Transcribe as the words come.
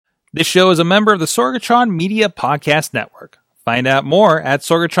This show is a member of the Sorgatron Media Podcast Network. Find out more at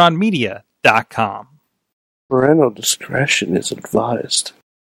sorgatronmedia.com. Parental discretion is advised.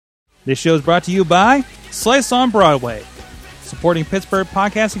 This show is brought to you by Slice on Broadway, supporting Pittsburgh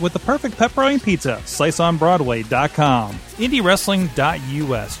podcasting with the perfect pepperoni pizza. SliceOnBroadway.com.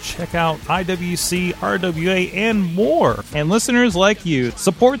 IndieWrestling.us. Check out IWC, RWA, and more. And listeners like you,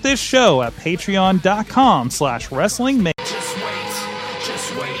 support this show at Patreon.com/WrestlingMayhem. Just wait,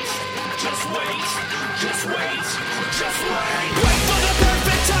 just wait, just wait, just wait, just wait. Wait for the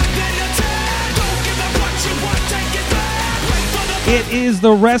perfect time, then attack. Don't give up what you want, take it back. Wait for the It is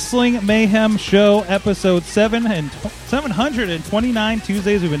the Wrestling Mayhem Show, episode 729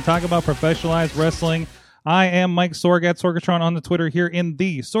 Tuesdays. We've been talking about professionalized wrestling. I am Mike Sorg at Sorgatron on the Twitter here in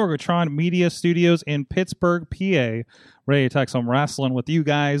the Sorgatron Media Studios in Pittsburgh, PA. Ready to talk some wrestling with you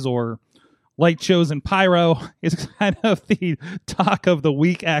guys, or light shows and pyro is kind of the talk of the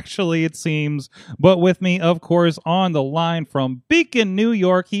week, actually, it seems. But with me, of course, on the line from Beacon, New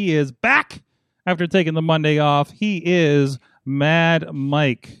York, he is back after taking the Monday off. He is Mad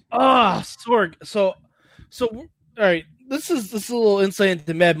Mike. Sorg. So, all right. This is a little insight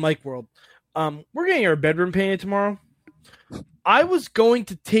into Mad Mike world. We're getting our bedroom painted tomorrow. I was going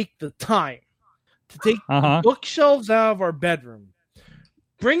to take the time to take the bookshelves out of our bedroom,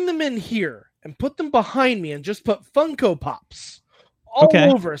 bring them in here, and put them behind me, and just put Funko Pops all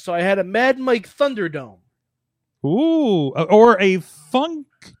over. So I had a Mad Mike Thunderdome. Ooh, or a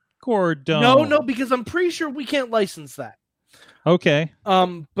Funkor Dome. No, because I'm pretty sure we can't license that. Okay.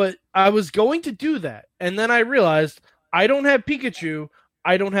 But I was going to do that, and then I realized I don't have Pikachu,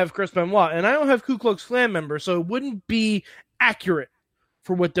 I don't have Chris Benoit, and I don't have Ku Klux Klan member, so it wouldn't be accurate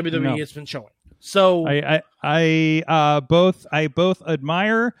for what WWE has been showing. So I both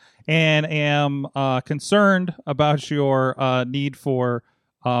admire and am concerned about your need for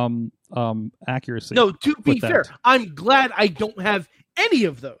accuracy. No, to be fair, I'm glad I don't have any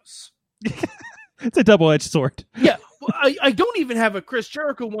of those. It's a double-edged sword. Yeah, I don't even have a Chris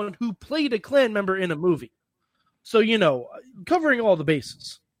Jericho one who played a Klan member in a movie. So, covering all the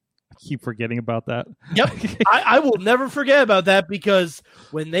bases. I keep forgetting about that. Yep. I will never forget about that, because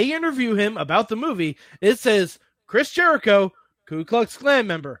when they interview him about the movie, it says Chris Jericho, Ku Klux Klan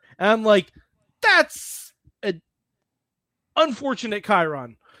member. And I'm like, that's an unfortunate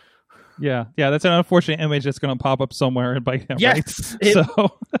Chiron. Yeah, that's an unfortunate image that's going to pop up somewhere and bite him. Yes. Right? So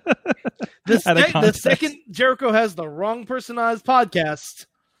the second Jericho has the wrong personalized podcast,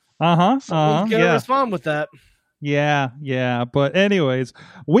 someone's going to respond with that. Yeah. But anyways,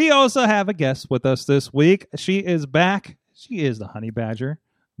 we also have a guest with us this week. She is back. She is the Honey Badger,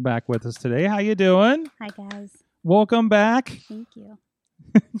 back with us today. How you doing? Hi, guys. Welcome back. Thank you.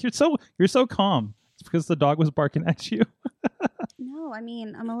 You're so calm. It's because the dog was barking at you. No, I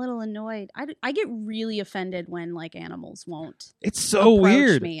mean, I'm a little annoyed. I get really offended when animals won't. It's so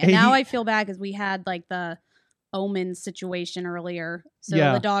weird. Me. And now I feel bad because we had the Omen situation earlier. So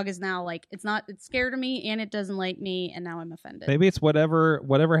the dog is now it's scared of me and it doesn't like me, and now I'm offended. Maybe it's whatever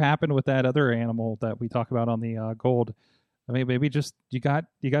happened with that other animal that we talk about on the Gold. I mean, maybe just you got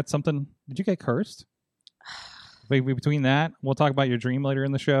something. Did you get cursed? Maybe between that, we'll talk about your dream later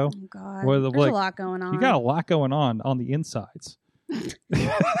in the show. Oh God, there's a lot going on. You got a lot going on the insides.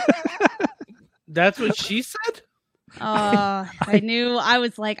 That's what she said? I knew. I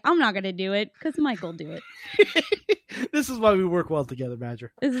was like, I'm not going to do it because Mike will do it. This is why we work well together,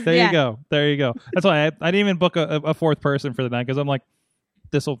 Badger. There you go. That's why I didn't even book a fourth person for the night, because I'm like,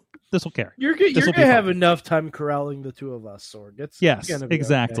 this will carry. You're going to have enough time corralling the two of us, Sorg. Yes,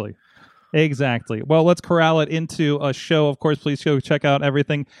 exactly. Okay. Exactly. Well, let's corral it into a show. Of course, please go check out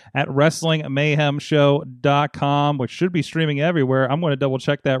everything at WrestlingMayhemShow.com, which should be streaming everywhere. I'm going to double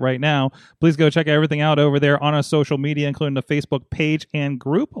check that right now. Please go check everything out over there on our social media, including the Facebook page and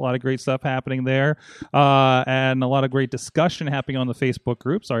group. A lot of great stuff happening there, and a lot of great discussion happening on the Facebook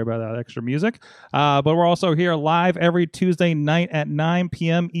group. Sorry about that extra music. But we're also here live every Tuesday night at 9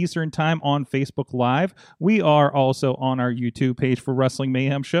 p.m. Eastern Time on Facebook Live. We are also on our YouTube page for Wrestling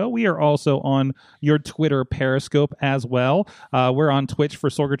Mayhem Show. We are also on your Twitter Periscope as well. We're on Twitch for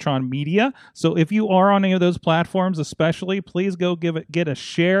Sorgatron Media. So if you are on any of those platforms, especially, please go get a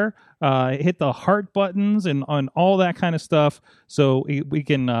share, hit the heart buttons and on all that kind of stuff, so we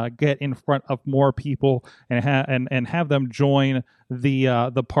can get in front of more people and have them join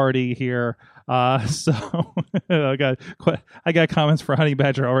the party here. So I got comments for Honey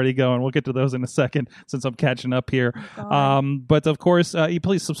Badger already going. We'll get to those in a second since I'm catching up here. But of course, you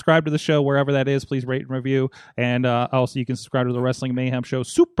please subscribe to the show wherever that is. Please rate and review. And also you can subscribe to the Wrestling Mayhem Show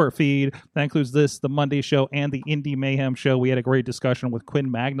Super Feed. That includes this, the Monday show, and the Indie Mayhem Show. We had a great discussion with Quinn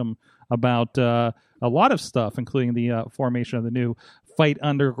Magnum about a lot of stuff, including the formation of the new Fight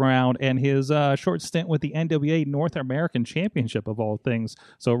Underground and his short stint with the NWA North American Championship, of all things.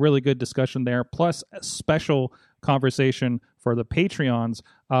 So a really good discussion there, plus a special conversation for the Patreons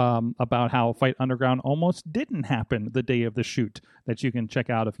about how Fight Underground almost didn't happen the day of the shoot, that you can check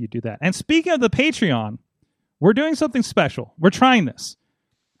out if you do that. And speaking of the Patreon, we're doing something special. We're trying this.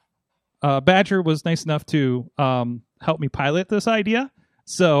 Badger was nice enough to help me pilot this idea.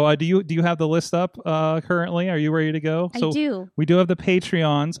 So do you have the list up currently? Are you ready to go? I do. We do have the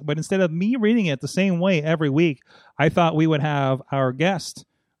Patreons, but instead of me reading it the same way every week, I thought we would have our guest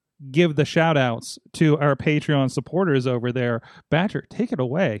give the shout outs to our Patreon supporters over there. Badger, take it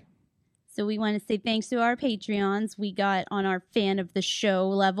away. So we want to say thanks to our Patreons. We got on our fan of the show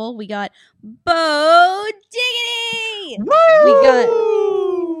level, we got Bo Diggity!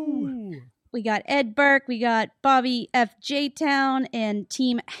 We got Ed Burke, we got Bobby F. J. Town, and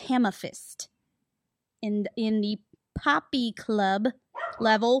Team Hammerfist. In the Poppy Club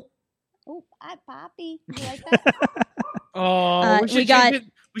level. Oh, hi, Poppy. You like that?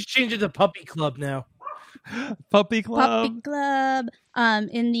 We should change it to Puppy Club now. Puppy Club. Puppy Club.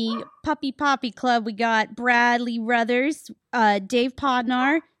 In the Poppy Club, we got Bradley Ruthers, Dave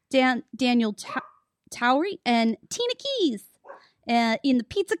Podnar, Daniel Towery, and Tina Keys. In the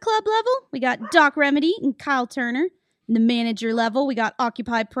Pizza Club level, we got Doc Remedy and Kyle Turner. In the manager level, we got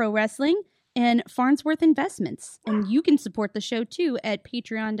Occupy Pro Wrestling and Farnsworth Investments. And you can support the show, too, at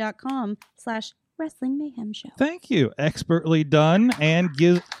patreon.com/Wrestling Mayhem Show. Thank you. Expertly done, and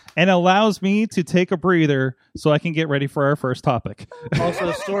allows me to take a breather so I can get ready for our first topic.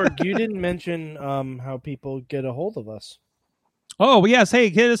 Also, Sorg, you didn't mention how people get a hold of us. Oh, yes. Hey,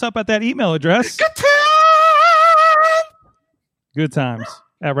 hit us up at that email address. Good times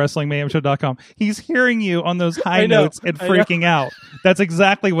at WrestlingMayhemShow.com. He's hearing you on those high notes and freaking out. That's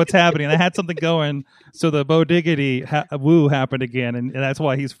exactly what's happening. I had something going, so the Bo Diggity woo happened again, and that's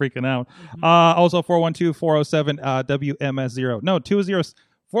why he's freaking out. Also, 412-407-WMS0. No,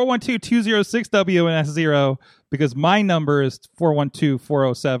 412-206-WMS0, because my number is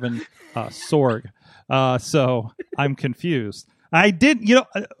 412-407 Sorg. So I'm confused. I didn't,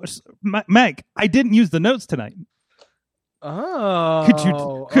 Meg, I didn't use the notes tonight. Oh, could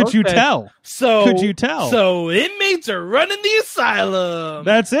you tell? Could you tell? So inmates are running the asylum.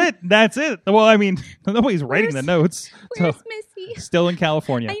 That's it. Well, I mean, nobody's writing the notes. Where's Missy? Still in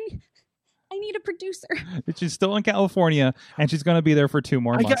California. I need a producer. She's still in California, and she's going to be there for 2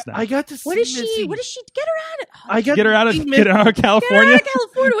 more months now. I got to see What is Missy. she? What is she? Get her out of. Get her out of California. Get her out of California. What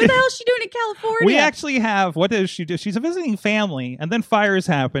the hell is she doing in California? We actually have. What does she do? She's visiting family, and then fires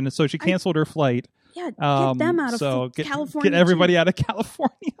happened, so she canceled her flight. Yeah, get them out of California. Get everybody out of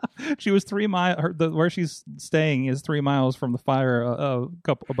California. She was 3 miles. Where she's staying is 3 miles from the fire. About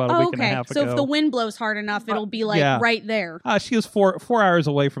a week and a half ago. So if the wind blows hard enough, it'll be right there. She was 4 hours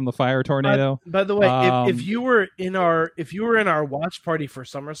away from the fire tornado. By the way, if you were in our watch party for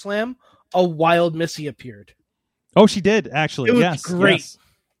SummerSlam, a wild Missy appeared. Oh, she did actually. It was great. Yes.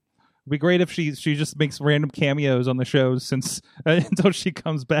 It'd be great if she just makes random cameos on the shows since until she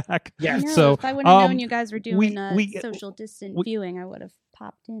comes back. Yeah. So if I would have known you guys were doing social distant viewing, I would have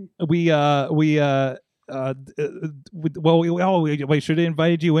popped in. We should have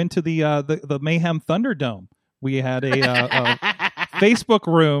invited you into the Mayhem Thunderdome. We had a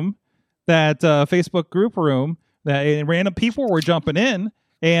Facebook room, that Facebook group room, that random people were jumping in,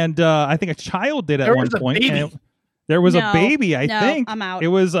 and I think a child did at one point. There was a baby, I think. I'm out. It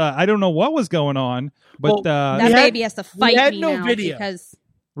was, I don't know what was going on, but that baby has to fight me now because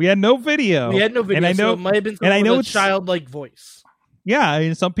we had no video. And I know, so it might have been a childlike voice. Yeah, I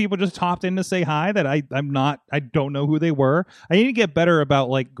mean, some people just hopped in to say hi that I don't know who they were. I need to get better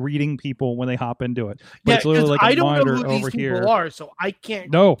about greeting people when they hop into it. But it's literally I don't know who these people are, so I can't.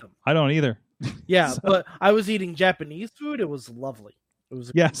 No, I don't either. Yeah, but I was eating Japanese food. It was lovely. It was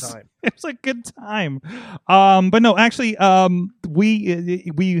a good time. It was a good time. But no, actually,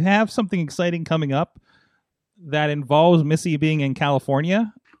 we have something exciting coming up that involves Missy being in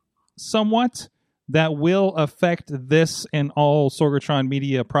California somewhat, that will affect this and all Sorgatron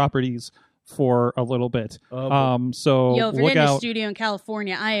Media properties for a little bit. Oh, So Yo, if you're look in a out. studio in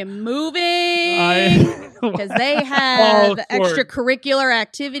California, I am moving because they have Oh, of course. extracurricular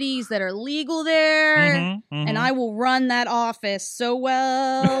activities that are legal there, Mhm, mhm. and I will run that office so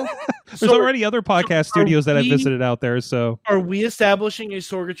well. There's already other podcast studios that I've we- visited out there. So Are we establishing a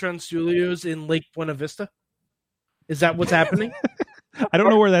Sorgatron Studios in Lake Buena Vista? Is that what's happening? I don't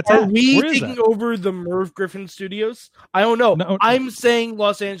know where that's Are at. we Where is taking that? over the Merv Griffin Studios? I don't know. No. I'm saying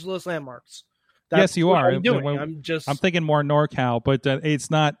Los Angeles landmarks. Yes, you what are. I'm doing. Well, I'm just. I'm thinking more NorCal, but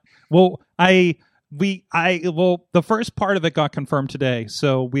it's not. Well, the first part of it got confirmed today,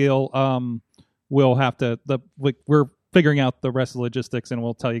 so we'll have to we're figuring out the rest of the logistics, and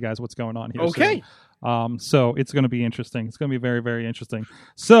we'll tell you guys what's going on here. Okay. soon. So it's going to be interesting. It's going to be very, very interesting.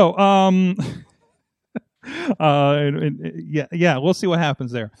 So yeah, we'll see what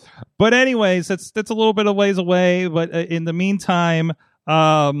happens there. But anyways, that's a little bit of ways away. But in the meantime.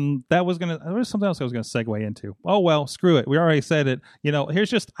 There was something else I was gonna segue into. Oh well, screw it. We already said it. Here's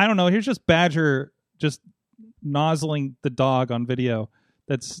just Badger just nozzling the dog on video.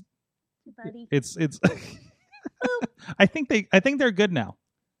 That's Buddy. it's I think they're good now.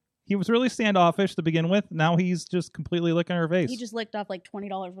 He was really standoffish to begin with. Now he's just completely licking her face. He just licked off like $20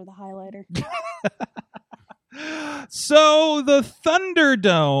 worth of highlighter. So the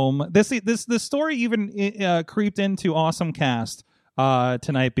Thunderdome. This story even creeped into Awesome Cast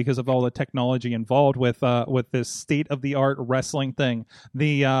tonight because of all the technology involved with this state of the art wrestling thing.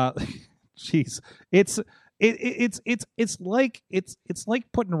 The jeez, it's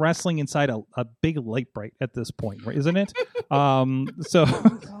like putting wrestling inside a big light bright at this point, isn't it? So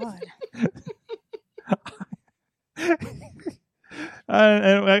God.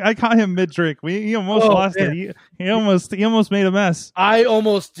 I caught him mid drink. He almost lost man. it. He almost made a mess. I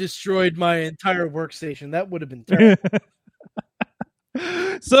almost destroyed my entire workstation. That would have been terrible.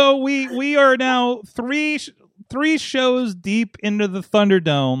 So we are now three shows deep into the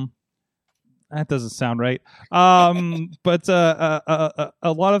Thunderdome. That doesn't sound right. But a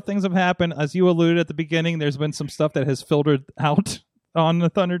lot of things have happened, as you alluded at the beginning. There's been some stuff that has filtered out on the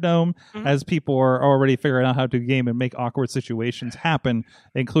Thunderdome as people are already figuring out how to game and make awkward situations happen,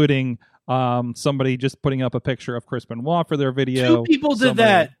 including somebody just putting up a picture of Chris Benoit for their video. Two people did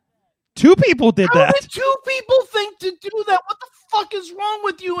that. Two people did How that. did two people think to do that? What the fuck is wrong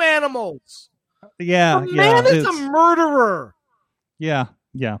with you animals? Yeah, The man is a it's- murderer. yeah.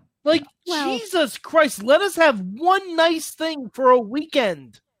 Like, Well- Jesus Christ, let us have one nice thing for a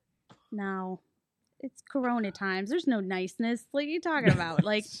weekend. No. It's Corona times. There's no niceness. Like, what are you talking about?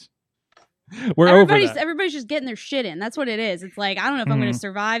 Like, We're over that. everybody's just getting their shit in. That's what it is. It's like, I don't know if I'm going to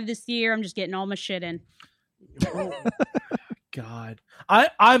survive this year. I'm just getting all my shit in. God.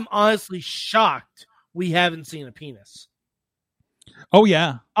 I'm honestly shocked we haven't seen a penis. Oh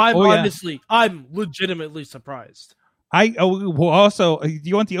yeah. I'm legitimately surprised. Also, do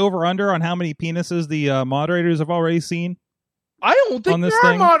you want the over under on how many penises the moderators have already seen? I don't think On this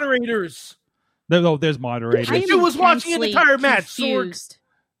there are thing? moderators. There's moderators. I am Dude was watching an intensely entire match, Sword. confused.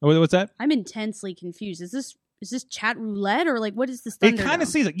 What's that? I'm intensely confused. Is this chat roulette or like what is this? It kind Thunderdome? of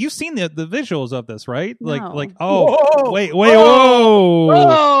sees it. You've seen the visuals of this, right? No. Whoa. Wait, Whoa. whoa.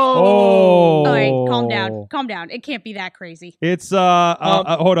 Oh. All right, calm down. It can't be that crazy. It's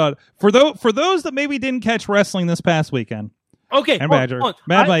hold on. For those that maybe didn't catch wrestling this past weekend, Okay, And hold Badger. on.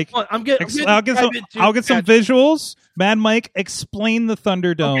 Mad Mike. I'm getting. I'll get some visuals. Mad Mike, explain the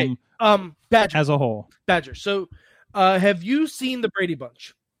Thunderdome Badger. as a whole. Badger. So, have you seen the Brady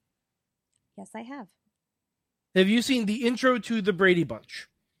Bunch? Yes, I have. Have you seen the intro to the Brady Bunch?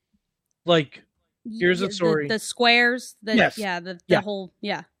 Like, here's the story. The squares. Yes. The Yeah. whole.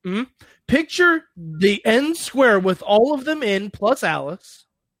 Yeah. Picture the end square with all of them in plus Alice.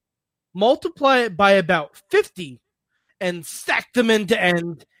 Multiply it by about 50 and stack them end to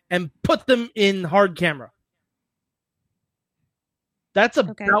end and put them in hard camera. That's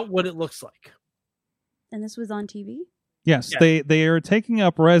about what it looks like. And this was on TV. Yes, Yeah. they are taking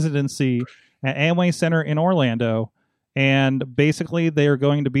up residency at Amway Center in Orlando, and basically they are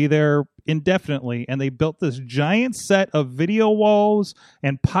going to be there indefinitely. And they built this giant set of video walls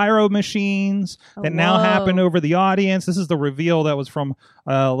and pyro machines that now happen over the audience. This is the reveal that was from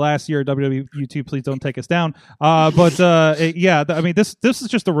last year. WWE YouTube, please don't take us down. I mean, this is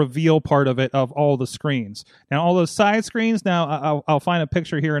just the reveal part of it, of all the screens. Now, all those side screens. Now, I'll find a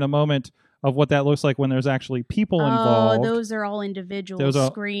picture here in a moment of what that looks like when there's actually people involved. Oh, those are all individual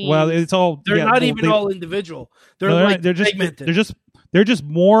screens. Well, it's all. They're not even all individual. They're segmented. They're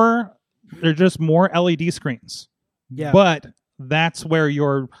just more LED screens. Yeah. But that's where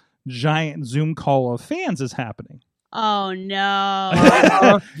your giant Zoom call of fans is happening. Oh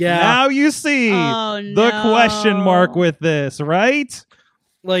no. Yeah. Now you see Oh, the no. question mark with this, right?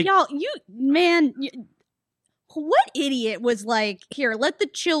 Like, Y'all, what idiot was like, here, let the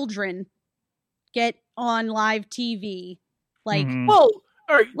children get on live TV? Like, Mhm. well,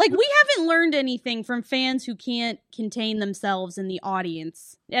 all right. like we haven't learned anything from fans who can't contain themselves in the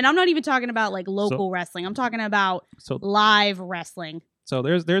audience. And I'm not even talking about like local wrestling. I'm talking about so live wrestling. so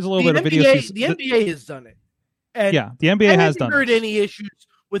there's a little the bit of NBA, videos. the NBA has done it. And Yeah, the NBA I has haven't done heard it. any issues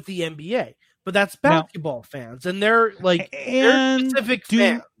with the NBA, but that's Now- basketball fans, and they're like they're And specific do-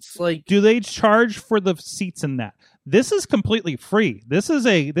 fans. Like, Do they charge for the seats in that? This is completely free. This is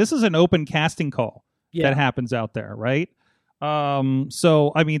an open casting call yeah, that happens out there, right?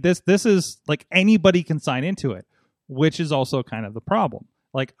 So I mean, this is like anybody can sign into it, which is also kind of the problem.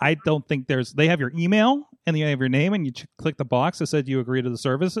 Like, I don't think they have your email and you have your name and you click the box that said you agree to the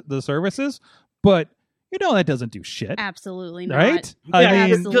services, but you know that doesn't do shit, Absolutely not. right? yeah, I mean,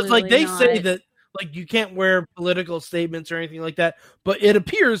 absolutely because like they not. say that like you can't wear political statements or anything like that, but it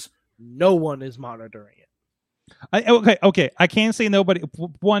appears no one is monitoring it. okay. I can't say nobody.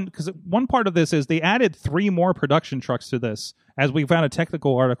 Because one part of this is they added 3 more production trucks to this, as we found a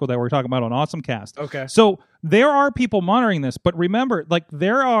technical article that we're talking about on AwesomeCast. Okay. So there are people monitoring this, but remember, like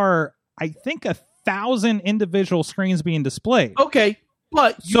there are, I think, 1,000 individual screens being displayed. Okay,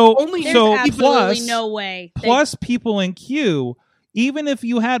 but you So- only There's so absolutely plus- no way. Plus people in queue. Even if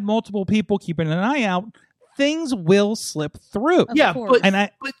you had multiple people keeping an eye out, things will slip through. Of yeah, course.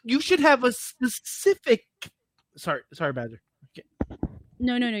 but you should have a specific. Sorry, Badger.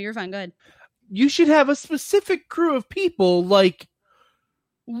 No, you're fine. Go ahead. You should have a specific crew of people like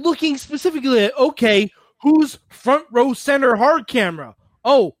looking specifically at, okay, who's front row center hard camera?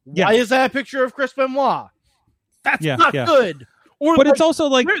 Oh, Yeah. why is that a picture of Chris Benoit? That's Yeah, not yeah. good. Or But like, it's also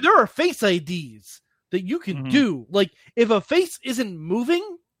like, there are face IDs that you can Mhm. do. Like if a face isn't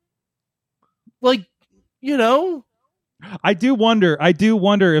moving, like, you know, I do wonder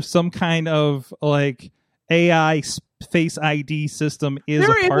if some kind of like AI face ID system is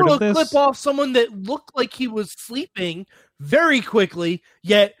they're a part able of to this. clip off someone that looked like he was sleeping very quickly,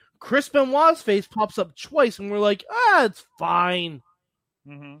 yet Chris Benoit's face pops up twice, and we're like, it's fine.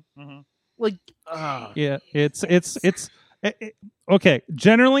 Like, Yeah, it's okay.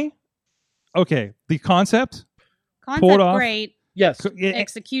 Generally, okay. The concept, Concept off. great, yes,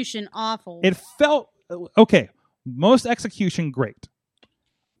 execution awful. it felt okay. Most execution great.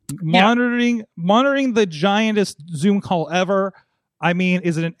 Monitoring the giantest Zoom call ever, I mean,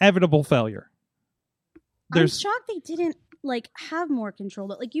 is an inevitable failure. I'm shocked they didn't like have more control.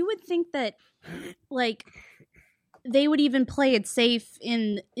 But like you would think that like they would even play it safe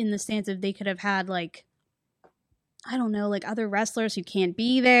in the stance of they could have had like I don't know, like other wrestlers who can't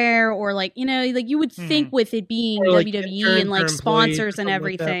be there, or like like you would think with it being Or, like, WWE interns and or like employees or sponsors and something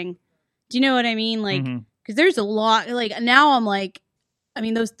like that. everything. Do you know what I mean? Like Mhm. because there's a lot. Like now I'm like, I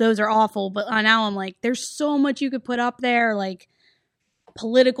mean those are awful, but now I'm like, there's so much you could put up there, like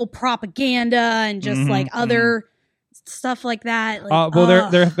political propaganda and just Mhm, like other stuff like that. Like, well,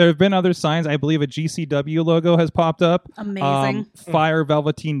 there have been other signs. I believe a GCW logo has popped up. amazing. Fire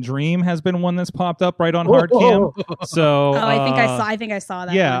Velveteen Dream has been one that's popped up right on Hardcam. So, I think I saw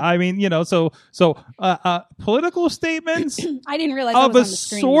that. yeah, one. I mean, political statements I didn't realize that of was a on the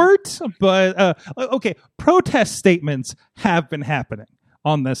screen. sort, but okay, protest statements have been happening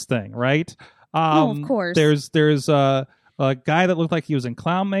on this thing, right? Of course. There's a guy that looked like he was in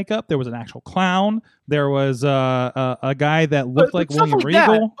clown makeup. There was an actual clown. There was a guy that looked like stuff William that,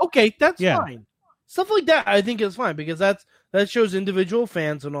 Regal. okay, that's Yeah. fine. Stuff like that, I think is fine because that shows individual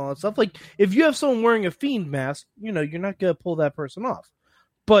fans and all that stuff. Like if you have someone wearing a Fiend mask, you're not gonna pull that person off.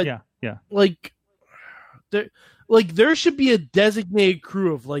 But Yeah. like there should be a designated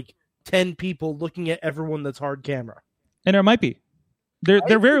crew of like 10 people looking at everyone that's hard camera. And there might be. There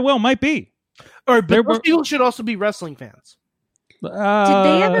very well might be. All right, There but those were- people should also be wrestling fans. Did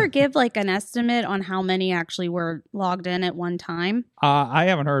they ever give like an estimate on how many actually were logged in at one time? I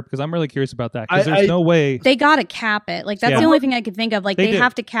haven't heard because I'm really curious about that because I- there's no way. They got to cap it. Like that's Yeah. the only thing I could think of. Like They they do.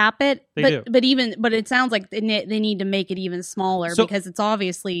 have to cap it, They but it sounds like they need to make it even smaller So- because it's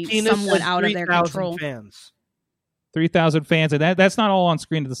obviously Tina somewhat says out of their 3,000 control. Fans. 3,000 fans, and that's not all on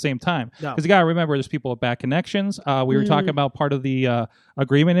screen at the same time. No. Because you got to remember, there's people with bad connections. We were talking about part of the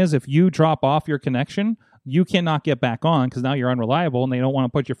agreement is if you drop off your connection, you cannot get back on because now you're unreliable, and they don't want to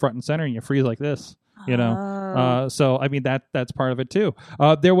put you front and center and you freeze like this. You know, So I mean that's part of it too.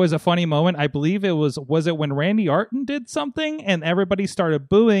 There was a funny moment. I believe it was it when Randy Orton did something and everybody started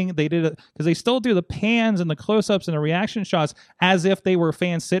booing. They did it because they still do the pans and the close-ups and the reaction shots as if they were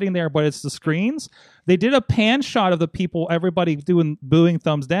fans sitting there, but it's the screens. They did a pan shot of the people, everybody doing booing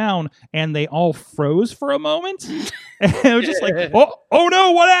thumbs down, and they all froze for a moment. And it was just like, oh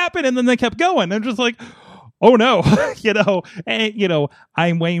no, what happened? And then they kept going. They're just like, oh no, and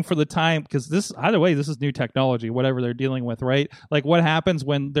I'm waiting for the time because this is new technology, whatever they're dealing with, right? Like what happens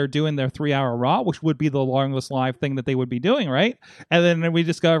when they're doing their 3-hour Raw, which would be the longest live thing that they would be doing, right? And then we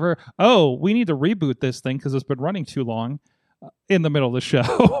discover, oh, we need to reboot this thing because it's been running too long in the middle of the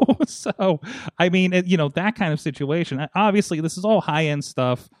show. So, I mean, that kind of situation. Obviously, this is all high-end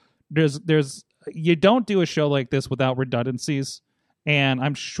stuff. You don't do a show like this without redundancies. And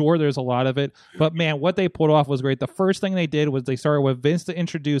I'm sure there's a lot of it. But, man, what they pulled off was great. The first thing they did was they started with Vince to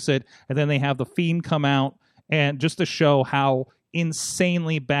introduce it, and then they have The Fiend come out, and just to show how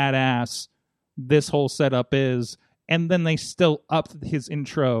insanely badass this whole setup is. And then they still upped his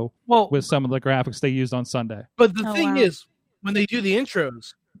intro with some of the graphics they used on Sunday. But the thing is, when they do the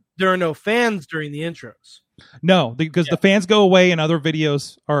intros, there are no fans during the intros. No, because the fans go away and other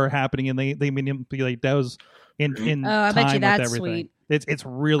videos are happening, and they manipulate those in I time bet you with that's everything. sweet. It's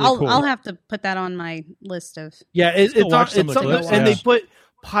really I'll, cool. I'll have to put that on my list of. Yeah, it's watch some of the something, clips, and yeah. they put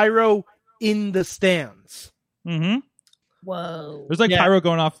pyro in the stands. Mm-hmm. Whoa! There's like pyro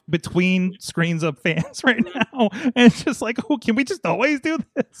going off between screens of fans right now, and it's just like, oh, can we just always do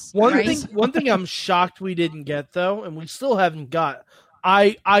this? One thing I'm shocked we didn't get though, and we still haven't got.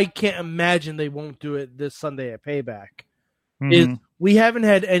 I can't imagine they won't do it this Sunday at Payback. Mm-hmm. Is we haven't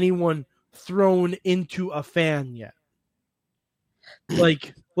had anyone thrown into a fan yet,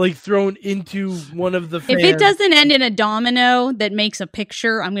 like thrown into one of the fans. If it doesn't end in a domino that makes a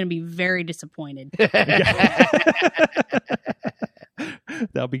picture, I'm going to be very disappointed.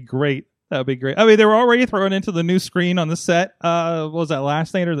 That'll be great. That'd be great. I mean, they were already throwing into the new screen on the set. What was that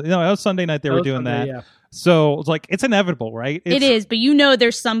last night? No, that was Sunday night. They were doing Sunday, that. yeah. So it's like it's inevitable, right? It is, but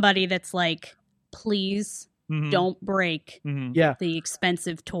there's somebody that's like, please don't break the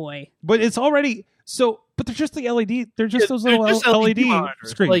expensive toy. But it's already so. But they're just the LED. They're just those little just LED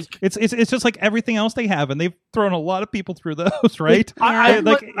monitors. screens. Like, it's just like everything else they have, and they've thrown a lot of people through those, right? I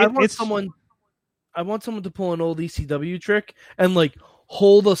want someone to pull an old ECW trick and like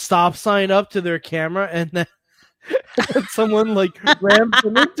hold a stop sign up to their camera, and then someone like rams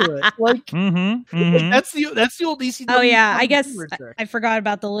them into it. Like, that's the old ECW. Oh yeah, I guess trick. I forgot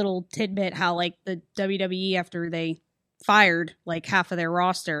about the little tidbit how like the WWE after they fired like half of their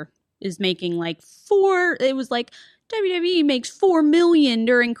roster is making like it was like WWE makes $4 million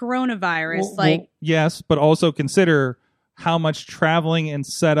during coronavirus. Yes, but also consider how much traveling and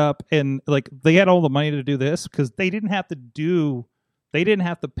setup and like they had all the money to do this because they didn't have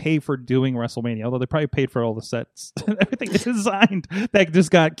to pay for doing WrestleMania, although they probably paid for all the sets and everything they designed that just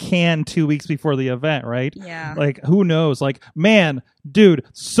got canned 2 weeks before the event, right? Yeah. Like, who knows? Like, man, dude,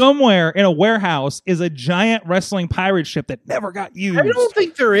 somewhere in a warehouse is a giant wrestling pirate ship that never got used. I don't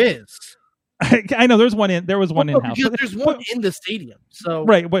think there is. I know there was one in-house. Because there's one in the stadium. So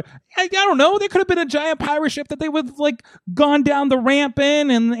right, but I don't know. There could have been a giant pirate ship that they would like gone down the ramp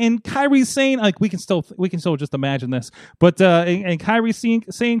in, and Kyrie Sane like we can still just imagine this. But and Kyrie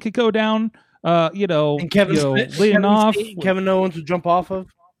Sane could go down. And Kevin Owens would jump off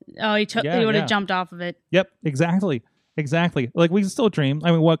of. Oh, he would have jumped off of it. Yep, exactly. Like we can still dream. I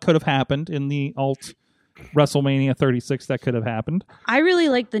mean, what could have happened in the alt WrestleMania 36 that could have happened. I really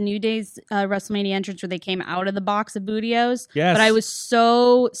like the New Day's WrestleMania entrance where they came out of the box of Bootios. Yes. But I was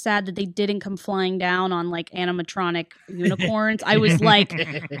so sad that they didn't come flying down on like animatronic unicorns. I was like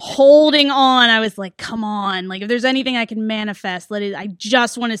holding on. I was like, come on. Like if there's anything I can manifest, let it. I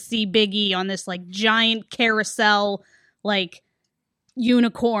just want to see Big E on this like giant carousel like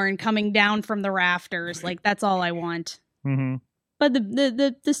unicorn coming down from the rafters. Like that's all I want. Mm-hmm. But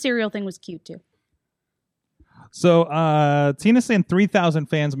the cereal thing was cute too. So Tina's saying 3,000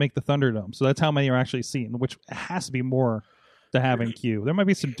 fans make the Thunderdome. So that's how many are actually seen, which has to be more to have in queue. There might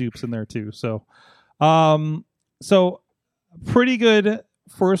be some dupes in there too. So pretty good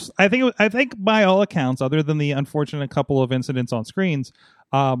first. I think by all accounts, other than the unfortunate couple of incidents on screens,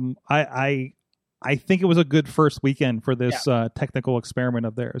 I think it was a good first weekend for this technical experiment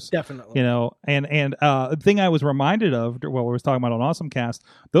of theirs. Definitely. And the thing I was reminded of while we was talking about on AwesomeCast,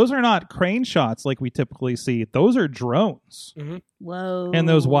 those are not crane shots like we typically see. Those are drones. Mm-hmm. Whoa. And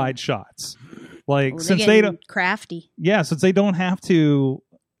those wide shots. Like since they don't crafty. Yeah, since they don't have to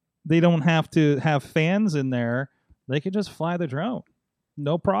have fans in there, they could just fly the drone.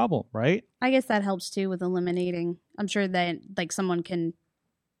 no problem, right? I guess that helps too with eliminating. I'm sure that like someone can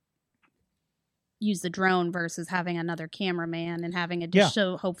use the drone versus having another cameraman and having it just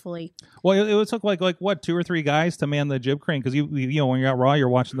show hopefully. Well, it took like what 2 or 3 guys to man the jib crane because you know when you're at Raw, you're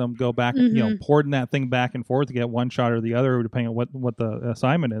watching them go back, porting that thing back and forth to get one shot or the other, depending on what the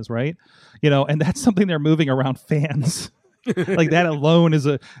assignment is, right? And that's something they're moving around fans. Like that alone is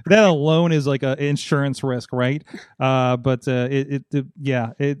like an insurance risk, right? But it'll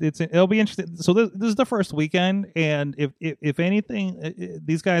be interesting. So this is the first weekend, and if anything,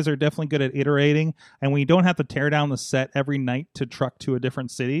 these guys are definitely good at iterating. And when you don't have to tear down the set every night to truck to a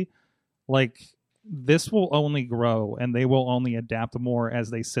different city, like this will only grow, and they will only adapt more as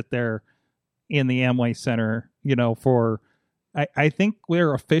they sit there in the Amway Center, for. I think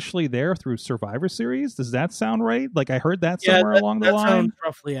we're officially there through Survivor Series. Does that sound right? Like I heard that somewhere along the line. That sounds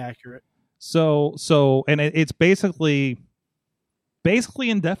roughly accurate. So, and it's basically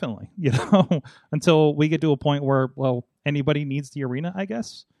indefinitely, until we get to a point where, anybody needs the arena, I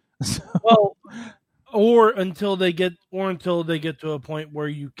guess. Well, or until they get to a point where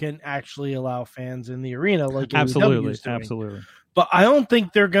you can actually allow fans in the arena, like absolutely. But I don't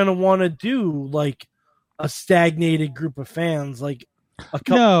think they're going to want to do like a stagnated group of fans, like a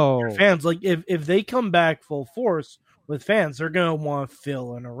couple of fans. Like if they come back full force with fans, they're gonna want to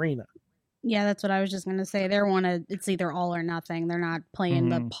fill an arena. Yeah, that's what I was just gonna say. It's either all or nothing. They're not playing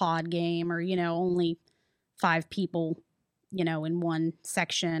the pod game or only 5 people, in one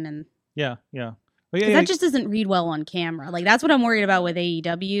section and yeah. That just doesn't read well on camera. Like that's what I'm worried about with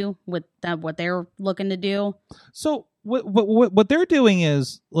AEW with what they're looking to do. So what they're doing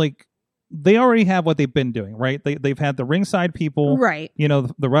is like. They already have what they've been doing, right? They've had the ringside people, right?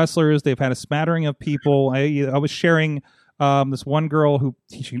 The wrestlers. They've had a smattering of people. I was sharing this one girl who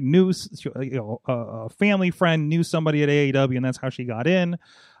she knew, a family friend knew somebody at AEW, and that's how she got in.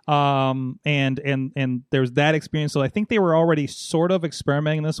 And there's that experience. So I think they were already sort of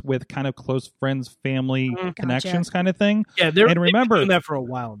experimenting this with kind of close friends, family connections, kind of thing. Yeah, they've been doing that for a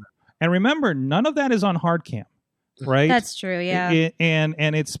while now. And remember, none of that is on hard cam. Right, that's true. Yeah, and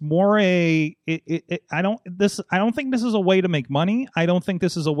it's more I don't think this is a way to make money. I don't think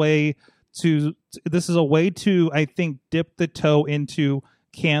this is a way to. This is a way to, I think, dip the toe into,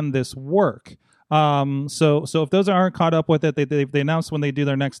 can this work? So if those aren't caught up with it, they announced when they do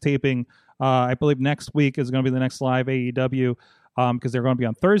their next taping. I believe next week is going to be the next live AEW because they're going to be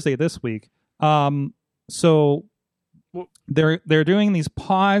on Thursday this week. So. They're doing these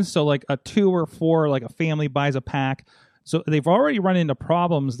pods, so like a 2 or 4, like a family buys a pack. So they've already run into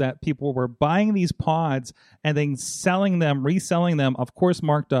problems that people were buying these pods and then reselling them, of course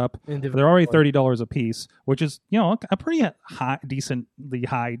marked up. They're already $30 a piece, which is a pretty decently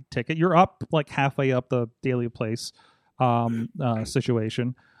high ticket. You're up like halfway up the daily place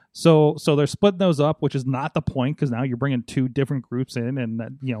situation. So they're splitting those up, which is not the point because now you're bringing 2 different groups in, and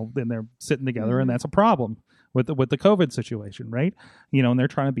then they're sitting together, and that's a problem. With the COVID situation, right? And they're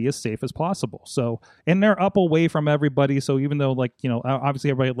trying to be as safe as possible. So, and they're up away from everybody. So even though obviously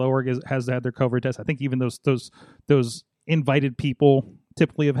everybody at Lower has had their COVID test, I think even those invited people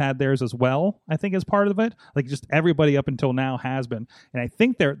typically have had theirs as well. I think as part of it, like just everybody up until now has been. And I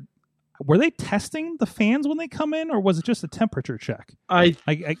think were they testing the fans when they come in, or was it just a temperature check? I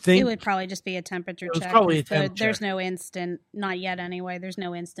think it would probably just be a temperature check. Probably a temp check. There's no instant, not yet anyway. There's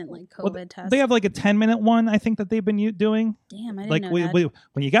no instant like COVID test. They have like a 10-minute one, I think, that they've been doing. Damn, I didn't know that.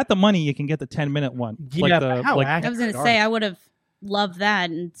 When you got the money, you can get the 10-minute one. Yeah, I was going to say I would have loved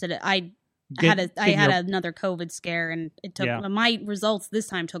that, and said I had another COVID scare, and it took my results this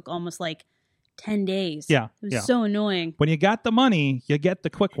time took almost like 10 days. Yeah. It was so annoying. When you got the money, you get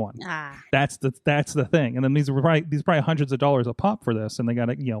the quick one. That's the thing. And then these are probably hundreds of dollars a pop for this, and they got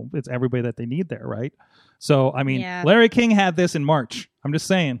it's everybody that they need there, right? So I mean, Larry King had this in March. I'm just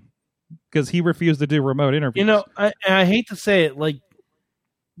saying, because he refused to do remote interviews. I hate to say it, like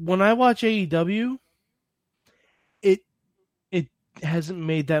when I watch AEW, it hasn't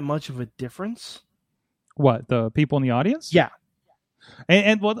made that much of a difference. What, the people in the audience? Yeah.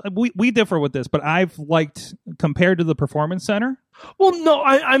 And well, we differ with this, but I've liked, compared to the Performance Center. Well, no,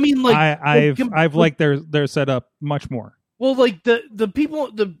 I mean like I've liked their setup much more. Well, like the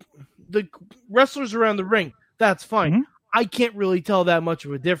people, the wrestlers around the ring, that's fine. Mm-hmm. I can't really tell that much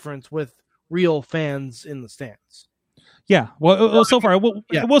of a difference with real fans in the stands. Yeah, well, so far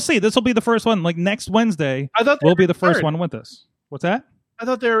we'll see. This will be the first one. Like next Wednesday, will be the first one with this. What's that? I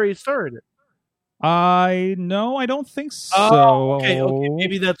thought they already started it. I don't think so. Oh, okay.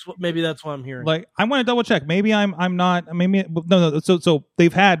 Maybe that's what I'm hearing. Like, I'm going to double check. Maybe I'm not. Maybe no. So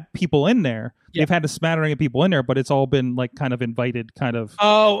they've had people in there. they've had a smattering of people in there, but it's all been like kind of invited, kind of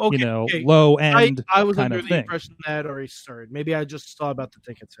Oh, okay. okay. low end I was kind under of the thing. impression that already started. Maybe I just saw about the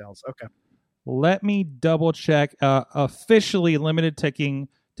ticket sales. Okay. Let me double check. Officially limited ticketing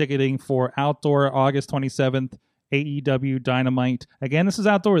for outdoor August 27th. AEW Dynamite. Again, this is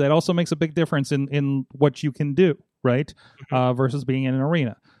outdoor. That also makes a big difference in what you can do, right? Versus being in an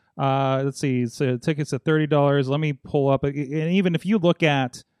arena. Let's see. So tickets at $30. Let me pull up. And even if you look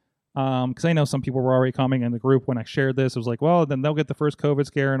at, because I know some people were already commenting in the group when I shared this, it was like, well, then they'll get the first COVID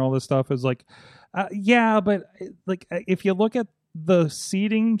scare and all this stuff. It was like, yeah, but like if you look at the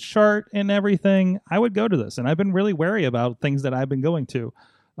seating chart and everything, I would go to this. And I've been really wary about things that I've been going to.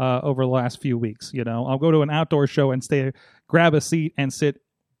 Over the last few weeks, I'll go to an outdoor show and grab a seat and sit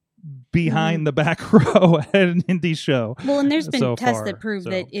behind the back row at an indie show. Well, and there's been so tests far, that prove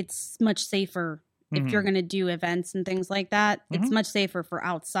that it's much safer if you're going to do events and things like that. It's much safer for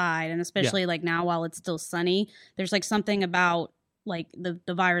outside, and especially like now while it's still sunny, there's like something about like the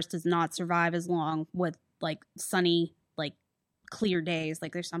virus does not survive as long with like sunny, like clear days.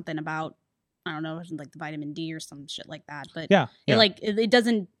 Like there's something about, I don't know, like the vitamin D or some shit like that. But it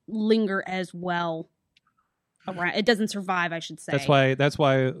doesn't linger as well around. It doesn't survive, I should say. That's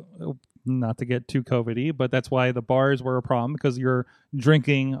why, not to get too COVID-y, but that's why the bars were a problem, because you're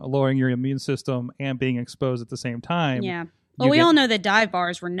drinking, lowering your immune system, and being exposed at the same time. Yeah. Well, we all know that dive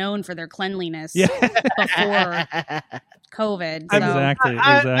bars were known for their cleanliness before COVID. So. Exactly.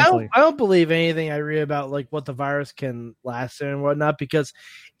 I don't believe anything I read about like what the virus can last and whatnot, because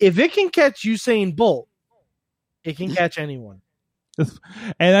if it can catch Usain Bolt, it can catch anyone.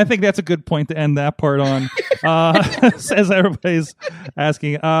 And I think that's a good point to end that part on, as everybody's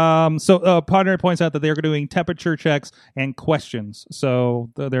asking. So Partner points out that they're doing temperature checks and questions. So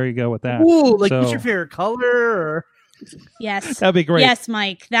there you go with that. Ooh, like what's your favorite color? Or... Yes. That'd be great. Yes,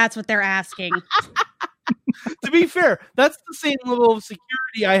 Mike. That's what they're asking. To be fair, that's the same level of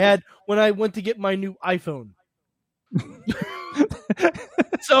security I had when I went to get my new iPhone.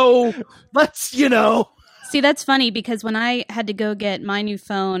 So let's, See, that's funny because when I had to go get my new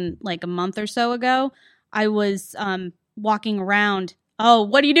phone like a month or so ago, I was walking around. Oh,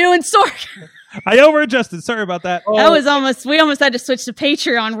 what are you doing, Sork? I over-adjusted. Sorry about that. That was we almost had to switch to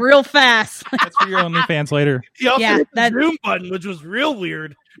Patreon real fast. That's for your OnlyFans later. He also hit the Zoom button, which was real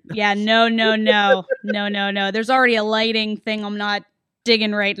weird. Yeah, no. There's already a lighting thing I'm not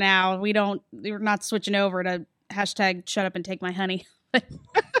digging right now. We're not switching over to hashtag shut up and take my honey.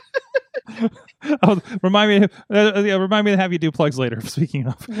 Remind me to have you do plugs later. Speaking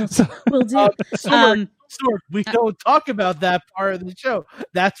of, we'll do. Sork, we don't talk about that part of the show.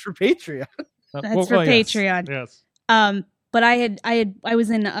 That's for Patreon. That's for Patreon. Yes. But I was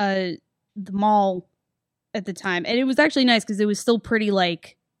in the mall at the time, and it was actually nice because it was still pretty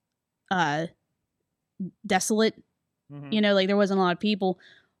like desolate. Mm-hmm. Like there wasn't a lot of people,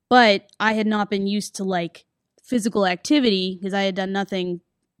 but I had not been used to like physical activity because I had done nothing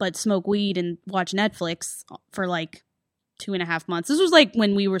but smoke weed and watch Netflix for like 2.5 months. This was like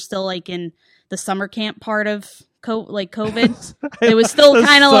when we were still like in the summer camp part of COVID. It was still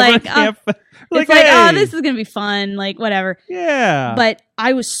kind of like, this is going to be fun. Like whatever. Yeah. But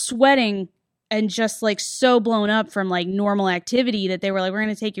I was sweating and just like so blown up from like normal activity that they were like, we're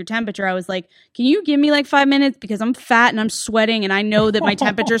going to take your temperature. I was like, can you give me like 5 minutes because I'm fat and I'm sweating and I know that my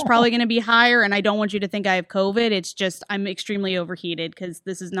temperature is probably going to be higher and I don't want you to think I have COVID. It's just I'm extremely overheated because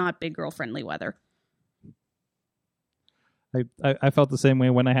this is not big girl friendly weather. I felt the same way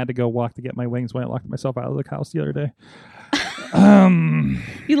when I had to go walk to get my wings when I locked myself out of the house the other day.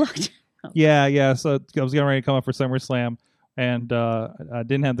 You looked. Yeah. So I was getting ready to come up for SummerSlam, and I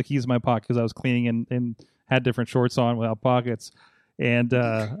didn't have the keys in my pocket because I was cleaning and had different shorts on without pockets, and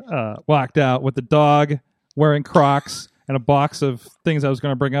walked out with the dog, wearing Crocs, and a box of things I was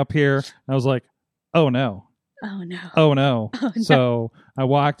going to bring up here. And I was like, oh no. Oh no. Oh no. Oh, no. So I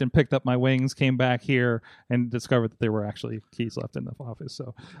walked and picked up my wings, came back here, and discovered that there were actually keys left in the office.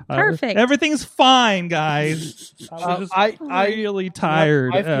 So perfect. Everything's fine, guys. I was just really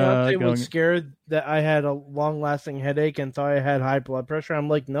tired. My fiance was scared that I had a long-lasting headache and thought I had high blood pressure. I'm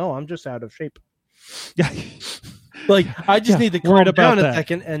like, no, I'm just out of shape. Yeah. Like, I just need to calm down a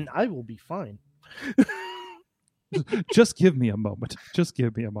second, and I will be fine. Just give me a moment.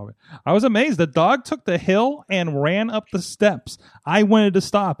 I was amazed. The dog took the hill and ran up the steps. I wanted to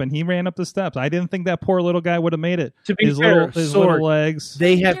stop, and he ran up the steps. I didn't think that poor little guy would have made it. To be his fair, little legs.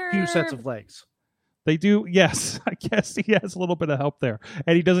 They have 2 sets of legs. They do, yes. I guess he has a little bit of help there.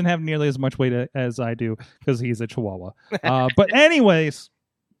 And he doesn't have nearly as much weight as I do because he's a Chihuahua. But anyways,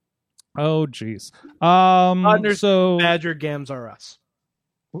 oh, geez. So Badger Gams are us.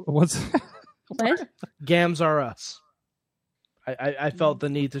 What's What? Gams are us. I felt the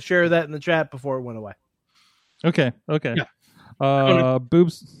need to share that in the chat before it went away. Okay. Yeah.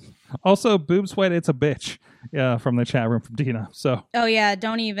 Boobs. Also, Boob Sweat, it's a bitch. Yeah, from the chat room from Dina. So Oh yeah,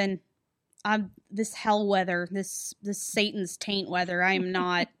 don't even. This hell weather, this Satan's taint weather. I am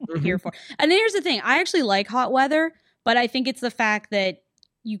not here for. And here's the thing: I actually like hot weather, but I think it's the fact that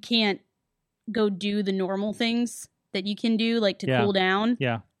you can't go do the normal things that you can do, like to Yeah. cool down.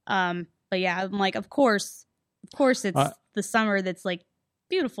 yeah. But yeah, I'm like, of course, it's the summer that's like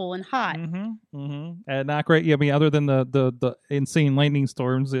beautiful and hot. And not great. Yeah, I mean, other than the insane lightning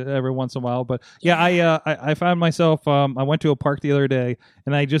storms every once in a while. But yeah, I found myself. I went to a park the other day,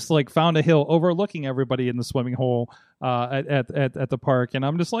 and I just like found a hill overlooking everybody in the swimming hole at the park, and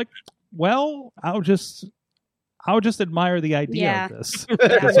I'm just like, well, I'll just admire the idea Yeah. of this Yeah,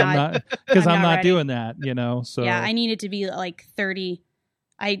 because I'm I'm not not ready. doing that, So Yeah, I need it to be like 30.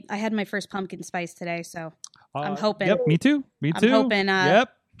 I had my first pumpkin spice today, so I'm hoping. Yep, me too. I'm hoping yep.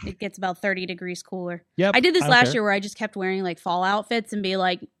 it gets about 30 degrees cooler. Yep. I did this don't last care. year where I just kept wearing like fall outfits and be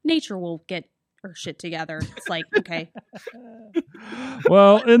like, nature will get her shit together. It's like, okay.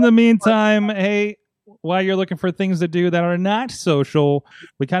 Well, in the meantime, hey, while you're looking for things to do that are not social,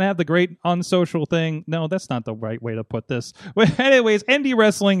 we kind of have the great unsocial thing. No, that's not the right way to put this. But anyways,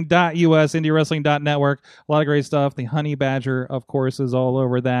 indiewrestling.us, indiewrestling.network, a lot of great stuff. The Honey Badger, of course, is all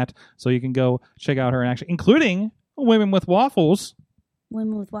over that. So you can go check out her in action, including Women with Waffles.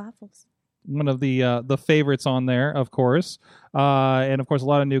 Women with waffles. One of the favorites on there, of course, and of course a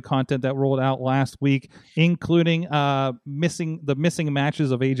lot of new content that rolled out last week, including missing matches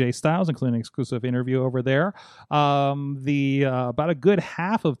of AJ Styles, including an exclusive interview over there. About a good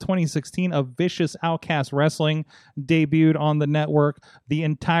half of 2016 of Vicious Outcast Wrestling debuted on the network. The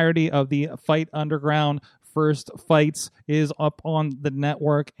entirety of the Fight Underground First Fights is up on the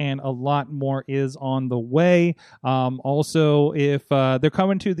network, and a lot more is on the way. Also, if they're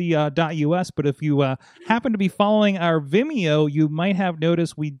coming to the .us, but if you happen to be following our Vimeo, you might have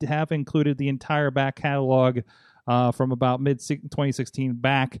noticed we have included the entire back catalog from about mid 2016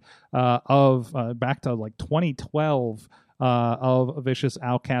 back to like 2012. Of Vicious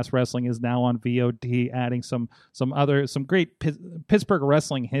Outcast Wrestling is now on VOD, adding some great Pittsburgh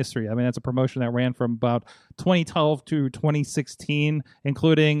wrestling history. I mean, that's a promotion that ran from about 2012 to 2016,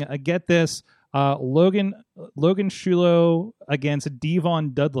 including get this, Logan Shulo against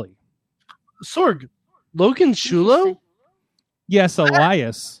Devon Dudley. Sorg, Logan Shulo? Yes,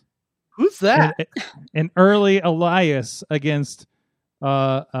 Elias. Who's that? An early Elias against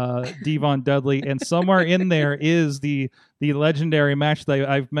Devon Dudley, and somewhere in there is the legendary match that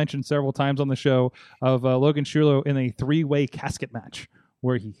I've mentioned several times on the show of Logan Shulo in a 3-way casket match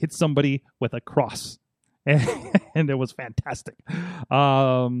where he hit somebody with a cross. And it was fantastic.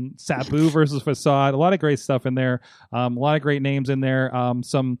 Sabu versus Facade, a lot of great stuff in there. A lot of great names in there.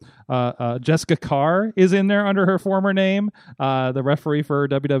 Some Jessica Carr is in there under her former name, the referee for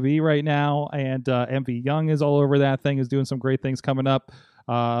WWE right now, and MV Young is all over that thing. Is doing some great things coming up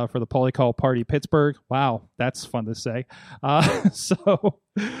for the Polycall Party Pittsburgh. Wow, that's fun to say. So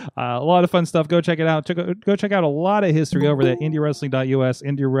a lot of fun stuff. Go check it out. Go check out a lot of history over at indiewrestling.us,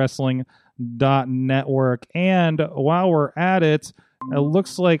 indiewrestling.network. And while we're at it, it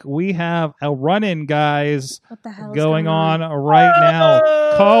looks like we have a run-in, guys, What the hell is going on right now.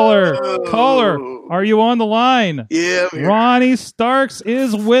 Caller, are you on the line? Yeah, I'm here. Ronnie Starks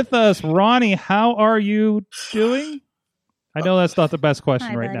is with us. Ronnie, how are you doing? I know that's not the best question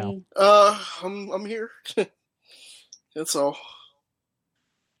Hi, right buddy. I'm here. That's all.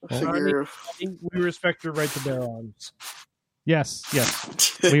 I figure. We respect your right to bear arms. Yes.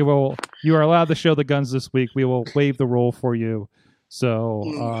 We will. You are allowed to show the guns this week. We will waive the rule for you. So,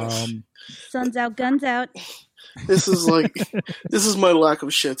 Sun's out, guns out. This is my lack of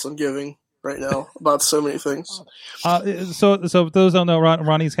shits I'm giving right now about so many things. so if those don't know,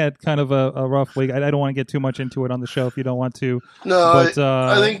 Ronnie's had kind of a rough week. I don't want to get too much into it on the show if you don't want to. No, But,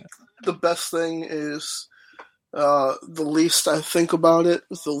 I think the best thing is the least I think about it,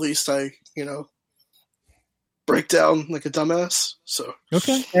 the least I break down like a dumbass. So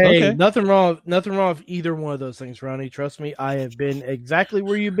Okay. Hey, Okay. nothing wrong with either one of those things, Ronnie. Trust me, I have been exactly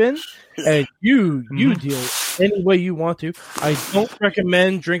where you've been, and you deal any way you want to. I don't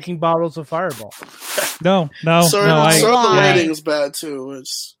recommend drinking bottles of Fireball. No. sorry, I- the I- rating is bad too.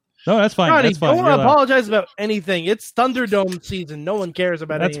 It's No, that's fine. Ronnie, That's fine. don't You're allowed. apologize about anything. It's Thunderdome season. No one cares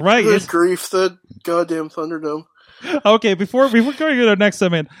about That's anything. right. good It's- grief, that goddamn Thunderdome. Okay, before going to the next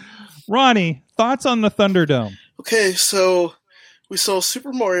segment, Ronnie, thoughts on the Thunderdome? Okay, so we saw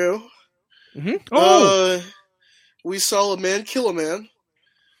Super Mario. Oh, We saw a man kill a man.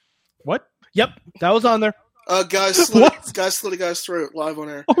 what? Yep, that was on there. Guys slit a guy's throat live on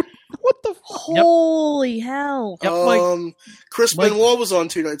air. What the fuck? Holy hell! Yep, Mike. Chris Mike- Benoit was on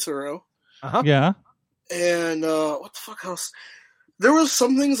 2 nights in a row. Uh-huh. Yeah. And what the fuck else? There was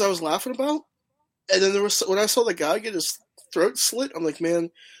some things I was laughing about, and then there was when I saw the guy get his throat slit. I'm like,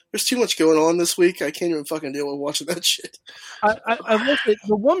 man, there's too much going on this week. I can't even fucking deal with watching that shit. I will say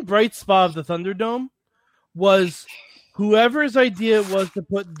the one bright spot of the Thunderdome was whoever's idea it was to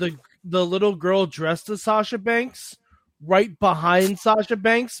put the little girl dressed as Sasha Banks right behind Sasha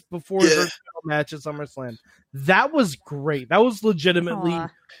Banks before her title match at SummerSlam. That was great. That was legitimately Aw.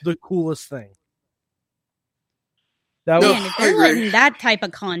 the coolest thing. That No, was Man, if I they're agree. letting that type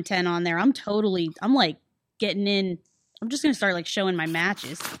of content on there, I'm like getting in. I'm just gonna start like showing my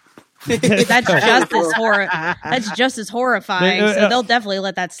matches. That's just as That's just as horrifying. They- So they'll definitely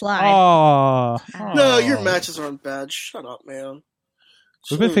let that slide. Oh. No, your matches aren't bad. Shut up, man.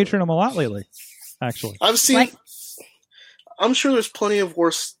 We've been featuring them a lot lately, actually. I've seen. Like- I'm sure there's plenty of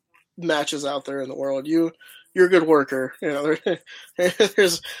worse matches out there in the world. You're a good worker. You know,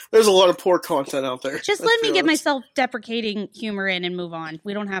 there's a lot of poor content out there. Just let's let be me get my honest. self-deprecating humor in and move on.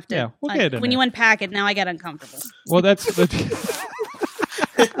 We don't have to. Yeah, we'll get it in when there. you unpack it, now I get uncomfortable. Well, that's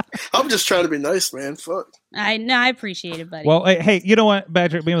I'm just trying to be nice, man. Fuck. I appreciate it, buddy. well. Hey, you know what,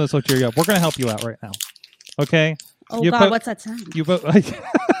 Badger? Being able to cheer you up, we're going to help you out right now. Okay. oh you God, put- what's that sound? You vote.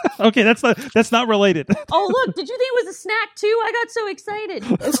 Okay, that's not related. Oh look, did you think it was a snack too? I got so excited.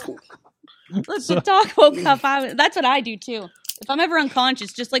 That's cool. Look, the dog woke up. That's what I do too. If I'm ever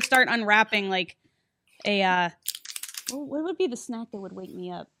unconscious, just like start unwrapping like a what would be the snack that would wake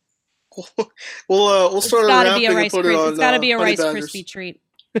me up? We'll It's start gotta be unwrapping a and rice put it krispie. on. It's gotta be a Honey rice Badgers. crispy treat.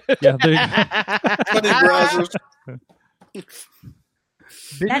 Yeah. There you go. Honey Brazzers.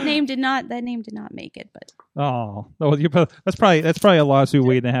 That name did not make it, but Oh, well, that's probably a lawsuit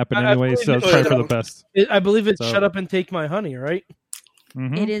waiting to happen I anyway. believe So it's it- probably for the best. I believe it's So- Shut Up and Take My Honey, right?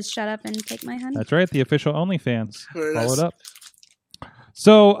 Mhm. it is shut up and take my honey. That's right. The official OnlyFans. Very Follow nice. it up.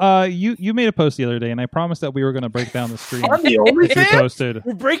 So you made a post the other day, and I promised that we were going to break down the stream On the that you OnlyFans? posted.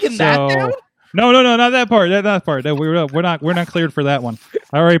 We're breaking that down? No, not that part. That part. No, we're not cleared for that one.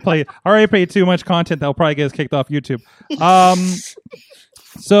 I already paid too much content that'll probably get us kicked off YouTube.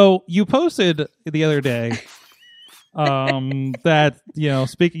 So you posted the other day that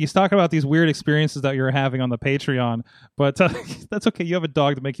he's talking about these weird experiences that you're having on the Patreon, but that's okay. You have a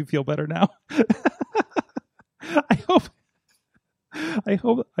dog to make you feel better now. I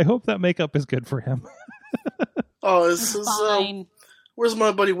hope that makeup is good for him. Oh, this is Fine. where's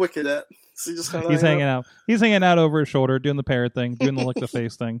my buddy Wicked at? Is he just kind of He's hanging out. He's hanging out over his shoulder, doing the parrot thing, doing the lick the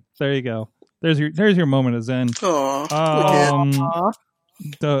face thing. There you go. There's your moment of zen. Aw,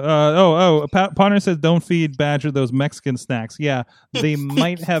 Ponder says don't feed Badger those Mexican snacks. Yeah, they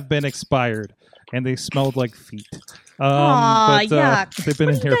might have been expired and they smelled like feet. Aw, yuck. They've been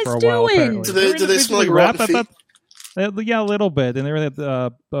What in are here you for a guys while. doing? Apparently. Do they smell like Wrap rotten up- feet? Yeah, a little bit, and they were at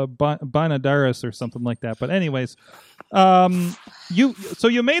Banadaris or something like that. But anyways,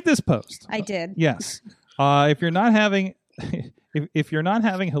 you made this post. I did. Yes. If you're not having if you're not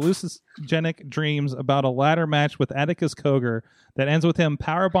having hallucinogenic dreams about a ladder match with Atticus Cogar that ends with him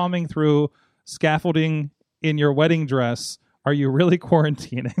powerbombing through scaffolding in your wedding dress, are you really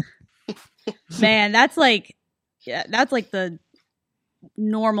quarantining? Man, that's like the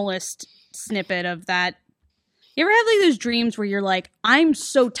normalest snippet of that. You ever have like those dreams where you're like, I'm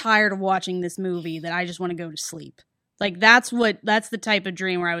so tired of watching this movie that I just want to go to sleep? Like that's the type of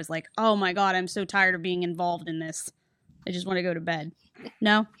dream where I was like, oh my God, I'm so tired of being involved in this. I just want to go to bed.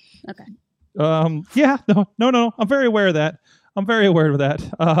 No? Okay. Yeah, no. I'm very aware of that.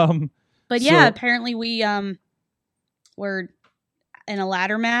 But yeah, So- apparently we were in a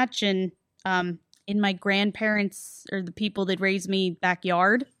ladder match and in my grandparents or the people that raised me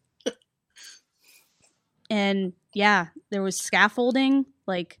backyard. And yeah, there was scaffolding,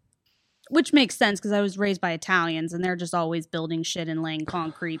 which makes sense because I was raised by Italians and they're just always building shit and laying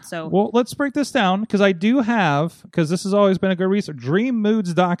concrete. So Well, let's break this down because I do have, because this has always been a good resource.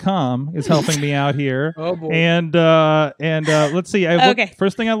 DreamMoods.com is helping me out here. Oh, boy. And let's see. Okay.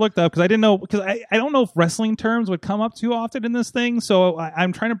 First thing I looked up because I didn't know, because I don't know if wrestling terms would come up too often in this thing. So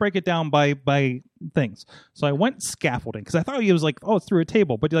I'm trying to break it down by things. So I went scaffolding because I thought it was like, oh, it's through a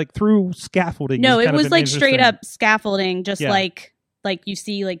table, but like through scaffolding. no, is it kind of was an like straight interesting- up scaffolding, just Yeah. like you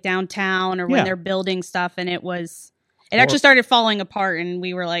see like downtown or when Yeah. they're building stuff. And it actually started falling apart and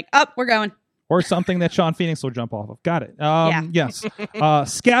we were like, oh, we're going. or something that Sean Phoenix will jump off of. Got it. Yeah. Yes.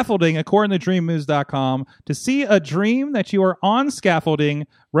 Scaffolding, according to dreammoves.com, to see a dream that you are on scaffolding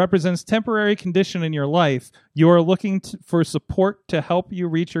represents temporary condition in your life. You are looking for support to help you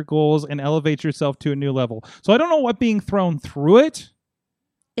reach your goals and elevate yourself to a new level. So I don't know what being thrown through it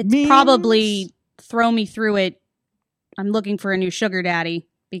It's means. probably throw me through it. I'm looking for a new sugar daddy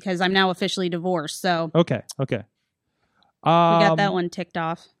because I'm now officially divorced. So Okay. we got that one ticked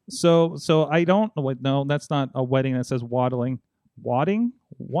off. So I don't. Wait, no, that's not a wedding that says waddling. Wadding?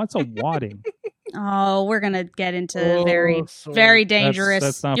 What's a wadding? Oh, we're gonna get into Oh, very, sorry. very dangerous.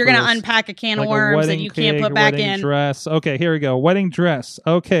 That's not You're for gonna this. unpack a can Like of a worms that wedding you can't cake, put back wedding in. dress. Okay, here we go. Wedding dress.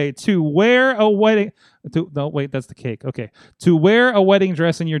 Okay, to wear a wedding. No, wait, that's the cake. Okay, to wear a wedding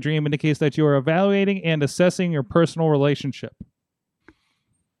dress in your dream indicates that you are evaluating and assessing your personal relationship.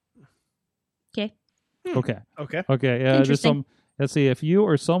 Okay. Okay. Okay. Okay. Yeah. There's Interesting. some. Let's see. If you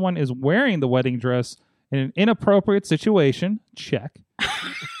or someone is wearing the wedding dress in an inappropriate situation, check.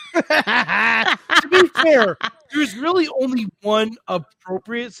 To be fair, there's really only one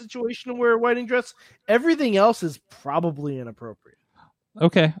appropriate situation to wear a wedding dress. Everything else is probably inappropriate.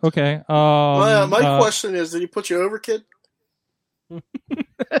 Okay. Okay. My question is, did he put you over, kid?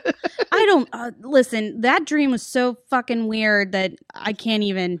 I don't listen. That dream was so fucking weird that I can't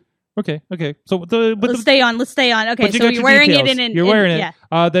even. Okay. Okay. So Let's stay on. Let's stay on. Okay, but you so got you're your wearing details. it in. You're wearing it.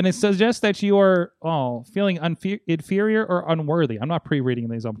 Yeah. Then it suggests that you are feeling inferior or unworthy. I'm not pre-reading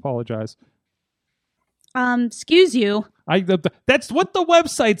these. I apologize. Excuse you. That's what the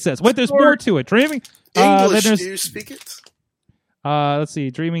website says. Wait, there's more to it. Dreaming. Then English, there's- do you speak it? let's see.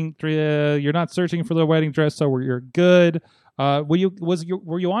 Dreaming. You're not searching for the wedding dress, so you're good. Were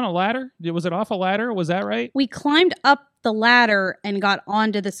you on a ladder? Was it off a ladder? Was that right? We climbed up the ladder and got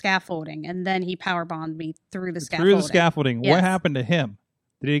onto the scaffolding, and then he powerbombed me through the scaffolding. Through the scaffolding. Yes. What happened to him?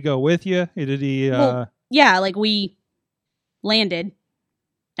 Did he go with you? Did he? Well, yeah, like we landed,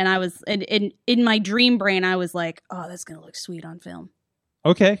 and I was in my dream brain. I was like, "Oh, that's gonna look sweet on film."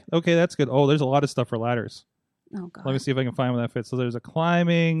 Okay, that's good. Oh, there's a lot of stuff for ladders. Oh god. Let me see if I can find one that fits. So there's a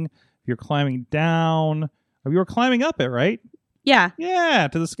climbing. If you're climbing down, you were climbing up it, right? Yeah. Yeah,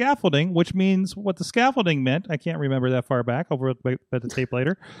 to the scaffolding, which means what the scaffolding meant. I can't remember that far back. I'll look at the tape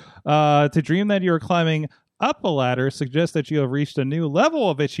later. To dream that you're climbing up a ladder suggests that you have reached a new level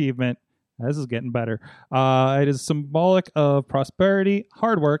of achievement. This is getting better. It is symbolic of prosperity,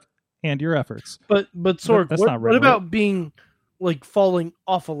 hard work, and your efforts. But Sorg, That's what, not what right, about being like falling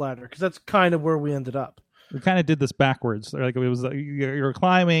off a ladder? Because that's kind of where we ended up. We kind of did this backwards. Like it was, you're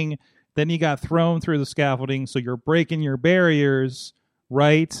climbing, then you got thrown through the scaffolding, so you're breaking your barriers,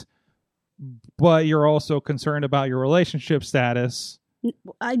 right? But you're also concerned about your relationship status,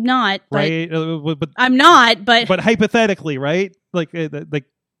 I'm not. But right? But I'm not. But hypothetically, right? Like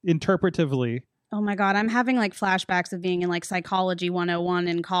interpretively. oh my god, I'm having like flashbacks of being in like psychology 101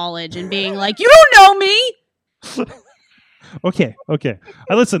 in college and being like, "You don't know me." Okay.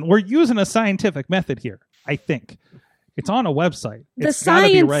 Listen, we're using a scientific method here. I think it's on a website. The It's gotta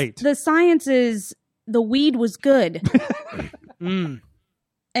be science. right. The science is the weed was good,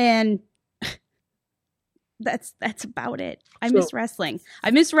 and that's about it. I So- miss wrestling.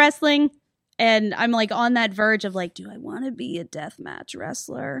 I miss wrestling, and I'm like on that verge of like, do I want to be a deathmatch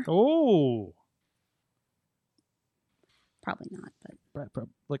wrestler? Oh. Probably not, but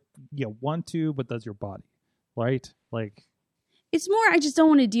Like you want to, but does your body, right? Like it's more I just don't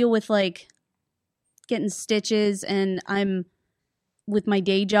want to deal with like getting stitches, and I'm with my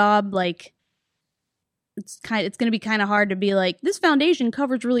day job, like it's going to be kind of hard to be like, this foundation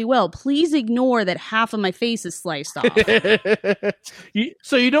covers really well. Please ignore that half of my face is sliced off.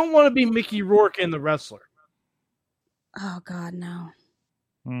 So you don't want to be Mickey Rourke in The Wrestler, Oh god, no.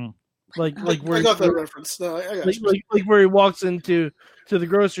 like where I got that reference. No, I got you. like where he walks into the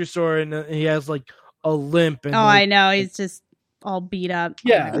grocery store and he has like a limp. And Oh, like, I know. He's just all beat up.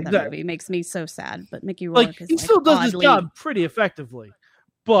 Yeah, Oh my God, that exactly. movie makes me so sad. But Mickey Rourke like is he like, still does his oddly- job pretty effectively,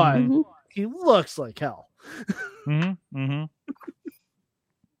 but Mhm. he looks like hell.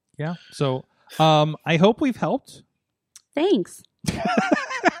 Yeah. So, I hope we've helped. Thanks.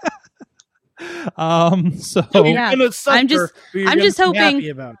 So You're Yeah. gonna suffer, I'm just- but you're I'm gonna just be hoping- happy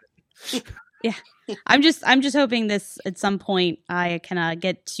about it. I'm just hoping this at some point I can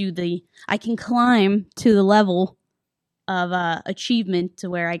get to I can climb to the level of achievement to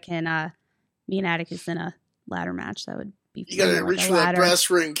where I can me and Atticus in a ladder match. That would be You gotta fun, like reach a for that ladder. brass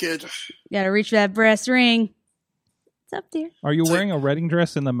ring, kid. Gotta reach for that brass ring. It's up there. are you wearing a wedding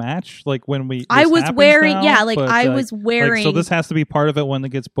dress in the match? Like when we I this was happens wearing now? yeah, like But, I was wearing so this has to be part of it when it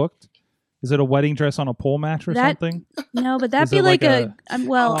gets booked. Is it a wedding dress on a pole match or That- something? No, but that'd Is be it like like a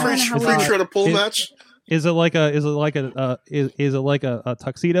well, I don't know how Pretty we sure at a pole Is- match. Is it like a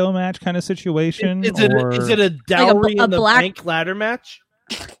tuxedo match kind of situation? Is it a dowry a in the black- bank ladder match?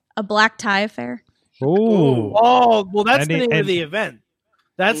 a black tie affair. Oh, Oh, well, that's the And- name and- of the event.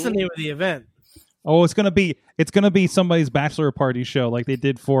 That's the name of the event. oh, it's gonna be somebody's bachelor party show like they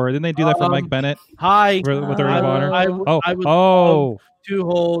did for. Didn't they do that for Mike Bennett Hi, with the Ring I of would- Honor? I would Oh, love to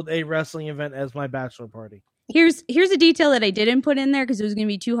hold a wrestling event as my bachelor party. Here's a detail that I didn't put in there because it was going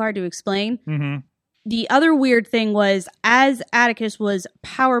to be too hard to explain. mm-hmm. The other weird thing was, as Atticus was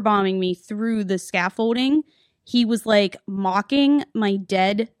power bombing me through the scaffolding, he was like mocking my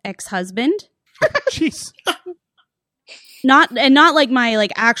dead ex-husband. Jeez. Not like my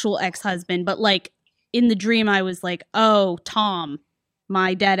like actual ex-husband, but like in the dream I was like, "Oh, Tom,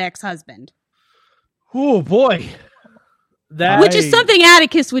 my dead ex-husband." Oh boy, that Which is something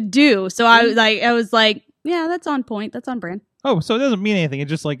Atticus would do. So I was like, "Yeah, that's on point. That's on brand." Oh, so it doesn't mean anything. It's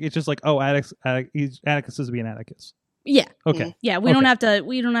just like Atticus is being Atticus. Yeah. Okay. Yeah, we Okay. don't have to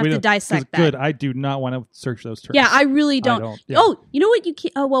We to don't- dissect that. Good. I do not want to search those terms. Yeah, I really don't. yeah. Oh, you know what? You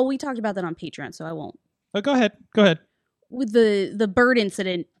can't. Oh, well, we talked about that on Patreon, so I won't. Oh, go ahead. Go ahead. With the bird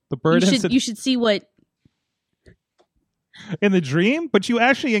incident, The bird you should see what in the dream, but you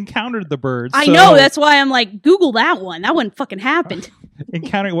actually encountered the bird. I so- know. That's why I'm like, Google that one. That one fucking happened.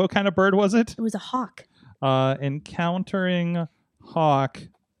 encountering. What kind of bird was it? It was a hawk. Encountering hawk,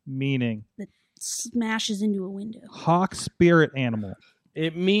 meaning Smashes into a window. hawk spirit animal.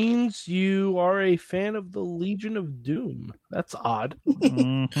 it means you are a fan of the Legion of Doom. That's odd.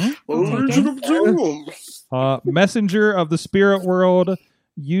 Mhm. Legion of Doom. Messenger of the spirit world.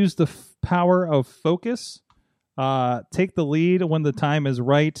 Use the power of focus. Take the lead when the time is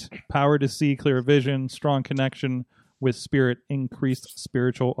right. Power to see, clear vision, strong connection with spirit, increased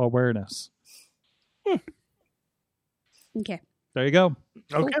spiritual awareness. Okay. There you go.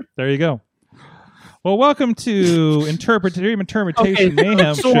 Okay. There you go. Well, welcome to Interpretation Okay,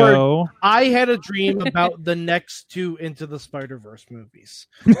 Mayhem so Show. I had a dream about the next two Into the Spider-Verse movies.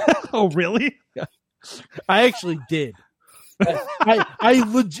 Oh, really? I actually did.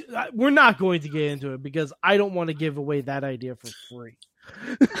 We're not going to get into it because I don't want to give away that idea for free.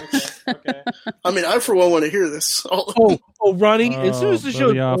 Okay. I mean, I for one want to hear this. Ronnie, as soon as the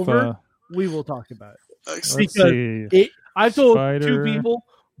show's Billy over, Alpha. we will talk about it. Let's Because see. I've told Spider. two people,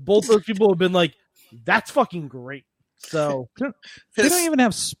 both those people have been like, that's fucking great. So, They don't even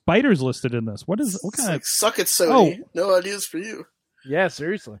have spiders listed in this. What kind like, of? suck it, Sony. No ideas for you. yeah,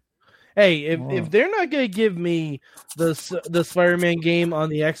 seriously. Hey, Whoa. if they're not going to give me the Spider-Man game on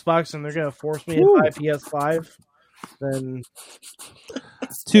the Xbox and they're going to force me to Woo. buy PS5, then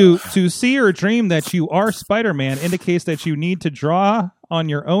To see or dream that you are Spider-Man indicates that you need to draw on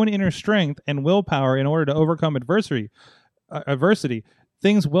your own inner strength and willpower in order to overcome adversity.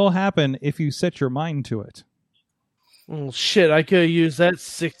 Things will happen if you set your mind to it. oh, shit, I could have used that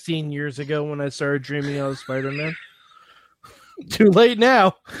 16 years ago when I started dreaming of Spider-Man. Too late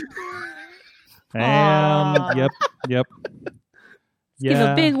now. And Aw. yep. Give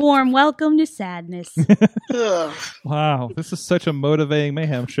a big warm welcome to sadness. Ugh. Wow, this is such a motivating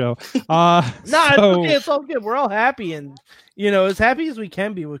Mayhem show. No, So- it's okay. It's all good. We're all happy and, as happy as we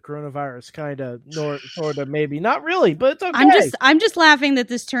can be with coronavirus, kind of, sort of, maybe. Not really, but it's okay. I'm just laughing that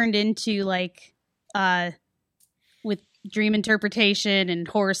this turned into like with dream interpretation and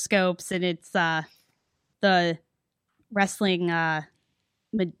horoscopes, and it's the wrestling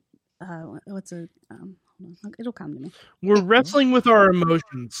what's a hold on, it'll come to me. We're wrestling with our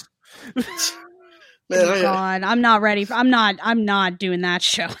emotions. Man, Oh God, I'm not ready. I'm not doing that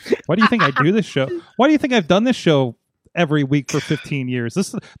show. Why do you think I do this show? Why do you think I've done this show every week for 15 years?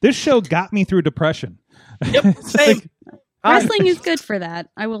 This show got me through depression. Yep, It's same. like- Wrestling is good for that.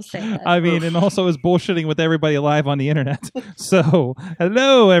 I will say that. I mean, and also is bullshitting with everybody live on the internet. So,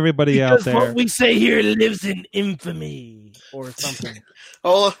 hello, everybody out Because there. what we say here lives in infamy or something.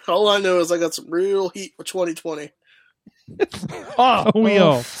 all I know is I got some real heat for 2020. Oh, So we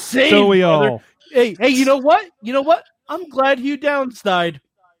all. same, So we brother. all. Hey, you know what? I'm glad Hugh Downs died.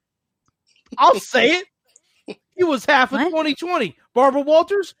 I'll say it. He was half of What? 2020. Barbara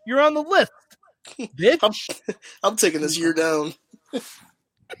Walters, you're on the list. Bitch. I'm taking this year down.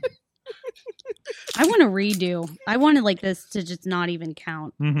 I want to redo. I wanted like this to just not even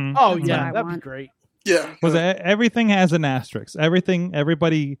count. Mhm. Oh, That's yeah, what I that'd be want. great. Yeah. Was everything has an asterisk.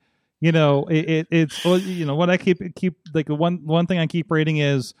 Everybody, it's what I keep like one thing I keep rating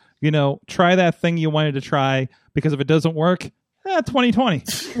is, try that thing you wanted to try, because if it doesn't work, 2020.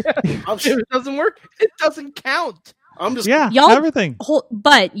 I'm, If it doesn't work, it doesn't count. I'm just Yeah, Y'all- everything.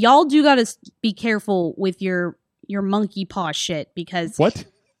 But y'all do gotta be careful with your monkey paw shit because What?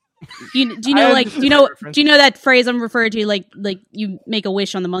 do you I know understand do you know that phrase I'm referring to like you make a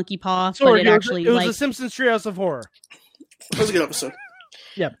wish on the monkey paw, Sorry, but it actually it was like the Simpsons Treehouse of Horror. That was a good episode.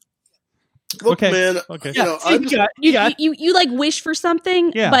 Yep. Look, Okay. man. Okay. You know, See, I'm just, you like wish for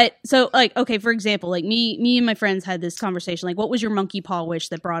something, Yeah. but so like okay, for example, like me and my friends had this conversation, like what was your monkey paw wish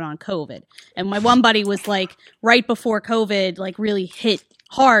that brought on COVID? And my one buddy was like, right before COVID like really hit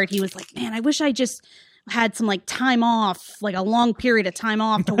hard, he was like, man, I wish I just had some like time off, like a long period of time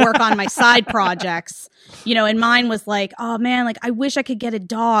off to work on my side projects, you know. And mine was like, oh man, like I wish I could get a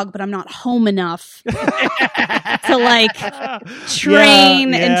dog, but I'm not home enough to like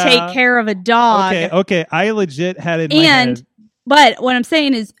train and take care of a dog. Okay. I legit had it in my And head. but what I'm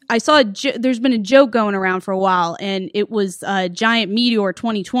saying is, I saw there's been a joke going around for a while, and it was Giant Meteor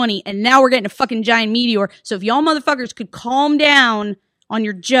 2020, and now we're getting a fucking giant meteor. So if y'all motherfuckers could calm down on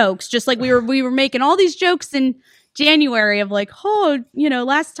your jokes, just like we were making all these jokes in January of like, oh, you know,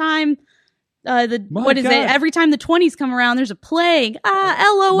 last time what is God. it? Every time the 20s come around, there's a plague.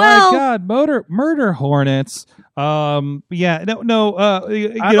 LOL. My God, murder hornets. Yeah, no.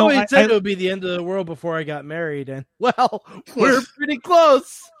 You I know, always said it would be the end of the world before I got married, and well, we're pretty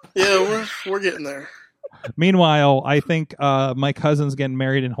close. yeah, we're getting there. Meanwhile, I think my cousin's getting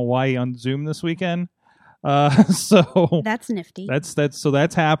married in Hawaii on Zoom this weekend. So That's nifty.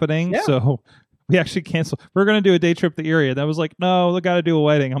 that's happening. Yeah. So we actually canceled. We are gonna do a day trip to Erie. That was like, no, we got to do a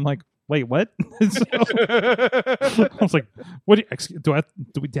wedding. I'm like, wait, what? So, I was like, what? Do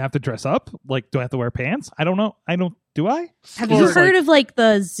we have to dress up? Like, do I have to wear pants? I don't know. Do I? Have you heard of like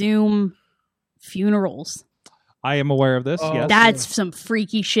the Zoom funerals? I am aware of this. Oh, Yes. That's some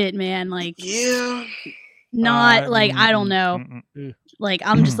freaky shit, man. Like, Yeah. not like I don't know. Mm-mm. Like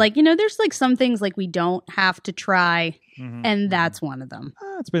I'm just like, you know, there's like some things like we don't have to try, Mhm. and that's one of them.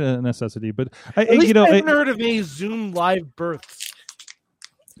 It's been a necessity, but At least you know, I haven't heard of any Zoom live births.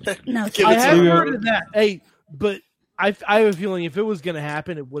 No, Give I it to haven't me. heard of that. Hey, but I have a feeling if it was going to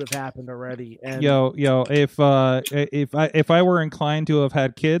happen, it would have happened already. And yo, if I were inclined to have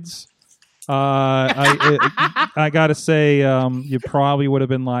had kids, I gotta say, you probably would have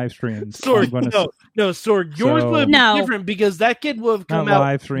been live streamed. Sorg, I'm gonna Sorg, yours So- would have been No. different because that kid would have come Not out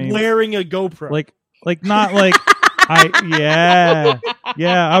live streamed. wearing a GoPro. like not like I'll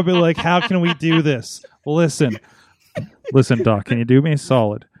be like, how can we do this? Listen, Doc, can you do me a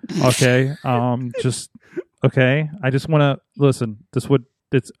solid? Okay, just okay. I just want to listen.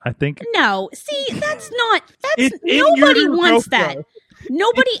 I think no. See, that's It's in nobody your wants GoPro. that.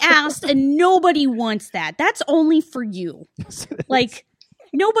 Nobody asked, and nobody wants that. That's only for you. Like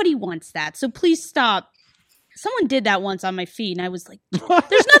nobody wants that. So please stop. Someone did that once on my feed, and I was like,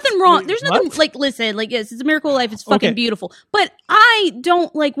 "There's nothing wrong. There's nothing What? like. Listen, like yes, it's a miracle of life. It's fucking Okay. beautiful. But I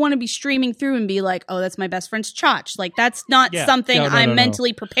don't like want to be streaming through and be like, oh, that's my best friend's chotch. Like that's not Yeah. something No, I'm no.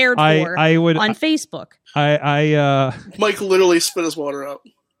 mentally prepared for I would on Facebook. Mike literally spit his water out.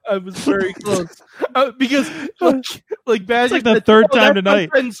 I was very close because like Badger like the said, third "Oh, time that's my tonight."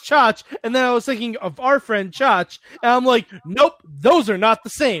 friend's Chotch, and then I was thinking of our friend Chotch, and I'm like, nope, those are not the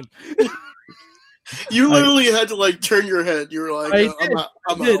same. You literally had to like turn your head. You were like, I I'm did. out.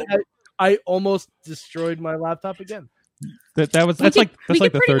 I'm Did. out. I almost destroyed my laptop again. that's we like could the pretty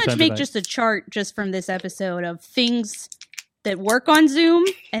third much time make tonight. just a chart just from this episode of things that work on Zoom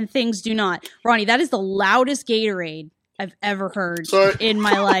and things do not. Ronnie, that is the loudest Gatorade I've ever heard Sorry. in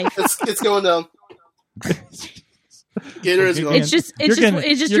my life. It's going down. Gator is going. It's just You're getting-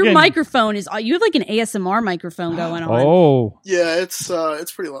 your you're getting- microphone is you have like an ASMR microphone going on. Oh, Yeah, it's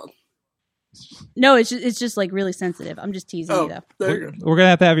pretty loud. No, it's just like really sensitive. I'm just teasing you Oh, though. there you go. we're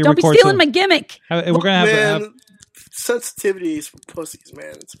gonna have you Don't be record. stealing too. my gimmick. We're gonna have, Man, sensitivities for pussies,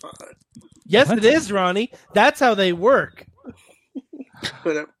 man. It's fine. Yes, What? it is, Ronnie. That's how they work.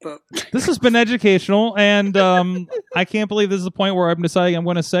 But this has been educational, and I can't believe this is the point where I'm deciding I'm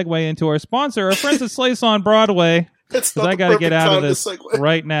going to segue into our sponsor, our friends at Slice on Broadway. it's Because not I the got to get perfect out of time to this segue.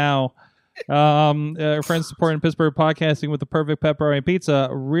 right now. Our friends supporting Pittsburgh podcasting with the perfect pepperoni pizza.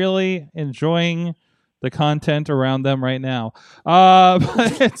 Really enjoying the content around them right now. But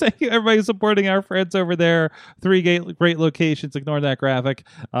thank you everybody supporting our friends over there. 3 great locations. Ignore that graphic.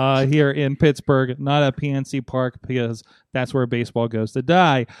 Here in Pittsburgh, not at PNC Park because that's where baseball goes to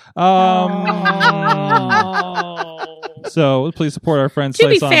die. So please support our friends. To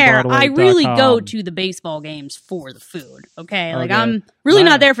be Slice on fair, Broadway I really .com. go to the baseball games for the food. Okay, like Okay. I'm really Not-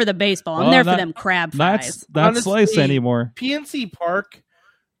 not there for the baseball. I'm Well, there for not- them crab Not fries. Slice Honestly, anymore. PNC Park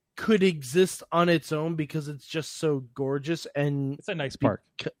could exist on its own because it's just so gorgeous and It's a nice park.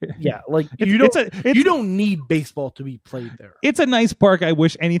 yeah, like It's you don't need baseball to be played there. It's a nice park. I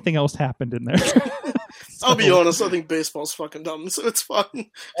wish anything else happened in there. I'll be honest, I think baseball's fucking dumb, so it's fun.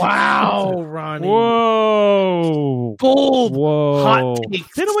 Wow, Ronnie. Whoa. Bold. Whoa. Hot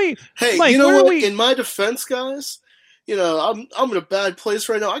takes. Didn't we? Hey, Mike, you know where are what? we- In my defense, guys, I'm in a bad place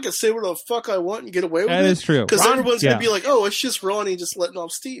right now. I can say whatever the fuck I want and get away with That it. is true. Because Ron- everyone's yeah. gonna be like, "Oh, it's just Ronnie just letting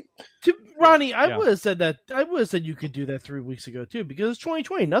off steam." Ronnie, I Yeah. would have said that. I would have said you could do that 3 weeks ago too, because it's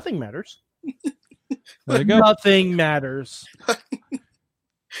 2020. Nothing matters. There you go. Nothing matters.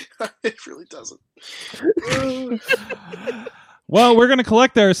 It really doesn't. Well, we're going to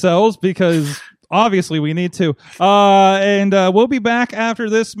collect ourselves because obviously we need to. And we'll be back after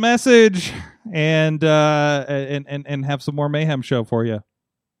this message and have some more Mayhem show for you.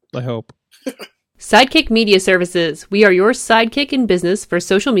 I hope. Sidekick Media Services. We are your sidekick in business for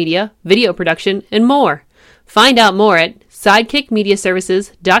social media, video production, and more. Find out more at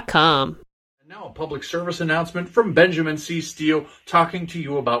sidekickmediaservices.com. And now a public service announcement from Benjamin C. Steele talking to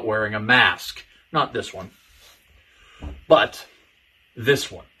you about wearing a mask. Not this one, but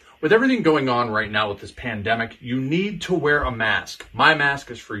this one. With everything going on right now with this pandemic, you need to wear a mask. My mask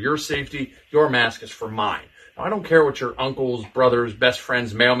is for your safety. Your mask is for mine. Now, I don't care what your uncles, brothers, best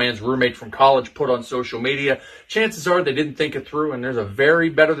friends, mailman's roommate from college put on social media. Chances are they didn't think it through, and there's a very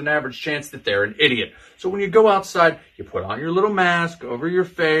better than average chance that they're an idiot. So when you go outside, you put on your little mask over your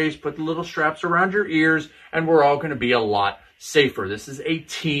face, put the little straps around your ears, and we're all going to be a lot safer. This is a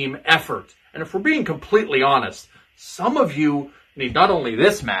team effort. And if we're being completely honest, some of you need not only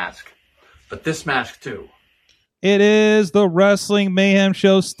this mask, but this mask too. It is the Wrestling Mayhem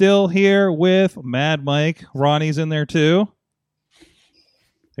Show, still here with Mad Mike. Ronnie's in there too.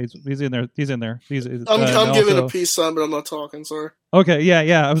 He's in there. He's in there. I'm giving a peace sign, but I'm not talking. Sorry. Okay,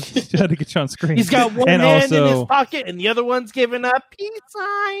 yeah. I was trying to get you on screen. He's got one And hand in also- his pocket and the other one's giving a peace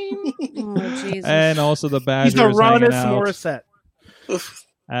sign. Oh, Jesus. and also the Badgers He's a hanging Ronis out Morissette.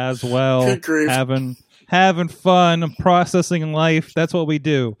 as well, Good grief. having fun, processing life. That's what we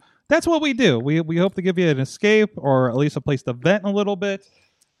do. That's what we do. We hope to give you an escape or at least a place to vent a little bit.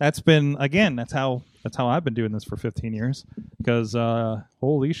 That's how I've been doing this for 15 years because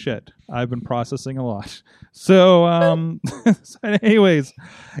holy shit, I've been processing a lot. So so anyways,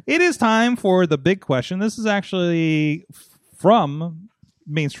 it is time for the big question. This is actually from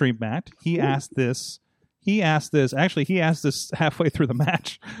Mainstream Matt. He asked this halfway through the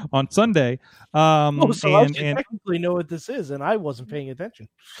match on Sunday. So I should and technically know what this is, and I wasn't paying attention.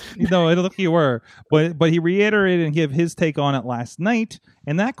 no, it look you were, but he reiterated and gave his take on it last night,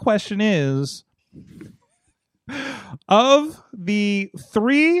 and that question is: of the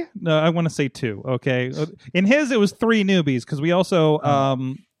three, no, I want to say two. Okay, in his it was three newbies because we also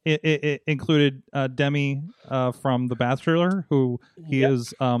it included Demi from the Bachelor, who he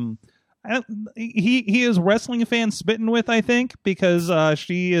is he is wrestling fan spitting with, I think, because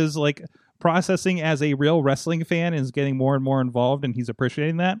she is like processing as a real wrestling fan and is getting more and more involved, and he's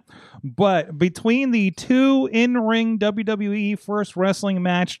appreciating that. But between the two in-ring WWE first wrestling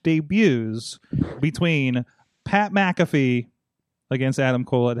match debuts between Pat McAfee against Adam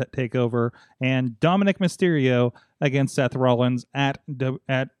Cole at TakeOver and Dominic Mysterio against Seth Rollins at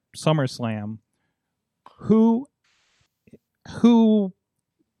SummerSlam, who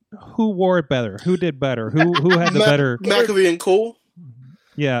wore it better? Who did better? Who had the better? McAfee and Cole.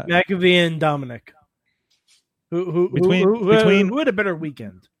 Yeah, McAfee and Dominic. Who had a better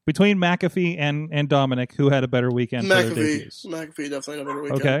weekend? between McAfee and Dominic, who had a better weekend? For their debuts? McAfee definitely had a better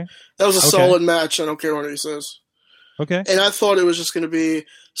weekend. Okay. That was a Okay. solid match. I don't care what he says. Okay. And I thought it was just going to be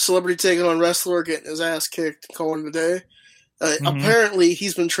celebrity taking on wrestler, getting his ass kicked, calling it a day. Apparently,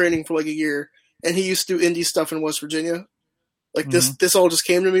 he's been training for like a year, and he used to do indie stuff in West Virginia. Like this all just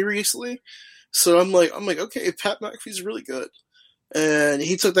came to me recently. So I'm like, okay, Pat McAfee's really good, and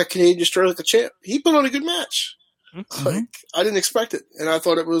he took that Canadian Destroyer like a champ. He put on a good match. Like I didn't expect it, and I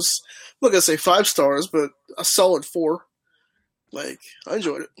thought it was, I'm not gonna say 5 stars, but a solid 4. Like I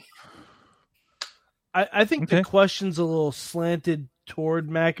enjoyed it. I think Okay. the question's a little slanted toward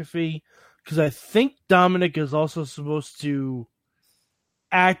McAfee because I think Dominic is also supposed to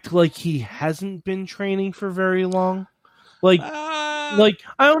act like he hasn't been training for very long. Like I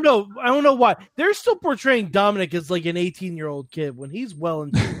don't know why they're still portraying Dominic as like an 18-year-old kid when he's well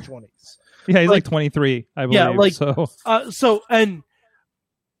into his 20s. yeah, he's like like- 23, I believe. Yeah, like- so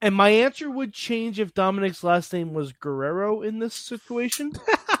And my answer would change if Dominic's last name was Guerrero in this situation.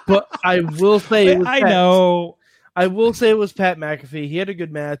 But I will say it was I Pat. know. I will say it was Pat McAfee. He had a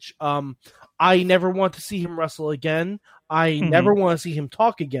good match. I never want to see him wrestle again. I never want to see him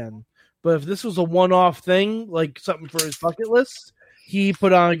talk again. But if this was a one-off thing, like something for his bucket list, he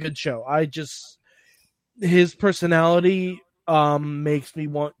put on a good show. His personality makes me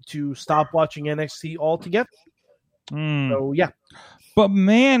want to stop watching NXT altogether. So yeah. But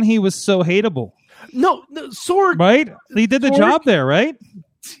man, he was so hateable. No, Sorg. Right? He did the job there, right?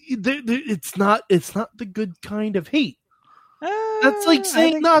 It's not the good kind of hate. That's like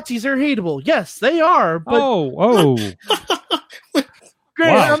saying Nazis are hateable. Yes, they are. But granted,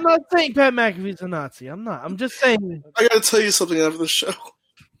 wow. I'm not saying Pat McAfee's a Nazi. I'm not. I'm just saying. I gotta tell you something after the show.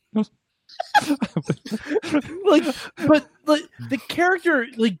 but the character,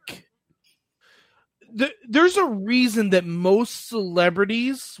 there's a reason that most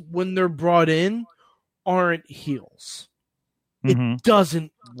celebrities, when they're brought in, aren't heels. It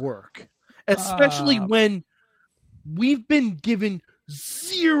doesn't work, especially when we've been given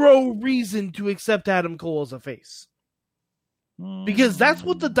zero reason to accept Adam Cole as a face. Because that's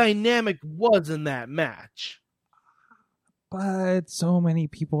what the dynamic was in that match. But so many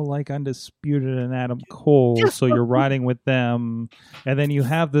people like Undisputed and Adam Cole, so you're riding with them. And then you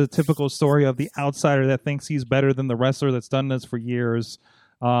have the typical story of the outsider that thinks he's better than the wrestler that's done this for years,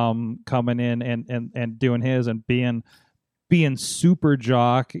 coming in and doing his and being super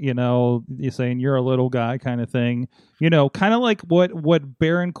jock, you're saying you're a little guy kind of thing, kind of like what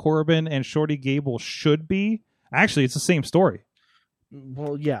Baron Corbin and Shorty Gable should be. Actually, it's the same story.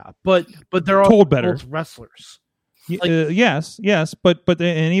 Well, yeah, but they're all told better wrestlers. Yes, but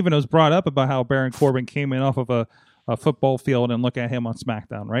and even it was brought up about how Baron Corbin came in off of a football field, and look at him on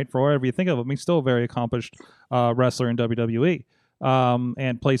SmackDown, right? For whatever you think of him, he's still a very accomplished wrestler in WWE,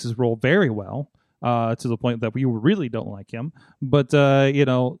 and plays his role very well. To the point that we really don't like him, but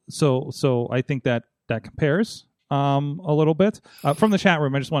so I think that compares a little bit. From the chat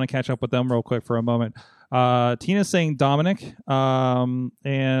room, I just want to catch up with them real quick for a moment. Tina's saying Dominic, and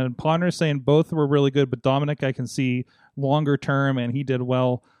Podner's saying both were really good, but Dominic I can see longer term, and he did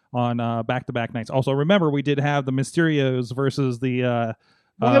well on back-to-back nights. Also, remember we did have the Mysterios versus the.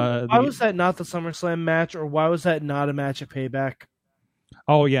 Why was that not the SummerSlam match, or why was that not a match at Payback?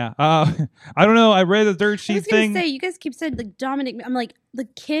 Oh yeah, I don't know. I read the dirt sheet I was gonna thing. say, you guys keep saying like Dominic. I'm like the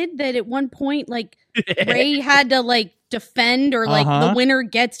kid that at one point like Ray had to defend, or the winner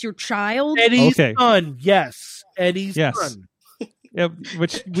gets your child. Eddie's son, yes. Eddie's son. Yeah,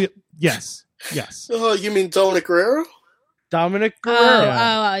 yes. Oh, you mean Dominic Guerrero? Dominic Guerrero.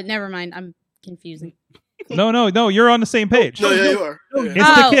 Oh, never mind. I'm confusing. No, you're on the same page. No, yeah, you are.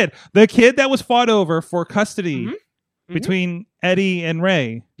 It's the kid that was fought over for custody between Eddie and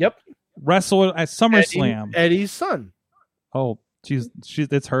Ray. Yep. Wrestled at SummerSlam. Eddie's son. Oh,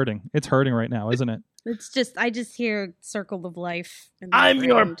 it's hurting. It's hurting right now, isn't it? It's just, I just hear Circle of Life. I'm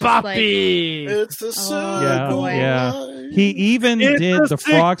your puppy. It's the circle. Yeah. He even did the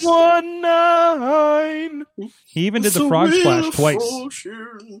frog. 619. He even did the frog splash twice.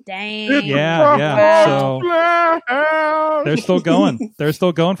 Dang. Yeah. So they're still going. They're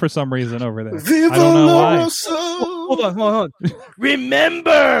still going for some reason over there. I don't know why. Hold on.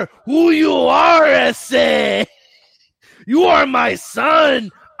 Remember who you are, S.A. You are my son.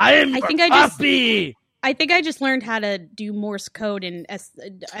 I am your puppy. I think I just learned how to do Morse code and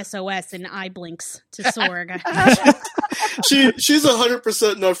SOS and eye blinks to Sorg. She's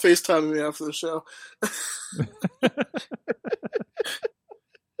 100% not FaceTiming me after the show.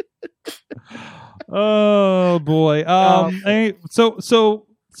 Oh boy. I don't.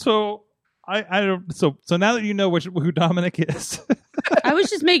 So now that you know who Dominic is. I was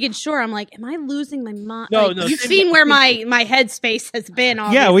just making sure. I'm like, am I losing my mind? No. You've seen where my headspace has been.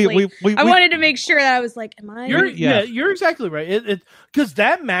 Obviously. Yeah, I wanted to make sure that I was like, am I? You're exactly right. Because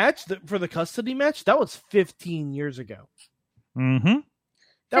that match for the custody match, that was 15 years ago. Mm-hmm.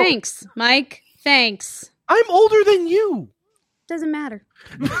 Thanks, Mike. Thanks. I'm older than you. Doesn't matter.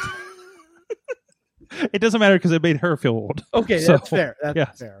 It doesn't matter because it made her feel old. Okay, that's fair.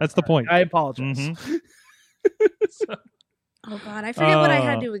 That's fair. That's the point. I apologize. Mm-hmm. Oh God, I forget what I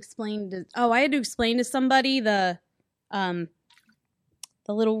had to explain to. Oh, I had to explain to somebody the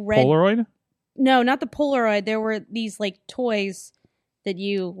little red Polaroid. No, not the Polaroid. There were these toys that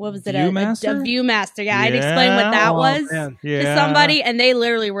what was it? Viewmaster? A Viewmaster. Yeah, I had to explain what that was to somebody, and they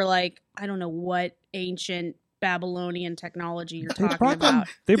literally were like, I don't know what ancient Babylonian technology you're talking about.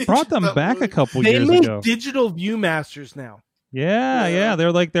 They brought them back a couple years ago. They make digital Viewmasters now. Yeah.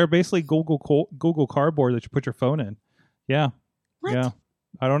 They're basically Google Cardboard that you put your phone in. Yeah. What? Yeah.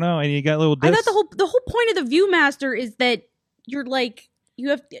 I don't know. And you got little discs. I thought the whole point of the Viewmaster is that you're you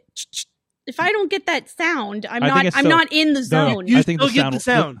have if I don't get that sound, I'm not in the zone. You still get the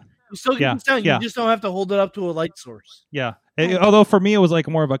sound. You still get Yeah, the sound. yeah. You just don't have to hold it up to a light source. Yeah. Although for me, it was like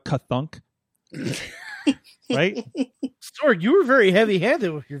more of a ka-thunk. Right? Sorg, you were very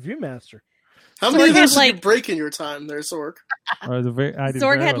heavy-handed with your Viewmaster. How many of had, those did you like- break in your time there, Sorg? I did Sorg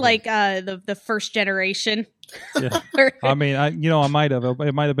very had well. like the first generation. Yeah. Where I mean, I might have.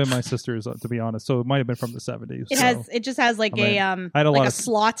 It might have been my sister's, to be honest. So it might have been from the 70s. it just has like I mean, I had a like lot a of-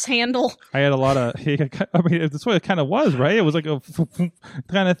 slots handle. I had a lot of. I mean, that's what it kind of was, right? It was like a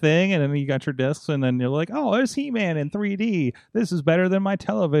kind of thing, and then you got your discs, and then you're like, "Oh, there's He-Man in 3D. This is better than my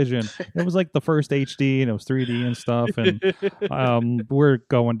television." It was like the first HD, and it was 3D and stuff. And we're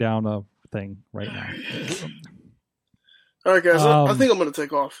going down a thing right now. All right, guys. I Um, think I'm going to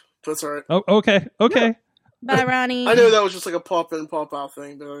take off. That's all right. Oh, okay. Bye, Ronnie. I know that was just like a pop in, pop out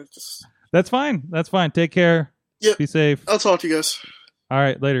thing, but I just. That's fine. Take care. Yep. Be safe. I'll talk to you guys. All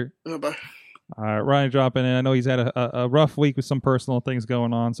right, later. Bye. All right, Ryan dropping in. I know he's had a rough week with some personal things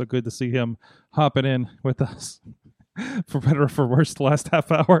going on, so good to see him hopping in with us. For better or for worse, the last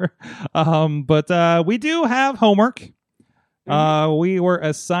half hour. But we do have homework. We were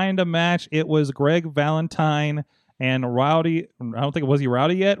assigned a match. It was Greg Valentine and Rowdy. I don't think was he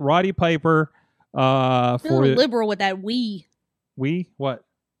Rowdy yet. Roddy Piper. You're For a little liberal with that. We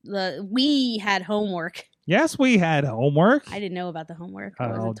had homework. Yes, we had homework. I didn't know about the homework. I Oh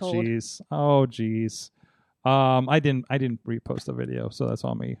wasn't told. jeez. Oh jeez. I didn't repost the video, so that's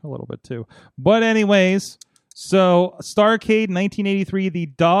on me a little bit too. But anyways, so Starrcade 1983, the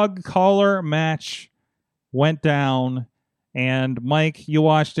dog collar match went down, and Mike, you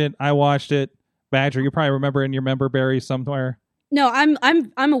watched it. I watched it. Badger, you probably remember in your member berry somewhere. No,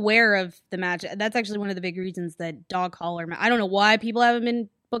 I'm aware of the match. That's actually one of the big reasons that dog collar. I don't know why people haven't been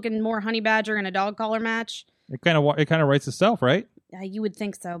booking more Honey Badger in a dog collar match. It kind of writes itself, right? You would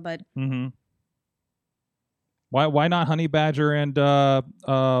think so, but Mm-hmm. Why not Honey Badger and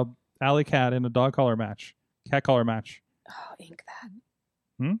Alley Cat in a dog collar match? Cat collar match. oh, ink that.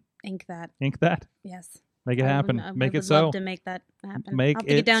 Hmm? Ink that. Ink that. Yes. Make it happen. I Make would it so. love to make that happen. Make I'll have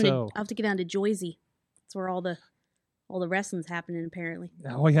to it get down so. to. I'll have to get down to Jersey. That's where all the wrestling's happening. Apparently,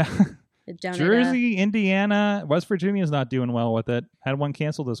 Oh yeah. down Jersey, Indiana, West Virginia is not doing well with it. Had one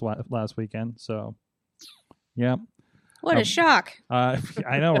canceled this last weekend, so yeah. what a shock! I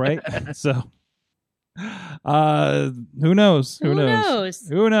know, right? So, who knows? Who knows?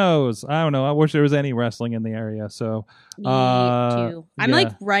 Who knows? I don't know. I wish there was any wrestling in the area. So, Me too. I'm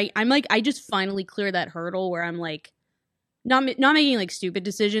yeah. I just finally cleared that hurdle where I'm like, not making like stupid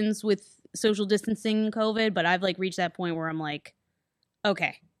decisions with social distancing and COVID, but I've like reached that point where I'm like,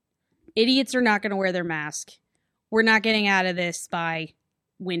 okay, idiots are not going to wear their mask. We're not getting out of this by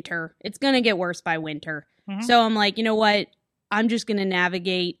winter. It's going to get worse by winter. Mhm. So I'm like, you know what? I'm just going to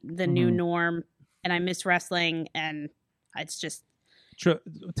navigate the new Mhm. norm, and I miss wrestling, and it's just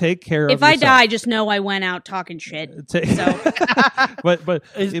take care of if I yourself. die, just know I went out talking shit. Ta- So- but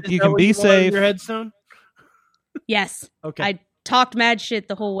Is if that you can what be want on safe. your headstone? Yes, Okay. I talked mad shit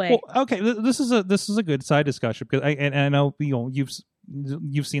the whole way. Well, okay, this is a good side discussion because I know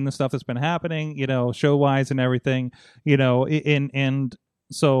you've seen the stuff that's been happening, show wise and everything, and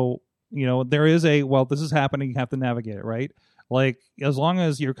so there is this is happening. You have to navigate it, right? Like as long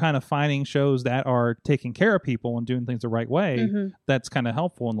as you're kind of finding shows that are taking care of people and doing things the right way, Mhm. that's kind of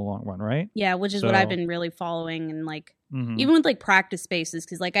helpful in the long run, right? Yeah, which is what I've So- been really following, and like Mhm. even with like practice spaces,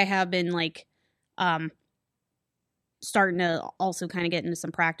 because like I have been like starting to also kind of get into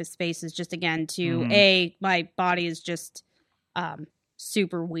some practice spaces just again to Mhm. my body is just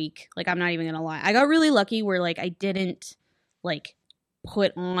super weak. Like I'm not even gonna lie, I got really lucky where like I didn't like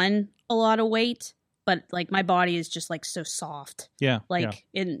put on a lot of weight, but like my body is just like so soft, Yeah, like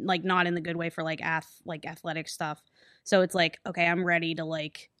in like not in the good way for like athletic stuff. So it's like, okay, I'm ready to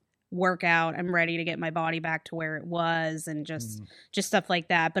like work out. I'm ready to get my body back to where it was, and just stuff like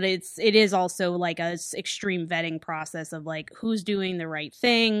that. But it is also like a extreme vetting process of like who's doing the right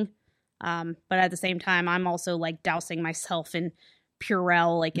thing. But at the same time, I'm also like dousing myself in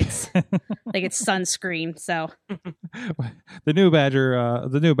Purell like it's like it's sunscreen. So the new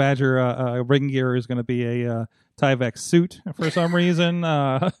Badger ring gear is going to be a Tyvek suit for some reason.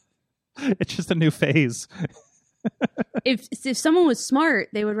 It's just a new phase. if someone was smart,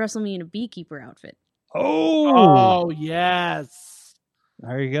 they would wrestle me in a beekeeper outfit. Oh, Oh yes.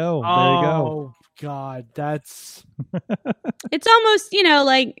 there you go. There Oh you go. God, that's It's almost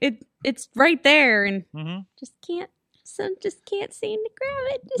like it's right there, and Mm-hmm. just can't seem to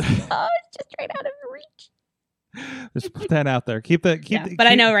grab it. It's just right out of reach. Just put that out there. Keep that. But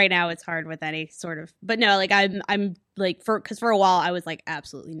I know right now it's hard with any sort of. But no, like I'm like because for a while I was like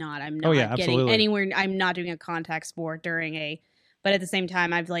absolutely not. I'm not Oh, yeah, getting absolutely. anywhere. I'm not doing a contact sport during a. But at the same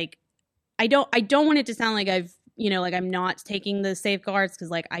time, I've like I don't want it to sound like I've, like I'm not taking the safeguards, because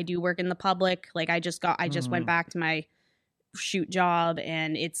like I do work in the public. Like I just went back to my shoot job,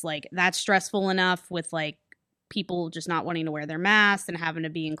 and it's like that's stressful enough with like people just not wanting to wear their masks and having to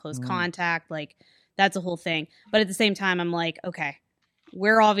be in close contact. Like that's a whole thing. But at the same time, I'm like, okay,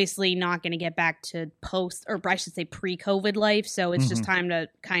 we're obviously not going to get back to pre-COVID life. So it's just time to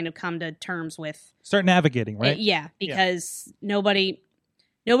kind of come to terms with start navigating, right? Because nobody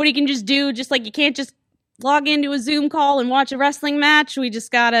can just do, just like you can't just log into a Zoom call and watch a wrestling match. We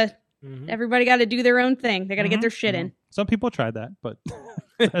just gotta, everybody got to do their own thing. They got to get their shit in. Some people tried that, but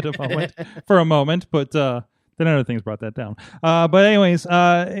for a moment, but then other things brought that down. But anyways,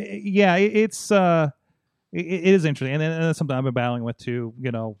 it is interesting, and that's something I've been battling with too.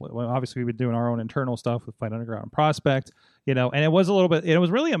 Obviously we've been doing our own internal stuff with Fight Underground and Prospect, and it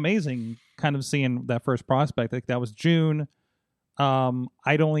was really amazing kind of seeing that first Prospect. Like that was June.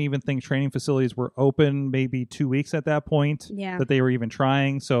 I don't even think training facilities were open maybe 2 weeks at that point that they were even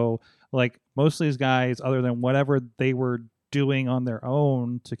trying. So like most of these guys, other than whatever they were doing on their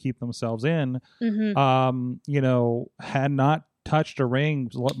own to keep themselves in, had not touched a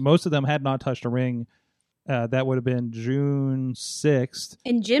ring. Most of them had not touched a ring. That would have been June 6th.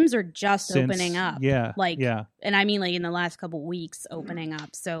 And gyms are just opening up. Yeah. And I mean like in the last couple weeks opening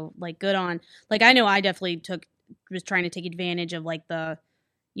up. So like good on, like I know I definitely was trying to take advantage of like the,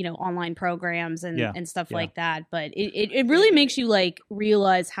 online programs and stuff like that. But it really makes you like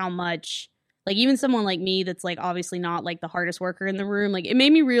realize how much, like even someone like me that's like obviously not like the hardest worker in the room, like it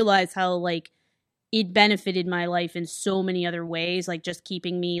made me realize how like it benefited my life in so many other ways, like just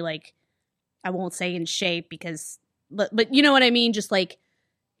keeping me like, I won't say in shape because, but you know what I mean? Just like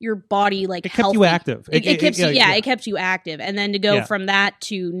your body, like it kept you active. It kept you active. And then to go from that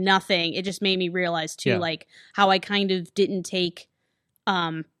to nothing, it just made me realize too, like how I kind of didn't take,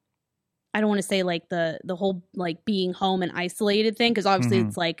 I don't want to say like the whole like being home and isolated thing. Cause obviously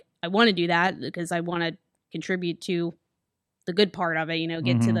it's like, I want to do that because I want to contribute to the good part of it,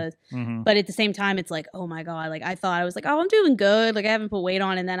 get to the, but at the same time, it's like, oh my God, like I thought I was like, oh, I'm doing good. Like I haven't put weight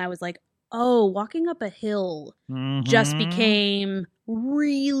on. And then I was like, oh, walking up a hill just became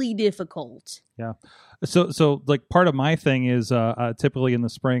really difficult. Yeah. So like part of my thing is typically in the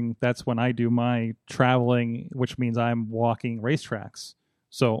spring, that's when I do my traveling, which means I'm walking racetracks.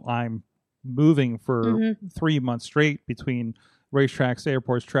 So I'm moving for 3 months straight between racetracks,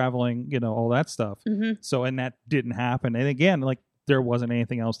 airports, traveling, all that stuff. So, and that didn't happen. And again, like there wasn't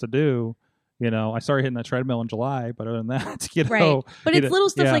anything else to do. I started hitting that treadmill in July, but other than that, right. But it's little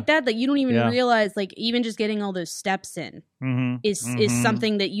stuff like that you don't even realize. Like even just getting all those steps in is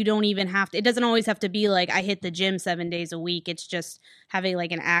something that you don't even have to. It doesn't always have to be like I hit the gym 7 days a week. It's just having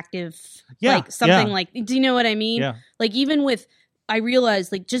like an active, like something like. Do you know what I mean? Yeah. Like even with, I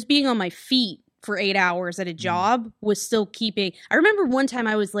realized like just being on my feet for 8 hours at a job was still keeping. I remember one time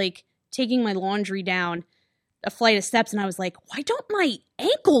I was like taking my laundry down a flight of steps and I was like, why don't my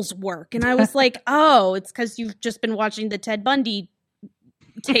ankles work? And I was like, oh, it's because you've just been watching the Ted Bundy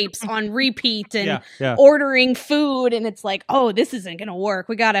tapes on repeat and ordering food, and it's like, oh, this isn't gonna work.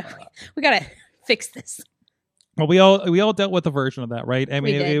 We gotta fix this. Well, we all dealt with a version of that, right? I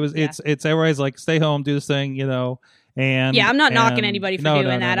mean, it's everybody's like, stay home, do this thing, and I'm not knocking anybody for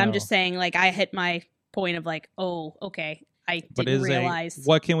doing that. I'm just saying like I hit my point of like, oh, okay. I didn't realize.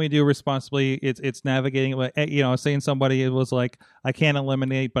 What can we do responsibly? It's navigating. Saying somebody, it was like, I can't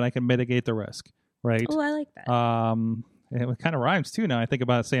eliminate, but I can mitigate the risk, right? Oh, I like that. It kind of rhymes too now. I think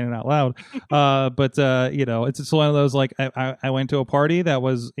about saying it out loud. But it's one of those like I went to a party that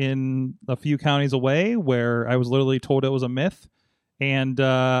was in a few counties away where I was literally told it was a myth. And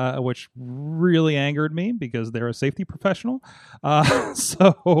which really angered me because they're a safety professional. And it's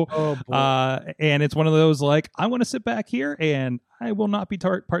one of those like, I want to sit back here and I will not be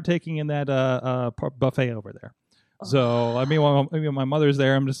partaking in that buffet over there. So I mean, when my mother's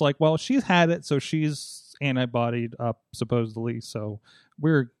there, I'm just like, well, she's had it, so she's antibodied up supposedly, so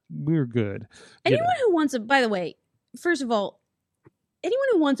we're good. Anyone who wants by the way, first of all, anyone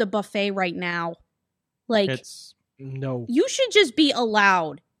who wants a buffet right now, like. No. You should just be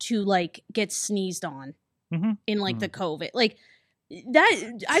allowed to like get sneezed on in like the COVID. Like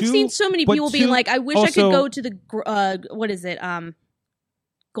that I've seen so many people being like, I wish I could go to the what is it?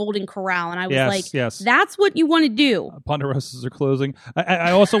 Golden Corral, and I was that's what you want to do. Ponderosas are closing. I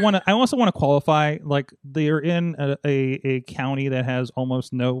also want to qualify, like they're in a county that has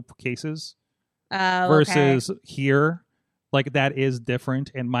almost no cases versus here. Like that is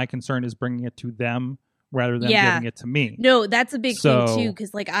different, and my concern is bringing it to them rather than giving it to me. No, that's a big thing too,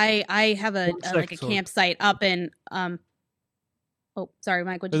 because like I have a campsite up in Oh, sorry,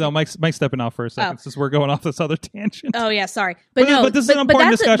 Mike. What'd you No, say? Mike's stepping off for a second since we're going off this other tangent. Oh yeah, sorry, But this is an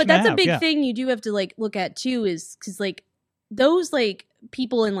important discussion But that's to a have, big yeah. thing you do have to like look at too, is because like those like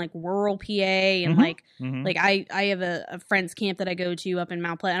people in like rural PA and Mhm. like I have a friend's camp that I go to up in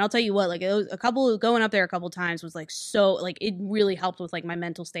Mount Pleasant, and I'll tell you what, like it was going up there a couple times was like so like it really helped with like my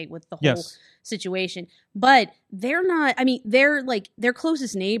mental state with the whole Yes. situation. But they're not. I mean, they're like their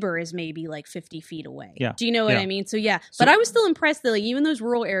closest neighbor is maybe like 50 feet away. Yeah. Do you know what Yeah. I mean? So yeah, So- but I was still impressed that like even those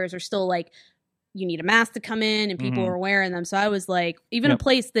rural areas are still like. You need a mask to come in and people Mhm. are wearing them. So I was like, even Yep. a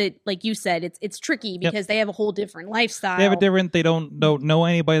place that, like you said, it's tricky because they have a whole different lifestyle. They have a different. They don't know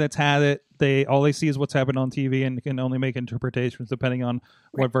anybody that's had it. All they see is what's happened on TV and can only make interpretations depending on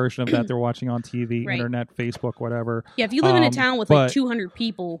what version of that they're watching on TV, Right. internet, Facebook, whatever. Yeah, if you live in a town with like but- 200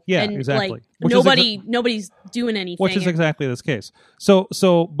 people, Yeah, and exactly. like Which is nobody's doing anything. Which is exactly this case.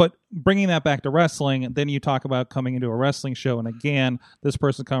 But bringing that back to wrestling, then you talk about coming into a wrestling show, and again, this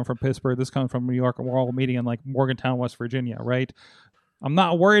person comes from Pittsburgh, this comes from New York, and we're all meeting in like Morgantown, West Virginia, right? I'm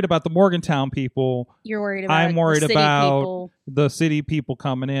not worried about the Morgantown people. You're worried about. I'm worried the city about people. the city people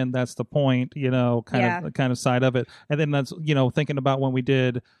coming in. That's the point, kind of side of it. And then that's, thinking about when we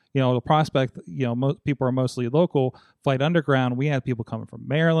did, the Prospect, people are mostly local. Flight Underground, we had people coming from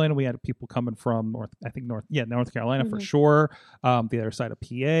Maryland. We had people coming from North Carolina for sure. The other side of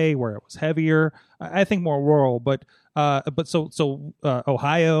PA where it was heavier. I think more rural, but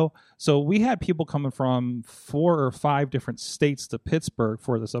Ohio. So we had people coming from 4 or 5 different states to Pittsburgh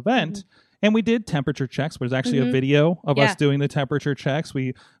for this event. And we did temperature checks. There's actually a video of us doing the temperature checks.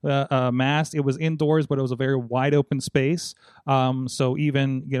 We masked. It was indoors, but it was a very wide open space. So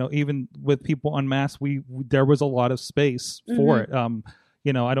even with people unmasked, there was a lot of space for it.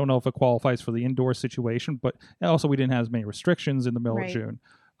 I don't know if it qualifies for the indoor situation, but also we didn't have as many restrictions in the middle of June.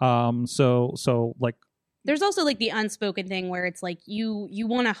 So there's also like the unspoken thing where it's like you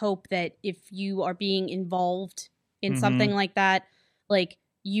want to hope that if you are being involved in something like that, like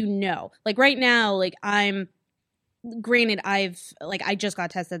like right now, like I just got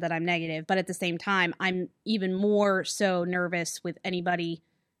tested that I'm negative, but at the same time I'm even more so nervous with anybody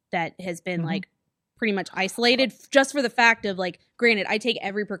that has been like pretty much isolated, just for the fact of like, granted, I take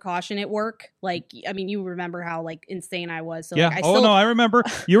every precaution at work. Like, I mean, you remember how like insane I was. So, yeah. like, I remember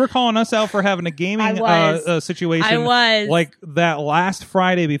you were calling us out for having a gaming situation. I was like that last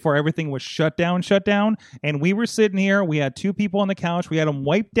Friday before everything was shut down. And we were sitting here. We had 2 people on the couch. We had them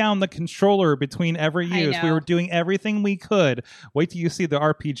wipe down the controller between every use. We were doing everything we could. Wait till you see the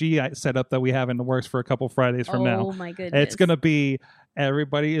RPG setup that we have in the works for a couple Fridays from now. Oh my goodness. It's going to be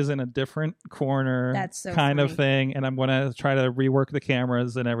everybody is in a different corner. That's so kind funny. of thing. And I'm going to try to rework the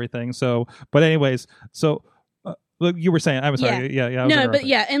cameras and everything. So, but anyways, you were saying, I'm sorry. Yeah. I was no, interrupting. but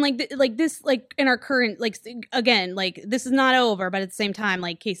yeah. And like this, like in our current, like, again, like this is not over, but at the same time,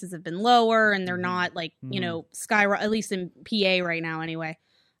 like cases have been lower and they're not like, skyrocket, at least in PA right now anyway.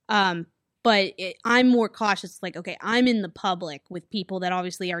 But I'm more cautious. Like, okay, I'm in the public with people that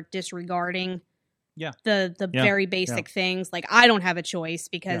obviously are disregarding the very basic things. Like, I don't have a choice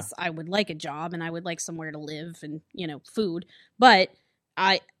because I would like a job and I would like somewhere to live and, food. But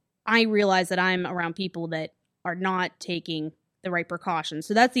I realize that I'm around people that are not taking the right precautions.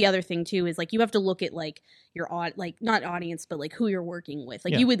 So that's the other thing too, is like you have to look at like your not audience, but like who you're working with.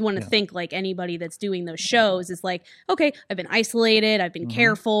 Like you would want to think like anybody that's doing those shows is like, okay, I've been isolated, I've been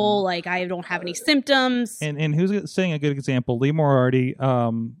careful, like I don't have any symptoms. And who's saying a good example? Lee Moriarty,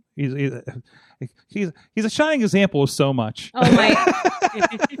 he's a shining example of so much. Oh my!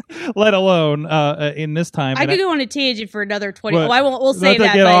 Let alone in this time. I could go on a tangent for another 20. But, I won't. We'll say not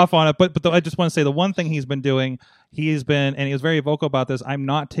that. To get off on it, but I just want to say the one thing he's been doing. He was very vocal about this. I'm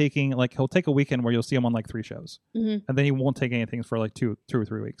not taking he'll take a weekend where you'll see him on like 3 shows, and then he won't take anything for like 2 or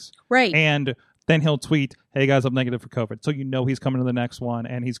 3 weeks. Right. And then he'll tweet, "Hey guys, I'm negative for COVID," so he's coming to the next one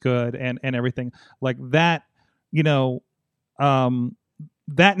and he's good and everything like that.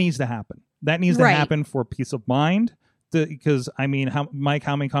 That needs to happen. That needs to happen for peace of mind. Because I mean, how many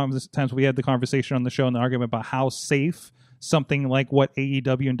times we had the conversation on the show and the argument about how safe something like what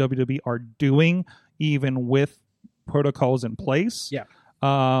AEW and WWE are doing, even with protocols in place. Yeah.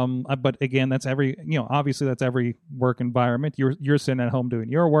 But again, that's obviously that's every work environment. You're sitting at home doing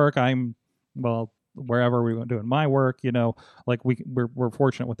your work. I'm wherever we're doing my work. Like we're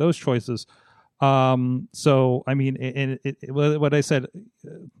fortunate with those choices. So I mean, what I said,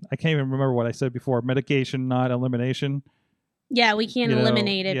 I can't even remember what I said before. Medication, not elimination. Yeah, we can't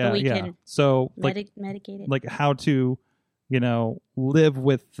eliminate it, but we can. So medicate it. Like how to, live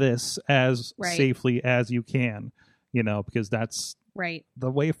with this as safely as you can. Because that's Right. the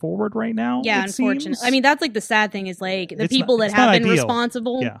way forward right now. Yeah, it unfortunately. seems. I mean, that's like the sad thing is like the It's people not- that it's have not been ideal.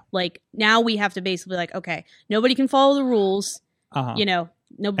 responsible. Yeah. Like now we have to basically like, okay, nobody can follow the rules. Uh-huh. You know,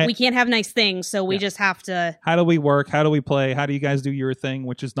 no, And- we can't have nice things, so we Yeah. just have to. How do we work? How do we play? How do you guys do your thing?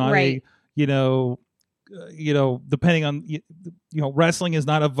 Which is not Right. depending on wrestling is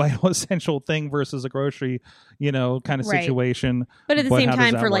not a vital essential thing versus a grocery, kind of Right. situation. But at the But same how does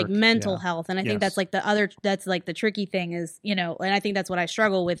time, that for like work? mental Yeah. health, and I think Yes. that's like that's like the tricky thing is, and I think that's what I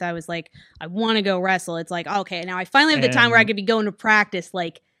struggle with. I was like, I want to go wrestle. It's like, okay, now I finally have the time where I And- could be going to practice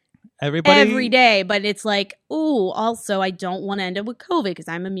like Everybody every day, but it's like, ooh, also I don't want to end up with COVID because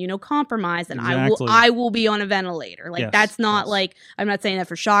I'm immunocompromised and Exactly. I will be on a ventilator. Like Yes, that's not yes. like, I'm not saying that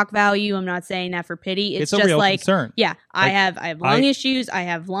for shock value. I'm not saying that for pity. It's a just real like, concern. yeah, I Like, have lung issues. I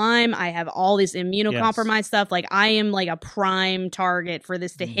have Lyme. I have all this immunocompromised stuff. Like I am like a prime target for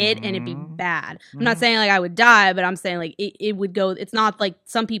this to hit and it'd be Mhm. bad. I'm not saying like I would die, but I'm saying like it would go. It's not like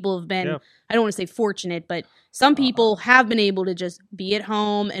some people have been, Yeah. I don't want to say fortunate, but some people have been able to just be at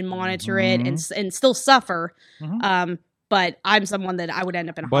home and monitor it and still suffer. Mhm. But I'm someone that I would end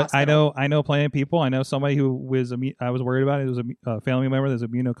up in a But hospital. I know plenty of people. I know somebody who was I was worried about it. It was a family member that's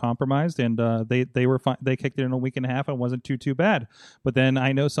immunocompromised, and they were fine. They kicked it in a week and a half and it wasn't too bad. But then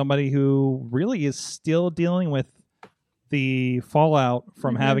I know somebody who really is still dealing with the fallout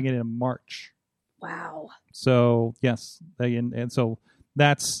from Mhm. having it in March. Wow. So yes, and so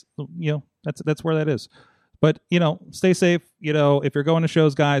that's that's where that is. But stay safe. If you're going to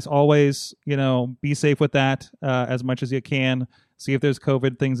shows, guys, always be safe with that as much as you can. See if there's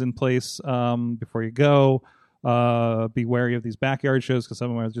COVID things in place before you go. Be wary of these backyard shows because some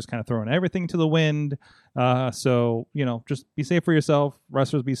of them are just kind of throwing everything to the wind. So just be safe for yourself.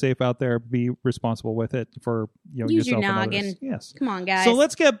 Wrestlers, be safe out there. Be responsible with it for Use your yourself and noggin. others. Yes. Come on, guys. So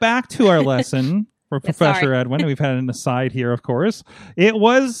let's get back to our lesson for Yeah, Professor sorry. Edwin. We've had an aside here, of course. It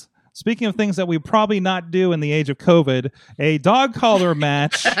was, speaking of things that we probably not do in the age of COVID, a dog collar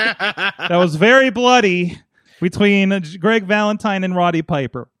match that was very bloody between Greg Valentine and Roddy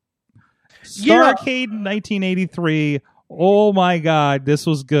Piper. Yeah. Starrcade 1983. Oh my God, this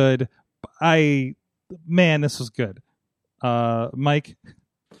was good. This was good. Mike?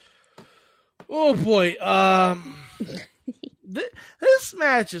 Oh boy. This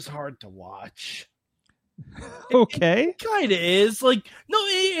match is hard to watch. Okay. Kind of is like no,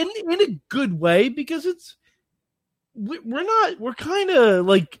 in a good way because we're kind of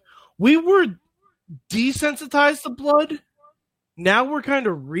like we were desensitized to blood. Now we're kind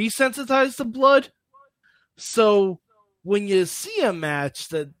of resensitized to blood. So when you see a match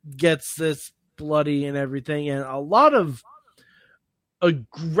that gets this bloody and everything, and a lot of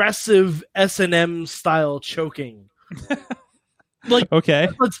aggressive S&M style choking, like Okay.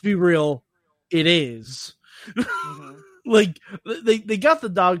 let's be real, it is. Like they got the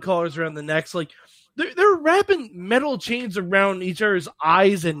dog collars around the necks. Like they're wrapping metal chains around each other's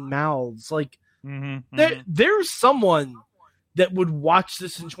eyes and mouths. Like there's someone that would watch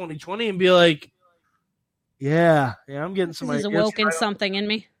this in 2020 and be like, yeah, I'm getting some This has ideas. awoken something in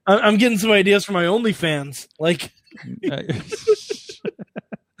me. I'm getting some ideas for my OnlyFans. Like,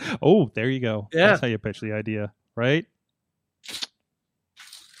 Oh, there you go. Yeah. That's how you pitch the idea, right?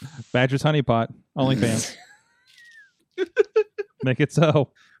 Badger's Honeypot, OnlyFans. Make it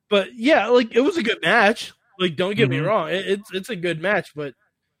so. but yeah, like it was a good match. Like, don't get me Mhm. wrong, it's a good match, but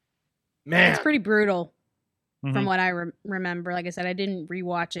man, It's pretty brutal Mhm. from what I remember. Like I said, I didn't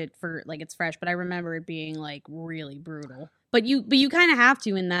rewatch it for like it's fresh, but I remember it being like really brutal. But you kind of have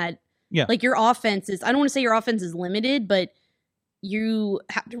to in that. Yeah. Like your offense is, I don't want to say your offense is limited, but you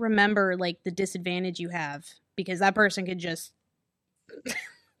have to remember like the disadvantage you have because that person could just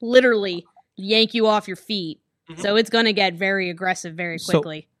literally yank you off your feet. Mhm. So it's going to get very aggressive very So-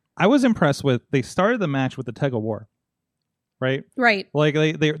 quickly. I was impressed with, they started the match with the tug of war, right? Right. Like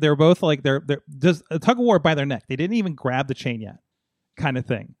they're both like, they're just a tug of war by their neck. They didn't even grab the chain yet, kind of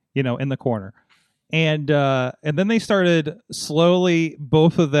thing, in the corner. And then they started slowly,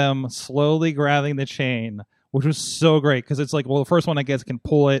 both of them slowly grabbing the chain, which was so great because it's like, well, the first one I guess can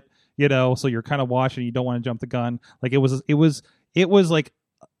pull it, so you're kind of watching. You don't want to jump the gun. Like it was like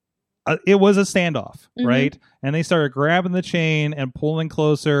it was a standoff, Mhm. right? And they started grabbing the chain and pulling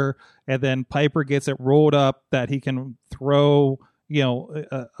closer, and then Piper gets it rolled up that he can throw,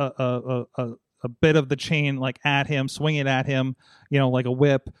 a a bit of the chain like at him, swing it at him, like a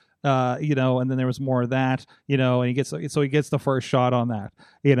whip. And then there was more of that, and he gets the first shot on that,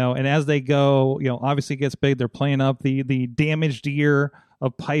 and as they go, obviously it gets big. They're playing up the damaged ear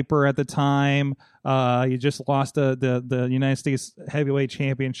of Piper at the time. He just lost the United States Heavyweight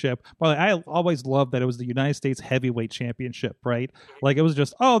Championship. But I always loved that it was the United States Heavyweight Championship, right? Like it was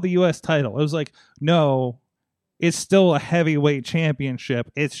just, the U.S. title. It was like, no, it's still a heavyweight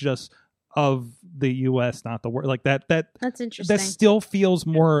championship. It's just of the U.S., not the world. Like that. That's interesting. That still feels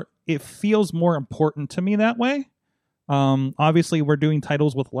more. It feels more important to me that way. Obviously, we're doing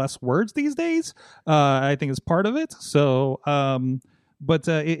titles with less words these days. I think it's part of it. So, but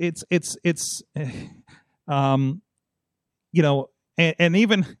it's and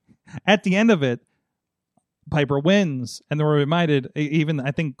even at the end of it, Piper wins, and then we're reminded. Even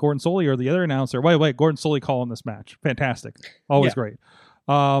I think Gordon Solie or the other announcer. Wait, Gordon Solie calling this match. Fantastic, always great.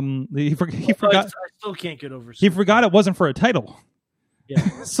 He forgot. I still can't get over. He forgot it wasn't for a title.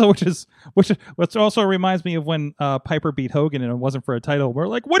 Yeah. So which also reminds me of when Piper beat Hogan and it wasn't for a title. We're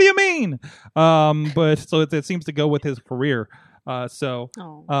like, what do you mean? But so it seems to go with his career.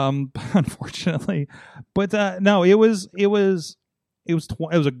 Unfortunately, but no, it was a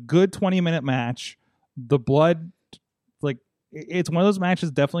good 20-minute match. The blood, like it's one of those matches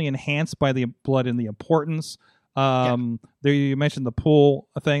definitely enhanced by the blood and the importance. There you mentioned the pool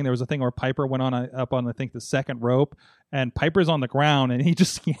thing. There was a thing where Piper went up on I think the second rope, and Piper's on the ground, and he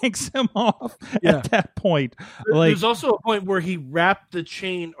just yanks him off at that point. There's also a point where he wrapped the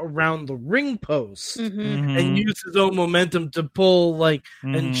chain around the ring post and used his own momentum to pull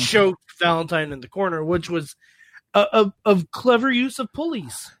and choke Valentine in the corner, which was a clever use of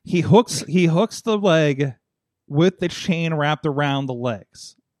pulleys. He hooks the leg with the chain wrapped around the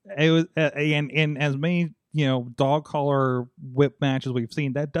legs. It was and as many dog collar whip matches we've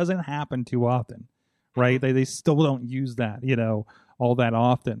seen, that doesn't happen too often, right? They still don't use that, all that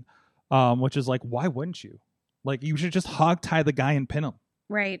often, which is like, why wouldn't you? Like, you should just hog tie the guy and pin him,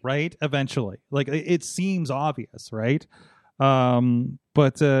 right? Eventually, like it seems obvious, right? Hog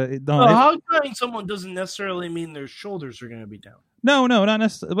tying someone doesn't necessarily mean their shoulders are going to be down. No, not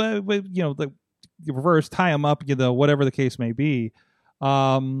necessarily. But, the reverse, tie him up, whatever the case may be.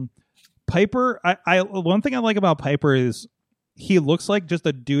 Piper, I one thing I like about Piper is he looks like just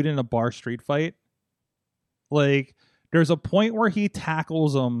a dude in a bar street fight. Like, there's a point where he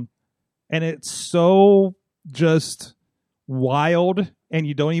tackles him, and it's so just wild, and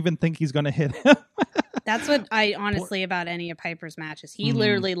you don't even think he's going to hit him. That's what I honestly about any of Piper's matches. He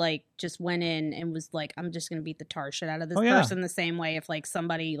literally just went in and was like, "I'm just going to beat the tar shit out of this person." The same way if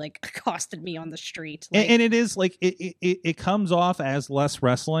somebody accosted me on the street, and it is it comes off as less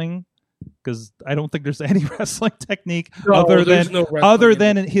wrestling. Because I don't think there's any wrestling technique other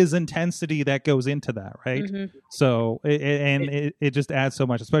than his intensity that goes into that, right? Mm-hmm. So it just adds so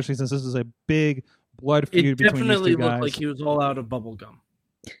much, especially since this is a big blood feud between these two guys. It definitely looked like he was all out of bubble gum.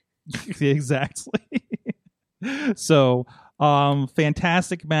 Exactly. So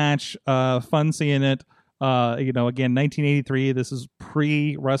fantastic match, fun seeing it. Again, 1983. This is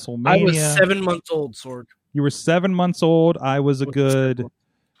pre-WrestleMania. I was 7 months old, Sorg. You were 7 months old. I was a good.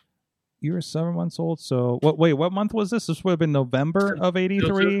 You were 7 months old, so what month was this? This would have been November of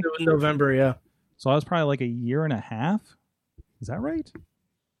 83? It was November, yeah. So I was probably like a year and a half? Is that right?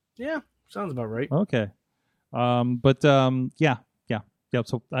 Yeah, sounds about right. Okay. Yeah.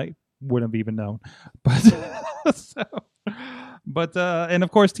 So I wouldn't have even known. But and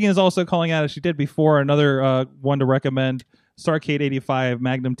of course Tina's also calling out, as she did before, another one to recommend. Starrcade 85,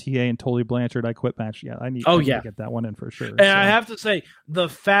 Magnum TA, and Tully Blanchard I Quit match. Yeah, I need to get that one in for sure. And I have to say, the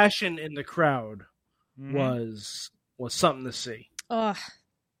fashion in the crowd was something to see. Ugh.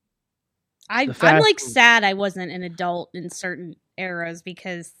 I'm sad I wasn't an adult in certain eras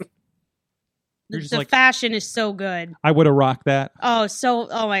because the fashion is so good. I would have rocked that. Oh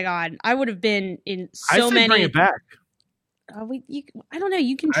my God. I would have been in so many. Bring it back. I don't know.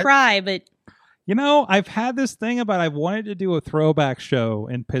 You can try, but. I've had this thing about I've wanted to do a throwback show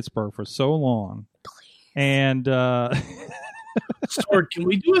in Pittsburgh for so long. Please. And Sorg, can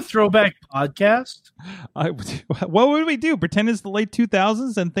we do a throwback podcast? What would we do? Pretend it's the late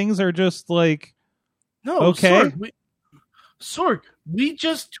 2000s and things are just like okay. Sorg, we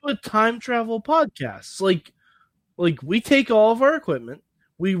just do a time travel podcast. Like we take all of our equipment,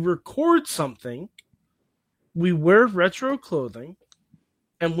 we record something, we wear retro clothing,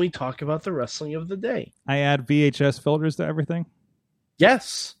 and we talk about the wrestling of the day. I add VHS filters to everything.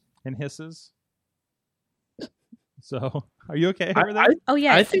 Yes. And hisses. So, are you okay over there? Oh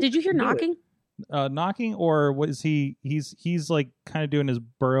yeah. Did you hear knocking? Knocking, or was he's like kind of doing his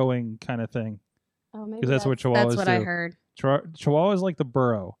burrowing kind of thing? Oh, maybe because that's what Chihuahuas That's what do. I heard. Chihuahua is like the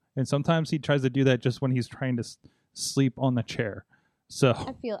burrow, and sometimes he tries to do that just when he's trying to sleep on the chair. So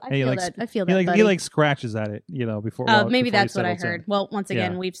I feel and he that. I feel he that. like he like scratches at it, before. Maybe before he that's what I settles in. heard. Well, once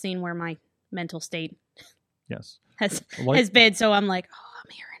again, Yeah. we've seen where my mental state Yes, has Like- been. So I'm like, oh,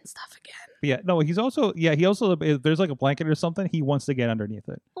 I'm hearing stuff again. Yeah, no, he's also if there's like a blanket or something, he wants to get underneath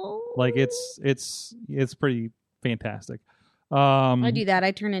it. Oh. Like it's pretty fantastic. I do that.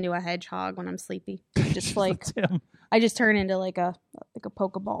 I turn into a hedgehog when I'm sleepy. Just like Tim. I just turn into like a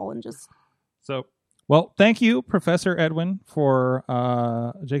Pokeball and just. So, well, thank you, Professor Edwin, for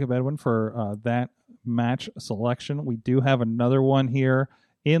Jacob Edwin for that match selection. We do have another one here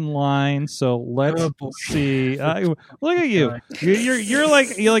in line, so let's see. Look at you. You're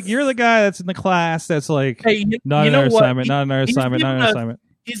the guy that's in the class that's like Hey, not you know another what? assignment, not another He's assignment, not given another us- assignment.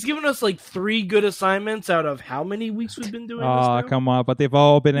 He's given us like 3 good assignments out of how many weeks we've been doing this Oh, now? come on, but they've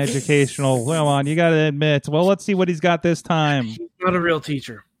all been educational. Come on, you got to admit. Well, let's see what he's got this time. He's not a real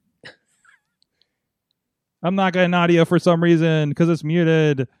teacher. I'm not getting audio for some reason because it's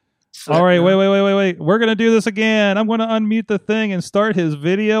muted. All right, wait. We're going to do this again. I'm going to unmute the thing and start his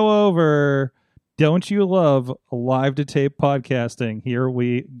video over. Don't you love live to tape podcasting? Here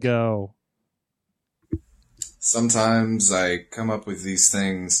we go. Sometimes I come up with these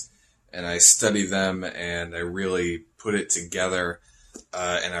things and I study them and I really put it together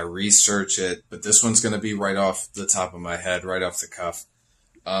and I research it. But this one's going to be right off the top of my head, right off the cuff.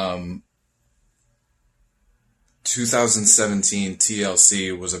 2017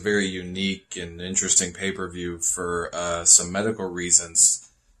 TLC was a very unique and interesting pay-per-view for some medical reasons.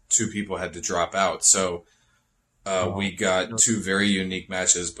 2 people had to drop out. So we got 2 very unique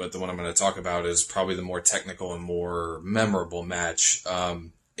matches, but the one I'm going to talk about is probably the more technical and more memorable match.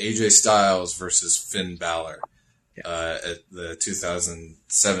 AJ Styles versus Finn Balor at the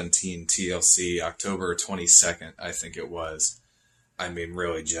 2017 TLC, October 22nd, I think it was. I mean,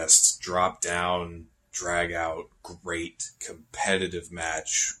 really just drop down, drag out, great competitive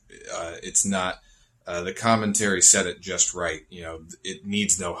match. It's not... the commentary said it just right. It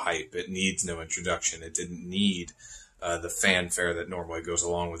needs no hype. It needs no introduction. It didn't need the fanfare that normally goes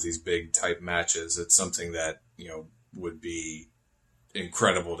along with these big type matches. It's something that, would be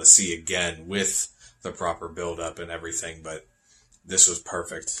incredible to see again with the proper build up and everything. But this was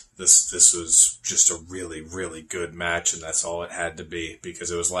perfect. This was just a really, really good match. And that's all it had to be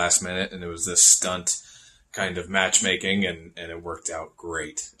because it was last minute and it was this stunt kind of matchmaking, and it worked out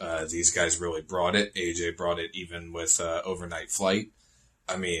great. These guys really brought it. AJ brought it even with Overnight Flight.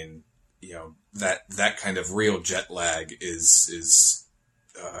 I mean, that kind of real jet lag is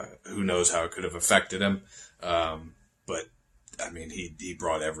who knows how it could have affected him. But I mean, he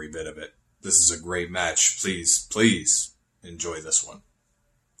brought every bit of it. This is a great match. Please enjoy this one.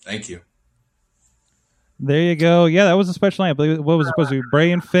 Thank you. There you go. Yeah, that was a special night. I believe what was it supposed to be?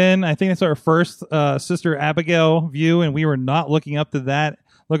 Bray and Finn. I think that's our first Sister Abigail view, and we were not looking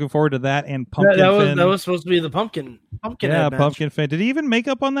forward to that. And Pumpkin Finn. That was supposed to be the pumpkin. Yeah, match. Pumpkin Finn. Did he even make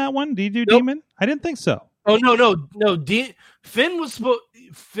up on that one? Did he do Nope. Demon? I didn't think so. Oh no. Finn was supposed.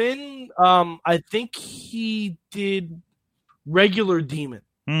 Finn. I think he did regular Demon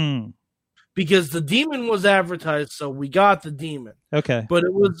because the Demon was advertised, so we got the Demon. Okay. But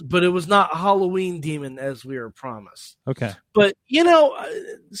it was not Halloween Demon as we were promised. Okay. But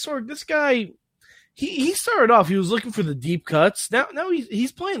Sorg, this guy, he started off. He was looking for the deep cuts. Now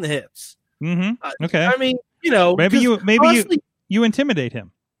he's playing the hits. Mm-hmm. Okay. I mean, maybe honestly, you intimidate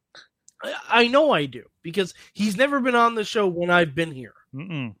him. I know I do because he's never been on the show when I've been here.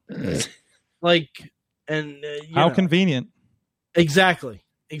 Mm-mm. How convenient. Exactly.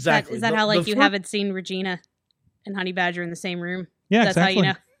 Is that how you haven't seen Regina and Honey Badger in the same room? Yeah, That's exactly. how you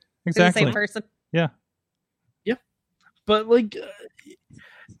know they're the same person. Yeah. But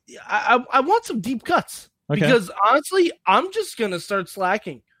I want some deep cuts because honestly, I'm just gonna start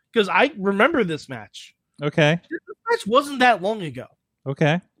slacking because I remember this match. Okay. This match wasn't that long ago.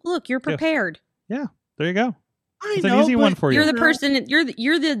 Okay. Look, you're prepared. Yeah. There you go. It's an easy one for you. You're the person. You're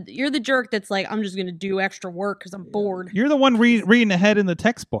the jerk that's like, I'm just gonna do extra work because I'm bored. You're the one reading ahead in the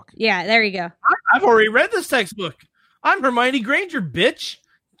textbook. Yeah, there you go. I've already read this textbook. I'm Hermione Granger, bitch.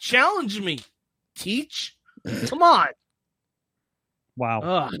 Challenge me. Teach. Come on.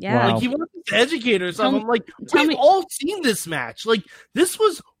 Wow. Yeah. Like he wants to educate us. I'm like, tell we've me- all seen this match. Like this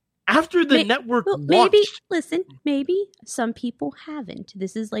was after the network launched. Maybe some people haven't.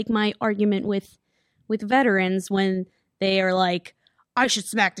 This is like my argument with veterans when they are like, I should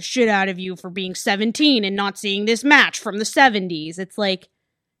smack the shit out of you for being 17 and not seeing this match from the 70s. It's like,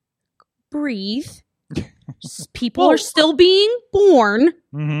 breathe. People are still being born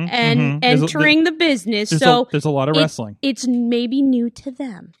Mm-hmm, and entering the business. There's a lot of wrestling. It's maybe new to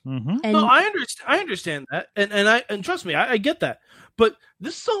them. Mm-hmm. And No, I understand that, and trust me, I get that. But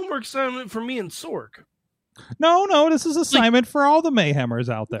this is a homework assignment for me and Sorg. No, this is assignment for all the Mayhemers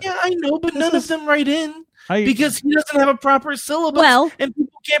out there. Yeah, I know, but none of them write in I- because he doesn't have a proper syllabus, Well- and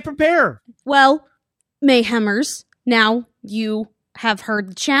people can't prepare. well, Mayhemers, now you have heard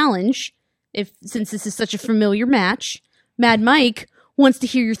the challenge. Since this is such a familiar match, Mad Mike wants to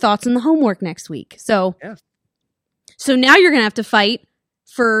hear your thoughts on the homework next week. So, Yes. so now you're gonna have to fight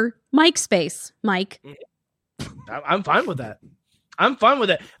for Mike space, Mike. I'm fine with that. I'm fine with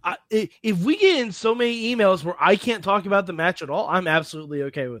that. If we get in so many emails where I can't talk about the match at all, I'm absolutely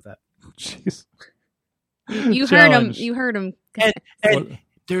okay with that. Jeez. You heard him. Challenge. You heard him. And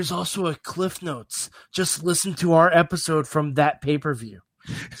there's also a Cliff Notes. Just listen to our episode from that pay-per-view.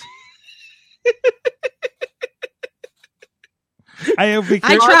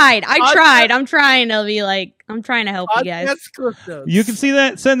 I tried. I'm trying to be like, I'm trying to help you guys. That's Cliff Notes. You can see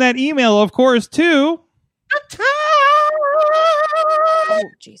that. Send that email, of course, to Oh,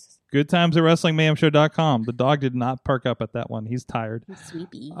 Jesus. goodtimesatwrestlingmayhemshow.com. The dog did not perk up at that one. He's tired.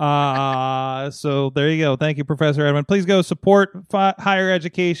 Sleepy. So there you go. Thank you, Professor Edwin. Please go support higher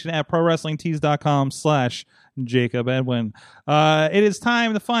education at prowrestlingtees.com/Jacob Edwin. It is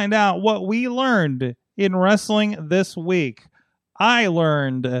time to find out what we learned in wrestling this week. I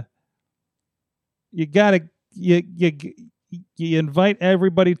learned you invite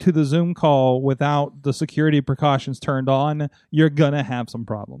everybody to the Zoom call without the security precautions turned on, you're gonna have some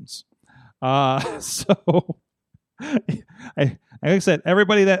problems. So like I said,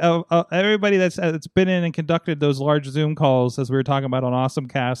 everybody that's been in and conducted those large Zoom calls, as we were talking about on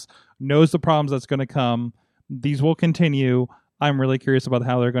AwesomeCast, knows the problems that's going to come. These will continue. I'm really curious about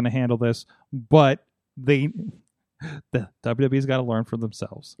how they're going to handle this, but the WWE's got to learn for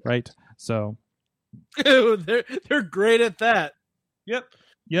themselves, right? So they're great at that. Yep.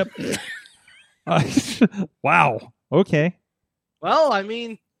 Wow. Okay. Well, I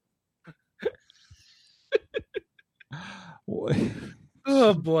mean,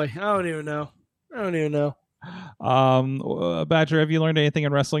 oh boy, I don't even know. Badger, have you learned anything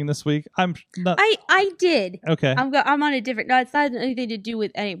in wrestling this week? I'm not. I did. Okay. I'm on a different. No, it's not anything to do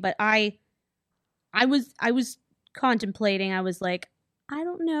with any. But I was contemplating. I was like, I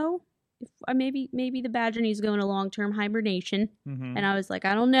don't know. If maybe the Badger needs to go into long-term hibernation. Mm-hmm. And I was like,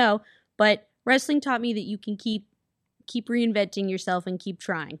 I don't know. But wrestling taught me that you can keep reinventing yourself and keep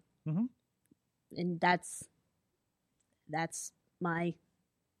trying. Mm-hmm. And that's my.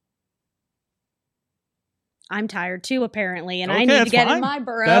 I'm tired too, apparently, and I need to get in my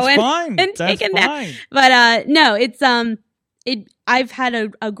burrow and take a nap. But no, it's I've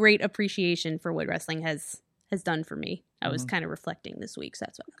had a great appreciation for what wrestling has done for me. I was kind of reflecting this week, so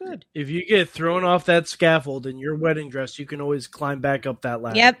that's what I'm good. If you get thrown off that scaffold in your wedding dress, you can always climb back up that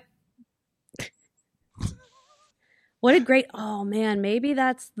ladder. Yep. What a great! Oh man, maybe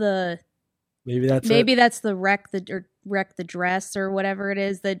that's the wreck the dress or whatever it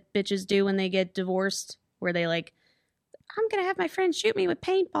is that bitches do when they get divorced, where they like, I'm gonna have my friends shoot me with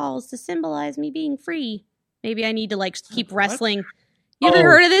paintballs to symbolize me being free. Maybe I need to like keep wrestling. You ever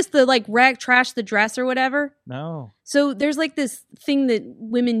heard of this? The like trash the dress or whatever? No. So there's like this thing that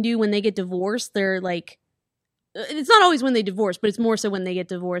women do when they get divorced. They're like, it's not always when they divorce, but it's more so when they get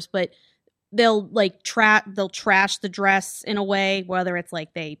divorced. But they'll like they'll trash the dress in a way, whether it's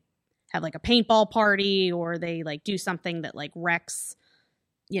like they have like a paintball party or they like do something that like wrecks,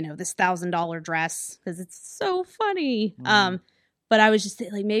 this $1,000 dress because it's so funny. But I was just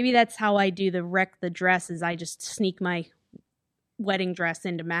like, maybe that's how I do the wreck the dress is I just sneak my wedding dress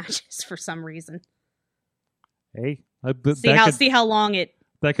into matches for some reason. Hey, see how long it.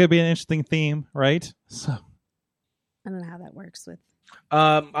 That could be an interesting theme, right? So I don't know how that works with.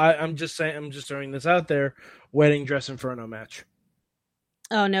 I'm just saying. I'm just throwing this out there. Wedding dress inferno match.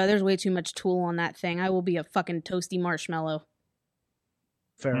 Oh no, there's way too much tulle on that thing. I will be a fucking toasty marshmallow.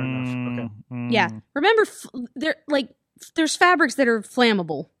 Fair enough. Okay. Yeah, remember there's fabrics that are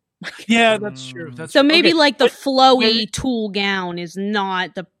flammable. Yeah, that's true. So maybe like the flowy tulle gown is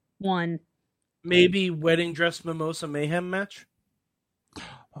not the one. Maybe wedding dress mimosa mayhem match.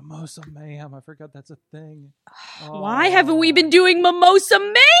 Mimosa mayhem. I forgot that's a thing. Why haven't we been doing mimosa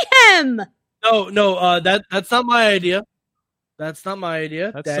mayhem? No. That's not my idea. That's not my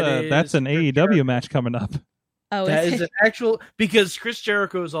idea. That's an AEW match coming up. Oh, that is an actual because Chris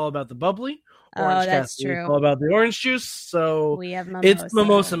Jericho is all about the bubbly. Orange that's Cassidy true. All about the orange juice. So we have mimosa. It's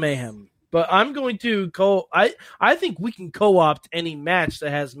mimosa mayhem. But I'm going to I think we can co-opt any match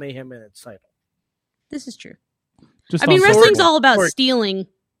that has mayhem in its title. Just I mean, on wrestling's social. all about wrestling's Just I mean, on wrestling's social. all about Sorg. stealing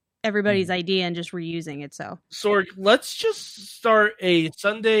everybody's idea and just reusing it. So Sorg, let's just start a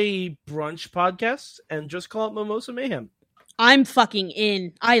Sunday brunch podcast and just call it Mimosa Mayhem. I'm fucking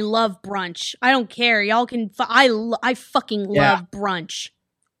in. I love brunch. I don't care. Y'all can. I fucking Yeah. love brunch.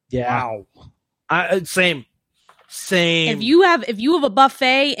 Yeah. Same. If you have a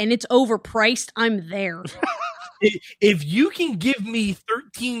buffet and it's overpriced, I'm there. If you can give me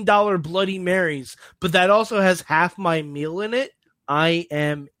 $13 Bloody Marys, but that also has half my meal in it, I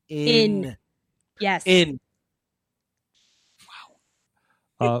am in. Yes. In.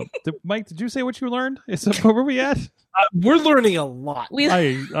 Mike, did you say what you learned? Where were we at? We're learning a lot. We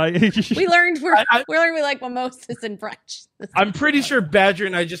I we learned we're I- learning we like mimosas and brunch. I'm pretty sure Badger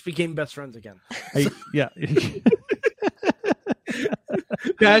and I just became best friends again. yeah.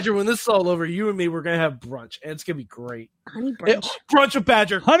 Badger, when this is all over, you and me, we're going to have brunch, and it's going to be great. Honey brunch. Brunch with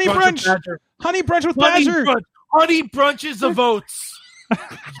Badger. Honey with brunch. Badger. Honey brunch with Honey Badger. brunch. Honey brunch is the votes.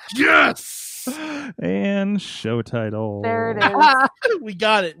 Yes. And show title. There it is. We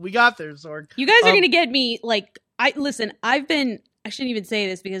got it. We got there, Zorg. You guys are gonna get me like I shouldn't even say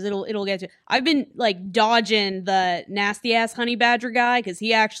this because it'll get to. I've been like dodging the nasty ass honey badger guy because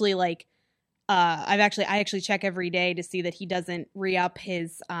he actually like I actually check every day to see that he doesn't re-up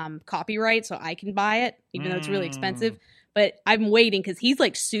his copyright so I can buy it even though it's really expensive. But I'm waiting because he's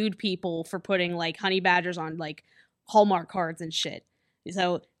like sued people for putting like honey badgers on like Hallmark cards and shit.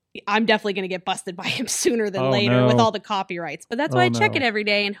 So I'm definitely going to get busted by him sooner than later with all the copyrights. But that's why I check it every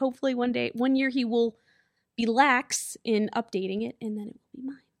day. And hopefully one year he will be lax in updating it and then it will be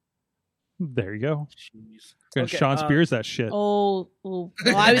mine. There you go. Jeez. Gonna Okay, Sean Spears that shit. Oh,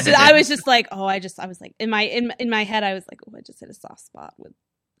 I was just like, I was like in my head, I was like, oh, I just hit a soft spot with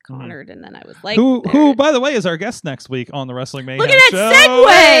Connard. And then I was like, who, by the way, is our guest next week on the Wrestling Mayhem Look at that show. segue!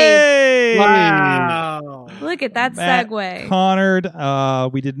 Hey! Wow. look at that Matt segue.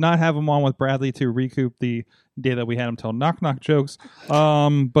 Connard. We did not have him on with Bradley to recoup the day that we had him tell knock knock jokes.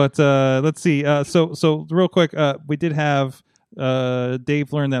 But let's see. So real quick, we did have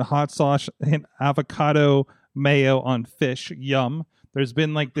Dave learn that hot sauce and avocado mayo on fish. Yum. There's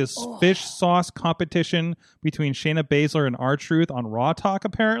been like this fish sauce competition between Shayna Baszler and R-Truth on Raw Talk,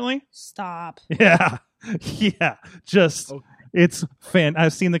 apparently. Stop. Yeah. Yeah. Just, it's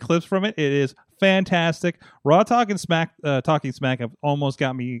I've seen the clips from it. It is fantastic. Raw Talk and Talking Smack have almost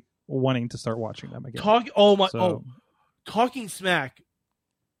got me wanting to start watching them again. Talking Smack.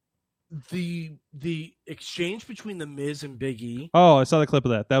 The exchange between the Miz and Big E. Oh, I saw the clip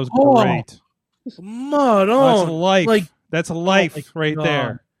of that. That was great. Mud That's on. life. Like, that's life right God.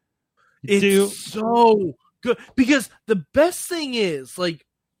 there. It's so good because the best thing is like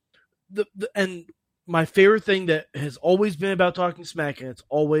and my favorite thing that has always been about Talking Smack, and it's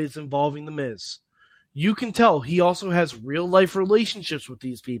always involving the Miz. You can tell he also has real life relationships with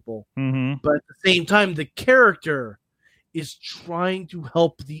these people, but at the same time, the character is trying to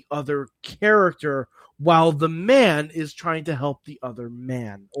help the other character while the man is trying to help the other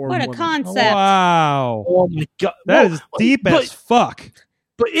man. Or What a woman. concept. Wow. Oh my god, That is deep as fuck.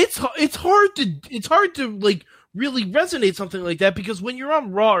 But it's hard to like really resonate something like that because when you're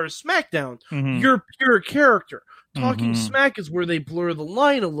on Raw or SmackDown, you're a pure character. Talking Smack is where they blur the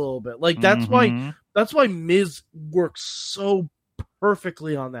line a little bit. Like that's why Miz works so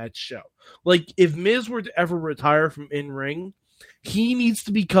perfectly on that show. Like if Miz were to ever retire from in ring, he needs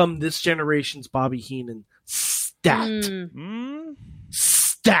to become this generation's Bobby Heenan.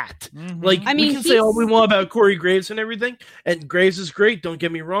 Stat. Like, I mean, we can say all we want about Corey Graves and everything, and Graves is great, don't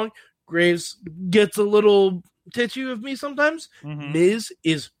get me wrong. Graves gets a little titchy of me sometimes. Miz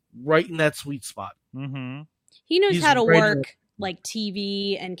is right in that sweet spot. He knows He's how to right in work like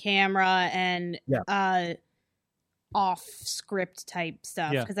TV and camera and off script type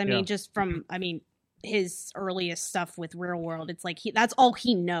stuff. Yeah, Because I mean, just from his earliest stuff with Real World, it's like that's all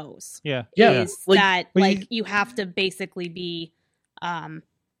he knows. Is that you have to basically be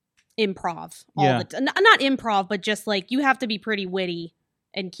improv all the time. Not improv, but just like you have to be pretty witty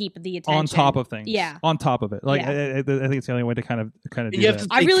and keep the attention on top of things. Yeah, on top of it. Like I think it's the only way to kind of do that.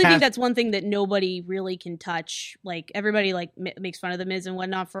 I really think that's one thing that nobody really can touch. Like everybody like makes fun of the Miz and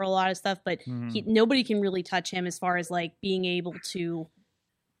whatnot for a lot of stuff, but nobody can really touch him as far as like being able to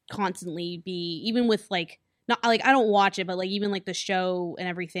constantly be, even with like, not like I don't watch it, but like even like the show and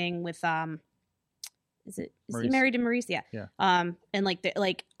everything with is he married to Maurice? Yeah. And like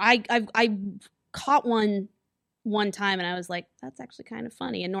I caught one time and I was like, that's actually kind of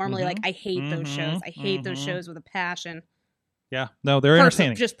funny. And normally like I hate those shows. I hate those shows with a passion. Yeah, no, they're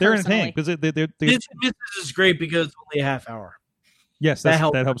entertaining. Just they're personally. entertaining because This is great because it's only a half hour. Yes, that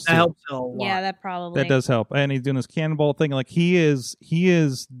helps. That too. helps a lot. Yeah, that probably That does help. And he's doing this cannonball thing. Like he is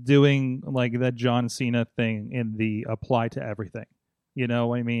doing like that John Cena thing in the apply to everything. You know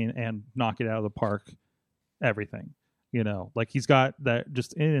what I mean? And knock it out of the park. Everything. You know, like he's got that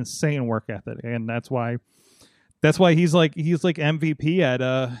just an insane work ethic, and that's why he's like MVP at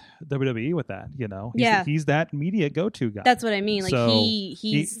WWE with that. You know, he's that media go-to guy. That's what I mean. Like So,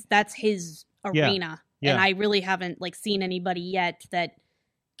 that's his arena, Yeah. and I really haven't like seen anybody yet that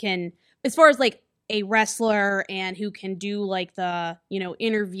can, as far as like a wrestler and who can do like the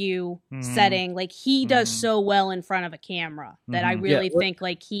interview setting. Like he does so well in front of a camera that I really think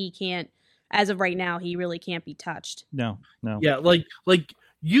like he can't. As of right now, he really can't be touched. No. Yeah, like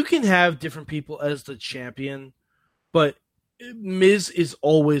you can have different people as the champion, but Miz is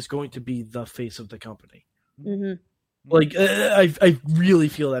always going to be the face of the company. Mm-hmm. Like I really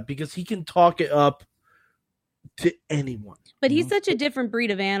feel that because he can talk it up to anyone. But he's such a different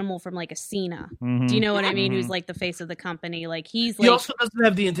breed of animal from like a Cena. Do you know what I mean? Who's like the face of the company? Like he also doesn't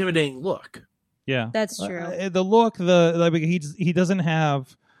have the intimidating look. Yeah, that's true. The look, he doesn't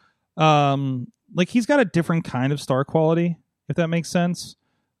have. Like he's got a different kind of star quality, if that makes sense.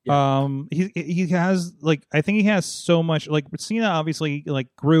 Yeah. He has like, I think he has so much, like Cena obviously like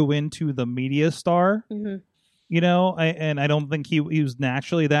grew into the media star, you know, and I don't think he was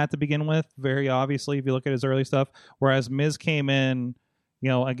naturally that to begin with, very obviously, if you look at his early stuff, whereas Miz came in, you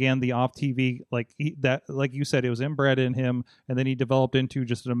know, again, the off TV, like like you said, it was inbred in him, and then he developed into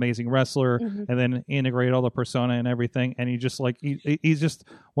just an amazing wrestler, and then integrate all the persona and everything. And he just like he's just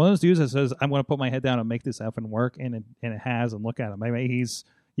one of those dudes that says, "I'm going to put my head down and make this effing work," and it has. And look at him. I mean,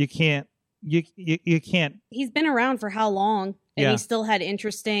 you can't. He's been around for how long, and he still had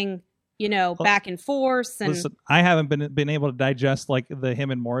interesting, back and forth. And listen, I haven't been able to digest like the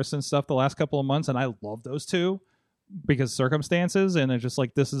him and Morrison stuff the last couple of months, and I love those two. Because circumstances, and it's just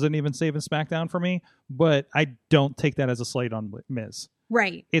like this isn't even saving SmackDown for me, but I don't take that as a slight on Miz.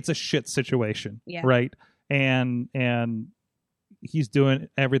 Right. It's a shit situation. Yeah. Right. And he's doing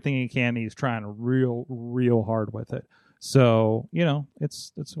everything he can. He's trying real hard with it. So,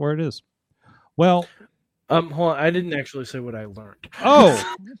 it's where it is. Well, hold on. I didn't actually say what I learned.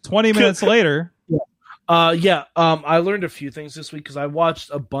 Oh, 20 minutes later. I learned a few things this week because I watched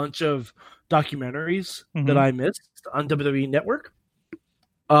a bunch of documentaries that I missed on WWE Network.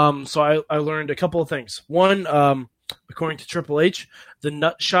 So I learned a couple of things. One, according to Triple H, the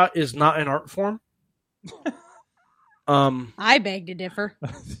nut shot is not an art form. I beg to differ.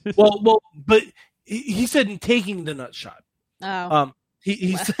 well, but he said in taking the nut shot. Oh.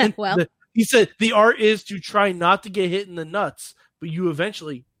 He said he said the art is to try not to get hit in the nuts, but you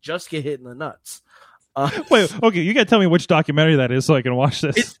eventually just get hit in the nuts. Wait, okay, you gotta tell me which documentary that is so I can watch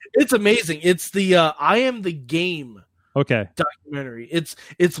this. It's amazing. It's the I Am the Game documentary.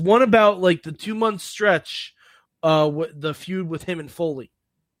 It's one about like the 2-month stretch, the feud with him and Foley.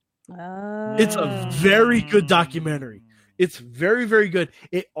 It's a very good documentary. It's very, very good.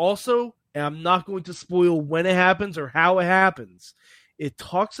 It also, and I'm not going to spoil when it happens or how it happens, it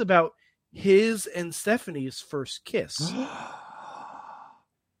talks about his and Stephanie's first kiss.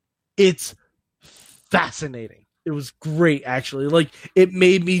 It's fascinating. It was great, actually. Like it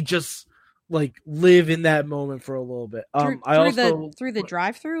made me just like live in that moment for a little bit. Through the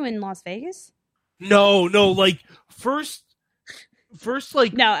drive-through in Las Vegas. No, like first,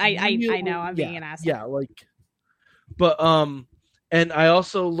 like no, I know I'm being an asshole. Yeah, like, but and I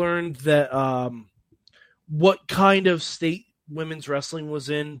also learned that what kind of state women's wrestling was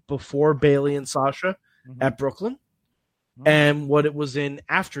in before Bayley and Sasha at Brooklyn, and what it was in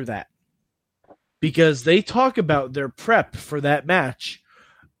after that. Because they talk about their prep for that match,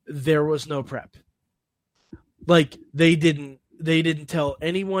 there was no prep. Like they didn't tell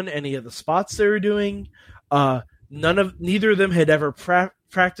anyone any of the spots they were doing. Neither of them had ever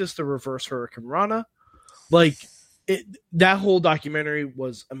practiced the reverse Hurricane Rana. Like that whole documentary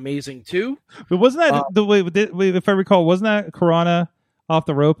was amazing too. But wasn't that the way? If I recall, wasn't that Karana off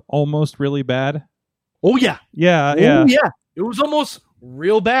the rope almost really bad? Oh yeah, yeah. It was almost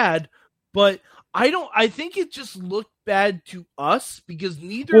real bad, but. I think it just looked bad to us because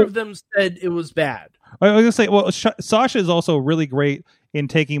neither of them said it was bad. I was going to say, well, Sasha is also really great in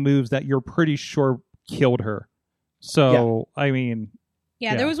taking moves that you're pretty sure killed her. So, yeah. I mean...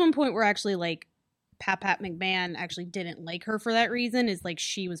 Yeah, there was one point where actually, like, Pat McMahon actually didn't like her for that reason, is like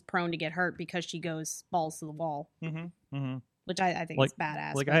she was prone to get hurt because she goes balls to the wall. Which I think is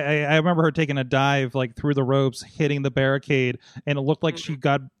badass. Like I remember her taking a dive like through the ropes, hitting the barricade, and it looked like she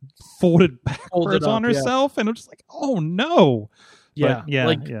got folded backwards on herself, and it was just like, oh no. Yeah,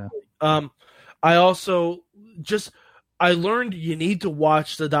 I also I learned you need to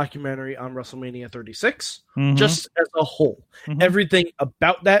watch the documentary on WrestleMania 36 Mhm. just as a whole. Mhm. Everything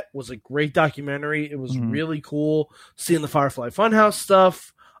about that was a great documentary. It was Mhm. really cool seeing the Firefly Funhouse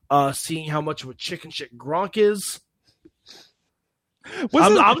stuff, seeing how much of a chicken shit Gronk is.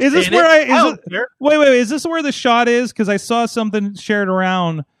 Is this where wait, is this where the shot is? Because I saw something shared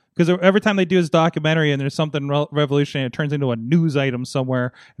around. Because every time they do his documentary and there's something revolutionary, it turns into a news item somewhere.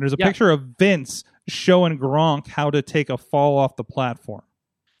 And there's a picture of Vince showing Gronk how to take a fall off the platform.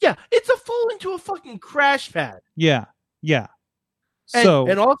 Yeah, it's a fall into a fucking crash pad. Yeah. And,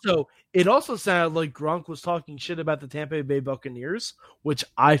 it also sounded like Gronk was talking shit about the Tampa Bay Buccaneers, which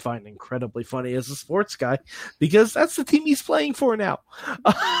I find incredibly funny as a sports guy, because that's the team he's playing for now.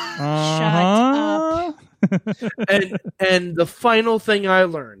 Shut up. And the final thing I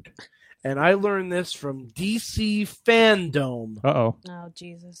learned, and I learned this from DC Fandom. Uh-oh. Oh,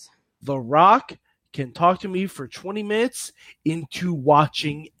 Jesus. The Rock can talk to me for 20 minutes into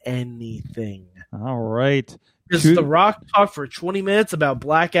watching anything. All right. Because The Rock talked for 20 minutes about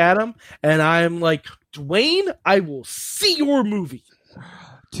Black Adam, and I'm like, Dwayne, I will see your movie.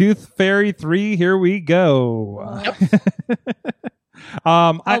 Tooth Fairy 3, here we go.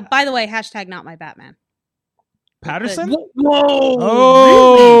 By the way, hashtag not my Batman. Patterson? Whoa!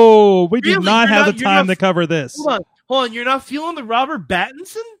 Oh, really? We did not have the time to cover this. Hold on. You're not feeling the Robert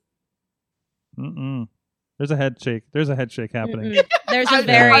Pattinson? Mm-mm. There's a head shake. There's a head shake happening. There's a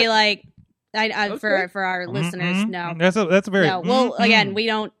very for our listeners. No, that's a very. No. Well, again, we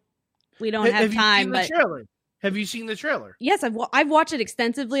don't have time. But have you seen the trailer? Yes, I've watched it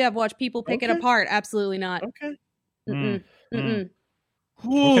extensively. I've watched people pick it apart. Absolutely not. Okay. Mm-mm. Mm-mm.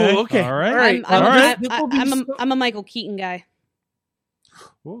 Ooh, okay. All right. I'm a Michael Keaton guy.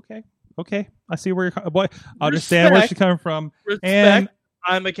 Okay. I see where you're. Boy, I understand where she's coming from. And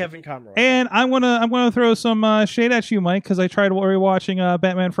I'm a Kevin Conroy. And I'm gonna throw some shade at you, Mike, because I tried rewatching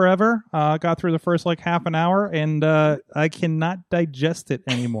Batman Forever. Got through the first half an hour, and I cannot digest it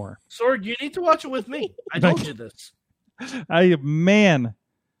anymore. Sorg, you need to watch it with me. I told you this. Man.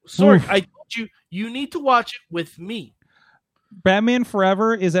 Sorg, I told you need to watch it with me. Batman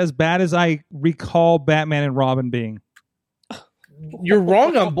Forever is as bad as I recall Batman and Robin being. You're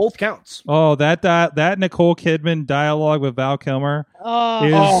wrong on both counts. Oh, that Nicole Kidman dialogue with Val Kilmer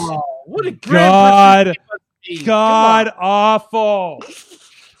is what a God awful.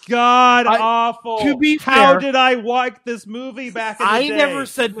 God awful. To be fair, how did I like this movie back in the day? I never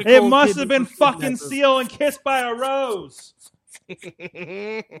said Nicole it must Kidman have been fucking Seal and Kissed by a Rose.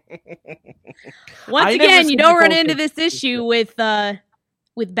 Once again, you don't run into this issue with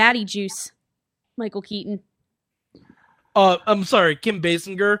Batty Juice, Michael Keaton. I'm sorry, Kim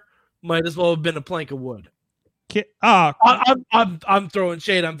Basinger might as well have been a plank of wood. I'm throwing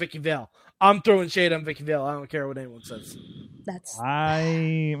shade on Vicky Vale. I don't care what anyone says.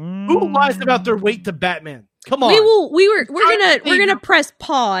 Who lies about their weight to Batman? Come on. We're gonna press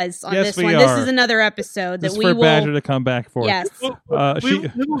pause on this one. This is another episode that we will. Badger to come back for. Yes. We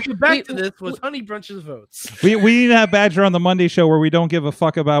will get back to this with Honey Brunch's votes. We need to have Badger on the Monday show where we don't give a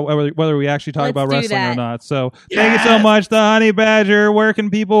fuck about whether we actually talk about wrestling or not. So thank you so much, the Honey Badger. Where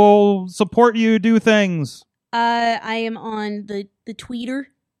can people support you? Do things. I am on the Tweeter.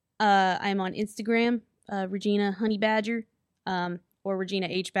 I'm on Instagram, Regina Honey Badger. Or Regina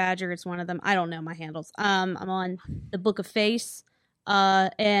H. Badger. It's one of them. I don't know my handles. I'm on the Book of Face.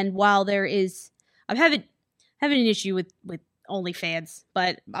 And while there is, I'm having an issue with OnlyFans,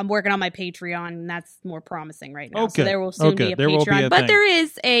 but I'm working on my Patreon, and that's more promising right now. Okay. So there will soon be a Patreon. But thing. there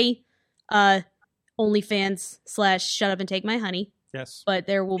is a OnlyFans / Shut Up and Take My Honey. Yes. But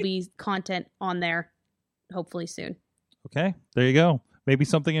there will be content on there hopefully soon. Okay. There you go. Maybe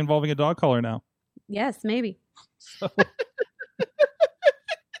something involving a dog collar now. Yes, maybe.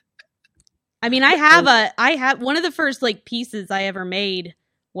 I mean, I have one of the first pieces I ever made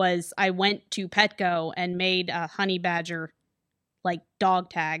was I went to Petco and made a honey badger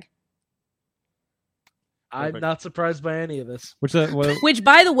dog tag. I'm not surprised by any of this. Which,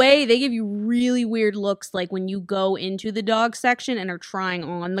 by the way, they give you really weird looks when you go into the dog section and are trying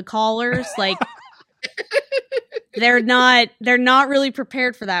on the collars. They're not really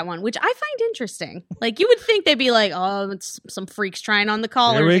prepared for that one, which I find interesting. You would think they'd be like, oh, it's some freaks trying on the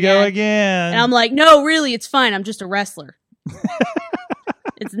collars. Here we go again. And I'm like, no, really, it's fine. I'm just a wrestler.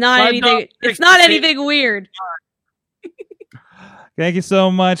 It's not anything. It's not anything weird. Thank you so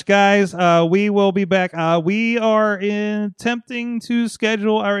much, guys. We will be back. We are attempting to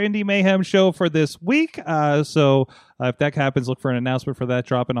schedule our Indie Mayhem show for this week. So if that happens, look for an announcement for that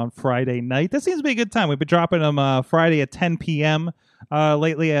dropping on Friday night. That seems to be a good time. We've been dropping them Friday at 10 p.m.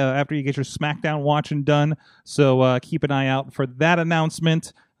 lately after you get your SmackDown watching done. So keep an eye out for that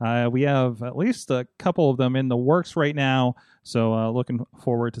announcement. We have at least a couple of them in the works right now. So looking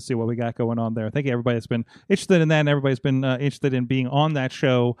forward to see what we got going on there. Thank you, everybody that's been interested in that, and everybody's been interested in being on that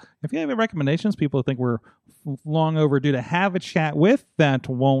show. If you have any recommendations, people think we're long overdue to have a chat with that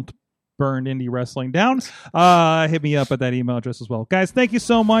won't burn indie wrestling down, hit me up at that email address as well. Guys, thank you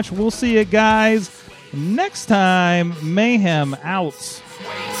so much. We'll see you guys next time. Mayhem out.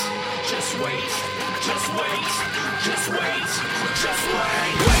 Just wait. Wait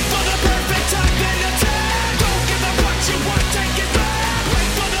for the perfect time, then attack. Don't give up what you want, take it back. Wait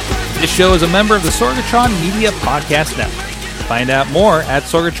for the perfect. This show is a member of the Sorgatron Media Podcast Network. Find out more at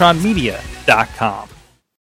sorgatronmedia.com.